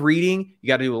lot of reading. You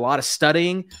got to do a lot of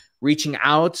studying, reaching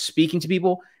out, speaking to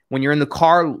people. When you're in the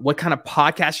car, what kind of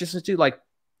podcast you listen to? Like,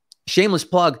 shameless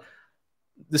plug,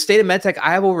 the State of MedTech,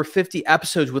 I have over 50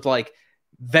 episodes with like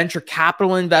venture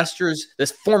capital investors,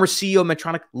 this former CEO of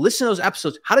Medtronic. Listen to those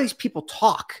episodes. How do these people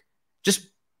talk? Just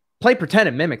play pretend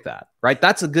and mimic that, right?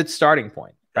 That's a good starting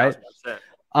point, right?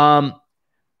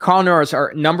 Carl Norris,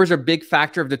 our numbers are a big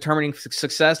factor of determining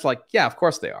success. Like, yeah, of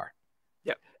course they are.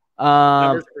 Yeah.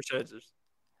 Numbers and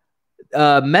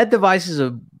percentages. Med device is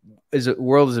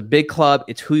a big club.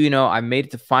 It's who you know. I made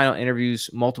it to final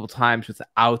interviews multiple times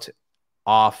without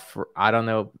offer. I don't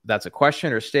know if that's a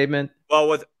question or a statement.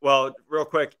 Well, real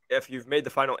quick, if you've made the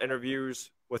final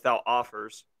interviews without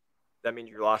offers, that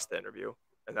means you lost the interview,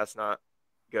 and that's not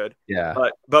good. Yeah.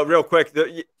 But real quick,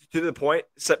 to the point,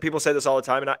 people say this all the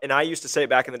time, and I used to say it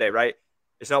back in the day, right?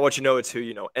 It's not what you know, it's who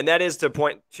you know. And that is the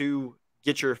point to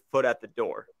get your foot at the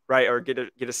door, right? Or get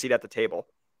a seat at the table.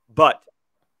 But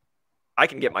I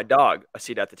can get my dog a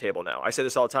seat at the table now. I say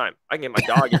this all the time. I can get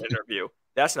my dog an interview.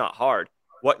 That's not hard.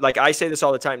 Like I say this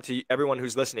all the time to everyone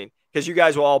who's listening, because you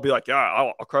guys will all be like, yeah,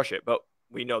 I'll crush it. But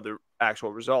we know the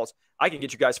actual results. I can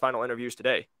get you guys final interviews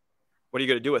today. What are you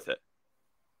going to do with it?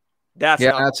 That's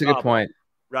a good point.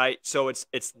 Right. So it's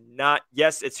not,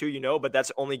 yes, it's who you know, but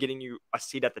that's only getting you a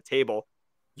seat at the table.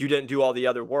 You didn't do all the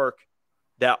other work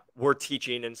that we're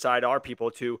teaching inside our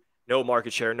people to know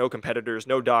market share, no competitors,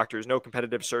 no doctors, no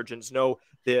competitive surgeons, know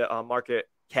the market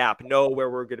cap, know where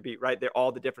we're going to be, right? They're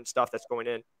all the different stuff that's going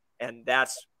in. And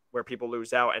that's where people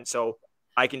lose out. And so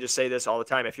I can just say this all the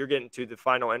time. If you're getting to the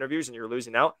final interviews and you're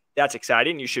losing out, that's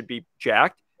exciting. You should be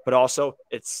jacked, but also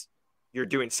you're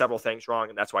doing several things wrong.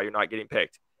 And that's why you're not getting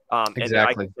picked. Exactly. And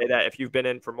I can say that if you've been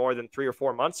in for more than 3 or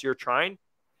 4 months, you're trying,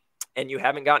 and you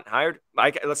haven't gotten hired,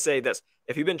 let's say this,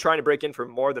 if you've been trying to break in for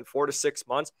more than 4 to 6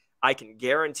 months, I can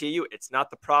guarantee you it's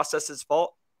not the process's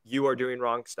fault. You are doing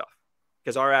wrong stuff,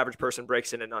 because our average person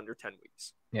breaks in under 10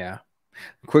 weeks. Yeah.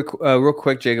 Real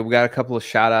quick, Jacob, we got a couple of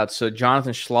shout outs. So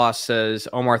Jonathan Schloss says,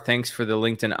 Omar, thanks for the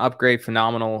LinkedIn upgrade.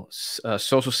 Phenomenal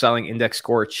social selling index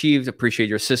score achieved. Appreciate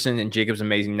your assistance and Jacob's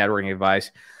amazing networking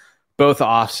advice. Both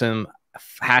awesome.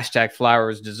 Hashtag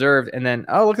flowers deserved. And then,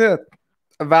 oh, look at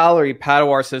that. Valerie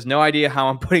Padawar says, no idea how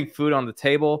I'm putting food on the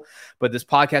table, but this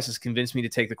podcast has convinced me to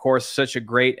take the course. Such a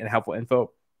great and helpful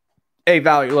info. Hey,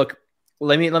 Valerie, look,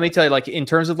 let me tell you, like, in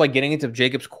terms of like getting into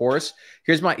Jacob's course,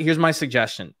 here's my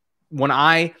suggestion. When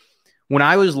I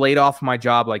was laid off from my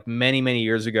job, like many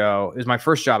years ago, it was my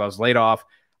first job. I was laid off.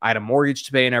 I had a mortgage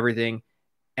to pay and everything.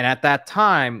 And at that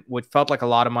time, what felt like a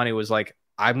lot of money was like,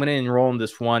 I'm going to enroll in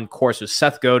this one course. It was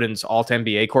Seth Godin's Alt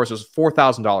MBA course. It was a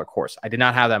 $4,000 course. I did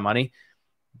not have that money.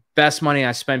 Best money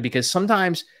I spent, because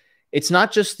sometimes it's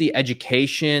not just the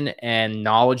education and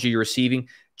knowledge you're receiving,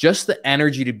 just the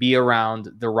energy to be around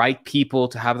the right people,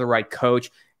 to have the right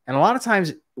coach. And a lot of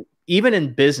times, even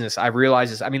in business, I've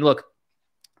realized this. I mean, look,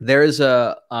 there is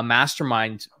a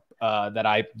mastermind that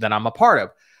I'm a part of.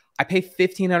 I pay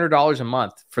 $1,500 a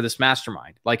month for this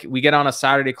mastermind. Like, we get on a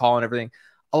Saturday call and everything.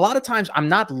 A lot of times I'm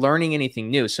not learning anything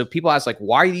new. So people ask, like,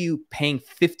 why are you paying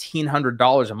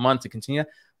 $1,500 a month to continue?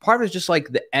 Part of it is just like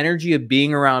the energy of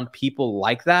being around people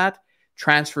like that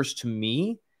transfers to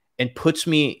me and puts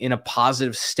me in a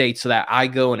positive state so that I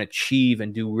go and achieve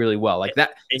and do really well. Like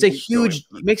that, it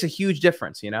makes a huge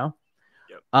difference, you know?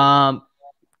 Yep.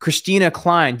 Christina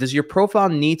Klein, does your profile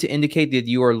need to indicate that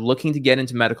you are looking to get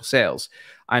into medical sales?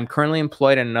 I'm currently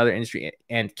employed in another industry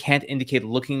and can't indicate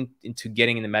looking into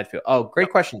getting in the med field. Oh, great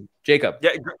question, Jacob.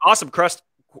 Yeah, awesome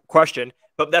question.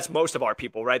 But that's most of our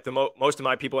people, right? Most of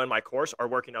my people in my course are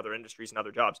working other industries and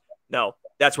other jobs. No,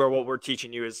 that's where what we're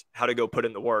teaching you is how to go put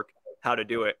in the work, how to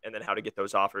do it, and then how to get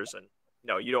those offers. And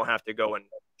no, you don't have to go and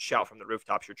shout from the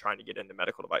rooftops you're trying to get into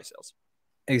medical device sales.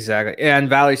 Exactly. And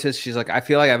Valerie says, she's like, I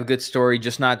feel like I have a good story,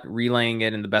 just not relaying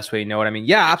it in the best way. You know what I mean?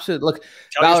 Yeah, absolutely. Look,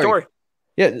 tell your story.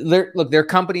 Yeah, there are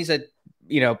companies that,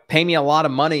 you know, pay me a lot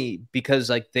of money because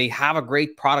like they have a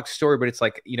great product story, but it's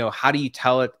like, you know, how do you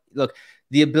tell it? Look,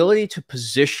 the ability to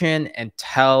position and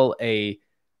tell a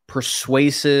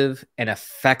persuasive and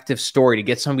effective story to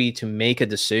get somebody to make a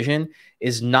decision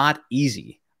is not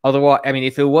easy. Otherwise, I mean,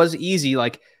 if it was easy,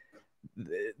 like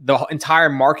the entire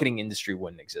marketing industry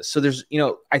wouldn't exist. So there's, you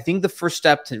know, I think the first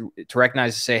step to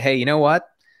recognize is say, hey, you know what?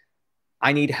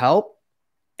 I need help.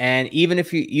 And even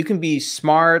if you can be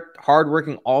smart,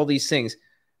 hardworking, all these things,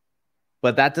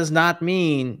 but that does not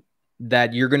mean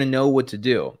that you're going to know what to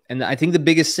do. And I think the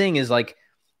biggest thing is like,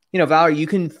 you know, Valerie, you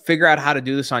can figure out how to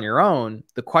do this on your own.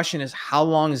 The question is, how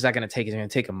long is that going to take? Is it going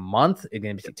to take a month? Is it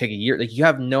going to take a year? Like, you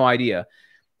have no idea.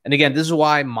 And again, this is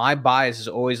why my bias is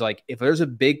always like, if there's a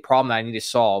big problem that I need to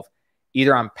solve,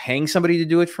 either I'm paying somebody to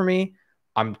do it for me,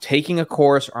 I'm taking a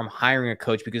course, or I'm hiring a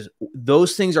coach, because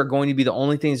those things are going to be the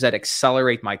only things that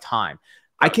accelerate my time.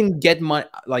 I can get money,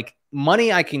 like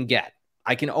money I can get.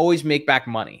 I can always make back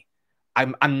money.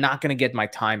 I'm not going to get my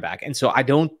time back. And so I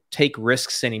don't take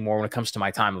risks anymore when it comes to my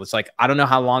time. It's like, I don't know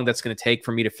how long that's going to take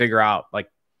for me to figure out,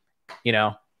 like, you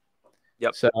know?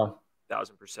 Yep. So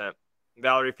 1000%.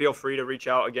 Valerie, feel free to reach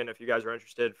out again if you guys are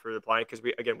interested for the client, because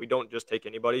we don't just take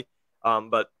anybody.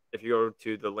 But if you go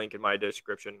to the link in my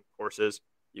description, courses,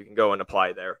 you can go and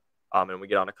apply there. And we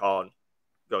get on a call and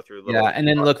go through a little. Yeah, and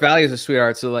then look, Valley is a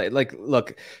sweetheart. So like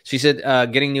look, she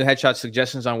said getting new headshot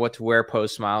suggestions on what to wear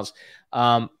post smiles.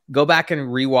 Go back and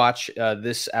rewatch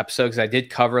this episode, because I did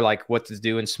cover like what to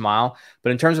do and smile.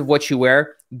 But in terms of what you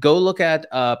wear, go look at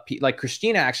like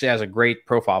Christina actually has a great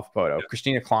profile photo, yeah.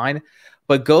 Christina Klein.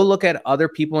 But go look at other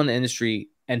people in the industry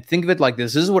and think of it like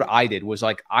this. This is what I did, was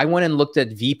like I went and looked at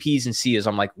VPs and CEOs.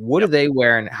 I'm like, what do they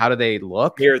wear and how do they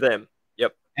look? Hear them.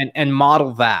 Yep. And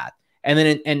model that. And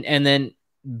then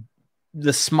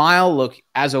the smile look,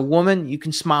 as a woman, you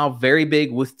can smile very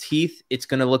big with teeth. It's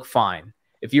going to look fine.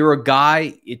 If you're a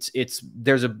guy,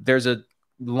 there's a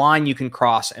line you can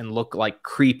cross and look like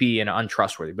creepy and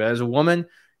untrustworthy. But as a woman,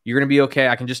 you're going to be okay.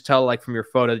 I can just tell like from your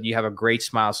photo that you have a great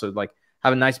smile. So like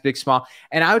have a nice big smile.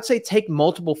 And I would say take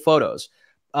multiple photos.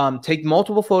 Take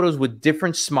multiple photos with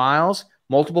different smiles,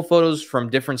 multiple photos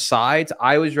from different sides.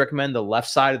 I always recommend the left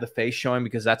side of the face showing,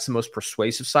 because that's the most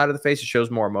persuasive side of the face. It shows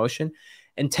more emotion.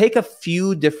 And take a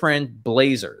few different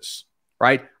blazers,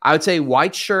 right? I would say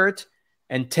white shirt,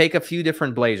 and take a few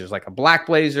different blazers, like a black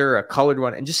blazer, a colored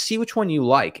one, and just see which one you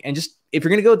like. And just, if you're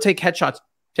going to go take headshots,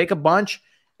 take a bunch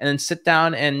and then sit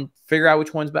down and figure out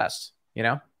which one's best, you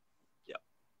know? Yeah.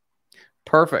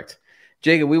 Perfect.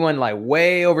 Jacob, we went like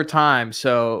way over time.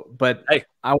 So, but Hey,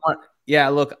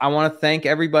 look, I want to thank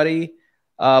everybody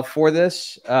for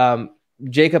this.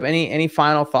 Jacob, any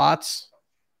final thoughts?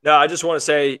 no, I just want to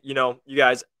say, you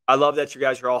guys, I love that you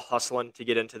guys are all hustling to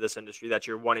get into this industry, that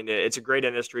you're wanting to. It's a great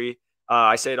industry.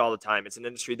 I say it all the time. It's an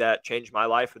industry that changed my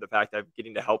life for the fact of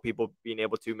getting to help people, being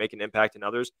able to make an impact in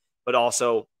others, but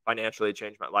also financially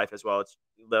changed my life as well. It's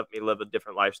let me live a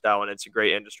different lifestyle, and it's a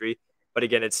great industry. But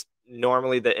again, it's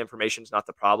normally the information is not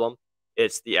the problem.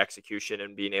 It's the execution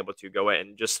and being able to go in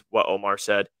and just what Omar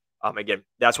said. Again,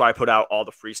 that's why I put out all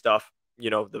the free stuff,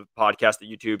 the podcast,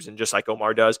 the YouTubes, and just like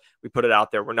Omar does, we put it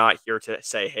out there. We're not here to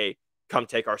say, hey, come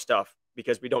take our stuff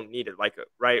because we don't need it. Like,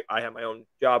 right. I have my own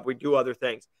job. We do other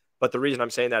things. But the reason I'm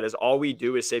saying that is all we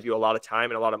do is save you a lot of time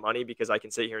and a lot of money, because I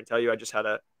can sit here and tell you, I just had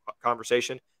a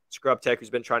conversation. Scrub Tech, who's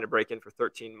been trying to break in for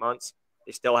 13 months.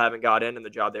 They still haven't got in, and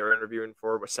the job they were interviewing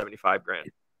for was 75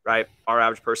 grand, right? Our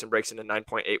average person breaks into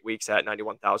 9.8 weeks at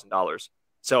 $91,000.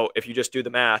 So if you just do the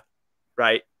math,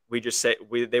 right,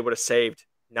 they would have saved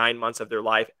 9 months of their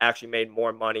life, actually made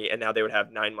more money, and now they would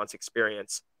have 9 months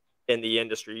experience in the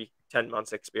industry, 10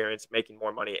 months experience, making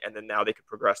more money, and then now they could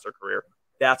progress their career.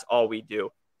 That's all we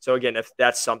do. So again, if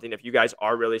that's something, if you guys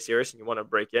are really serious and you want to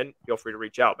break in, feel free to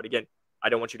reach out. But again, I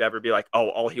don't want you to ever be like, oh,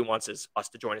 all he wants is us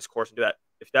to join his course and do that.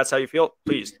 If that's how you feel,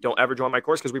 please don't ever join my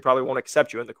course, because we probably won't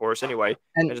accept you in the course anyway,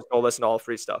 and just go listen to all the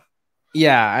free stuff.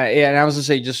 Yeah, and I was gonna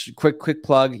say, just quick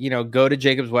plug. Go to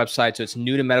Jacob's website. So it's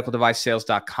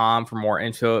newtomedicaldevicesales.com for more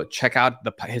info. Check out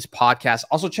his podcast.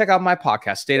 Also check out my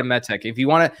podcast, State of MedTech. If you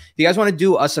guys want to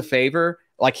do us a favor,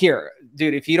 like here,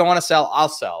 dude. If you don't want to sell, I'll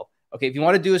sell. Okay. If you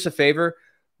want to do us a favor,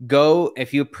 go.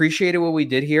 If you appreciated what we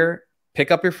did here,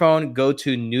 pick up your phone, go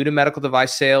to New to Medical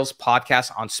Device Sales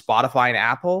podcast on Spotify and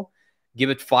Apple. Give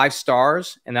it 5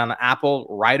 stars, and on Apple,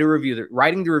 write a review.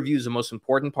 Writing the review is the most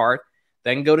important part.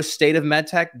 Then go to State of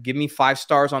MedTech, give me 5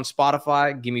 stars on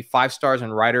Spotify, give me 5 stars,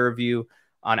 and write a review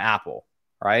on Apple,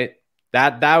 right?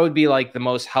 That would be like the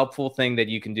most helpful thing that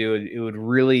you can do. It would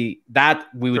really, that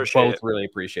we would both really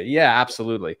appreciate. Yeah,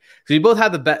 absolutely. Because we both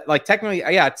have the best, like technically,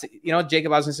 yeah, it's,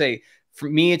 Jacob, I was gonna say, for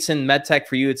me, it's in MedTech.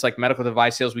 For you, it's like medical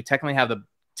device sales. We technically have the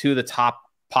 2 of the top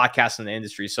podcasts in the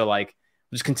industry. So like,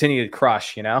 just continue to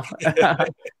crush,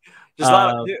 But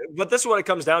this is what it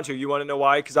comes down to. You want to know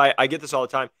why? Because I get this all the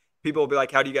time. People will be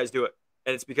like, how do you guys do it?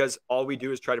 And it's because all we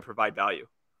do is try to provide value.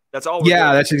 That's all.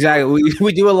 Yeah, that's exactly.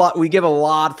 We do a lot. We give a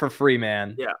lot for free,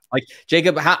 man. Yeah. Like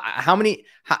Jacob, how many,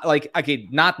 okay,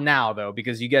 not now though,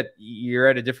 because you're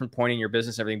at a different point in your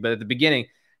business and everything. But at the beginning,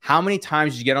 how many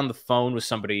times did you get on the phone with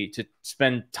somebody to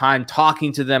spend time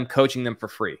talking to them, coaching them for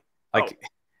free? Like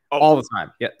all the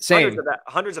time. Yeah. Same.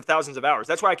 Hundreds of thousands of hours.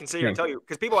 That's why I can sit here and tell you,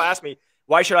 because people ask me,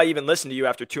 why should I even listen to you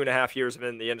after 2.5 years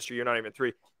in the industry? You're not even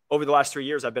 3. Over the last 3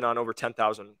 years, I've been on over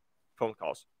 10,000 phone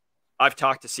calls. I've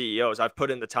talked to CEOs. I've put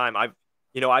in the time. I've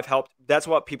helped. That's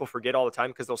what people forget all the time,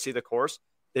 because they'll see the course.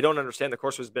 They don't understand the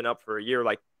course has been up for a year.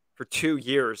 Like for 2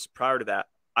 years prior to that,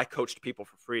 I coached people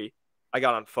for free. I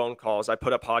got on phone calls. I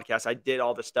put up podcasts. I did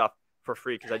all this stuff for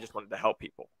free because I just wanted to help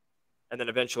people. And then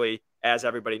eventually, as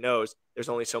everybody knows, there's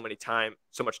only so much time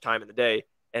in the day.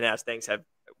 And as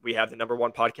we have the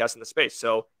 #1 podcast in the space.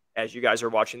 So as you guys are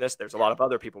watching this, there's a lot of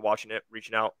other people watching it,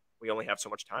 reaching out. We only have so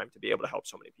much time to be able to help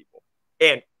so many people,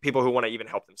 and people who want to even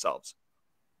help themselves.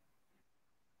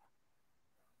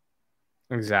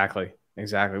 Exactly.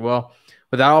 Well,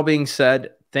 with that all being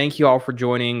said, thank you all for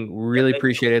joining. Really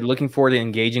appreciate it. Looking forward to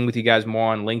engaging with you guys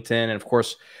more on LinkedIn, and of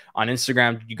course on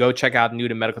Instagram. You go check out New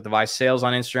to Medical Device Sales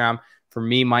on Instagram. For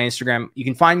me, my Instagram, you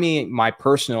can find me my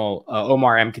personal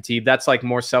Omar M. Khateeb. That's like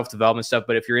more self-development stuff.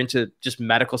 But if you're into just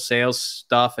medical sales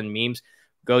stuff and memes,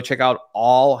 go check out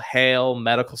All Hail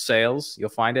Medical Sales. You'll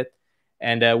find it.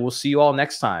 And we'll see you all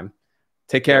next time.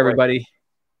 Take care, everybody.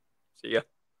 See ya.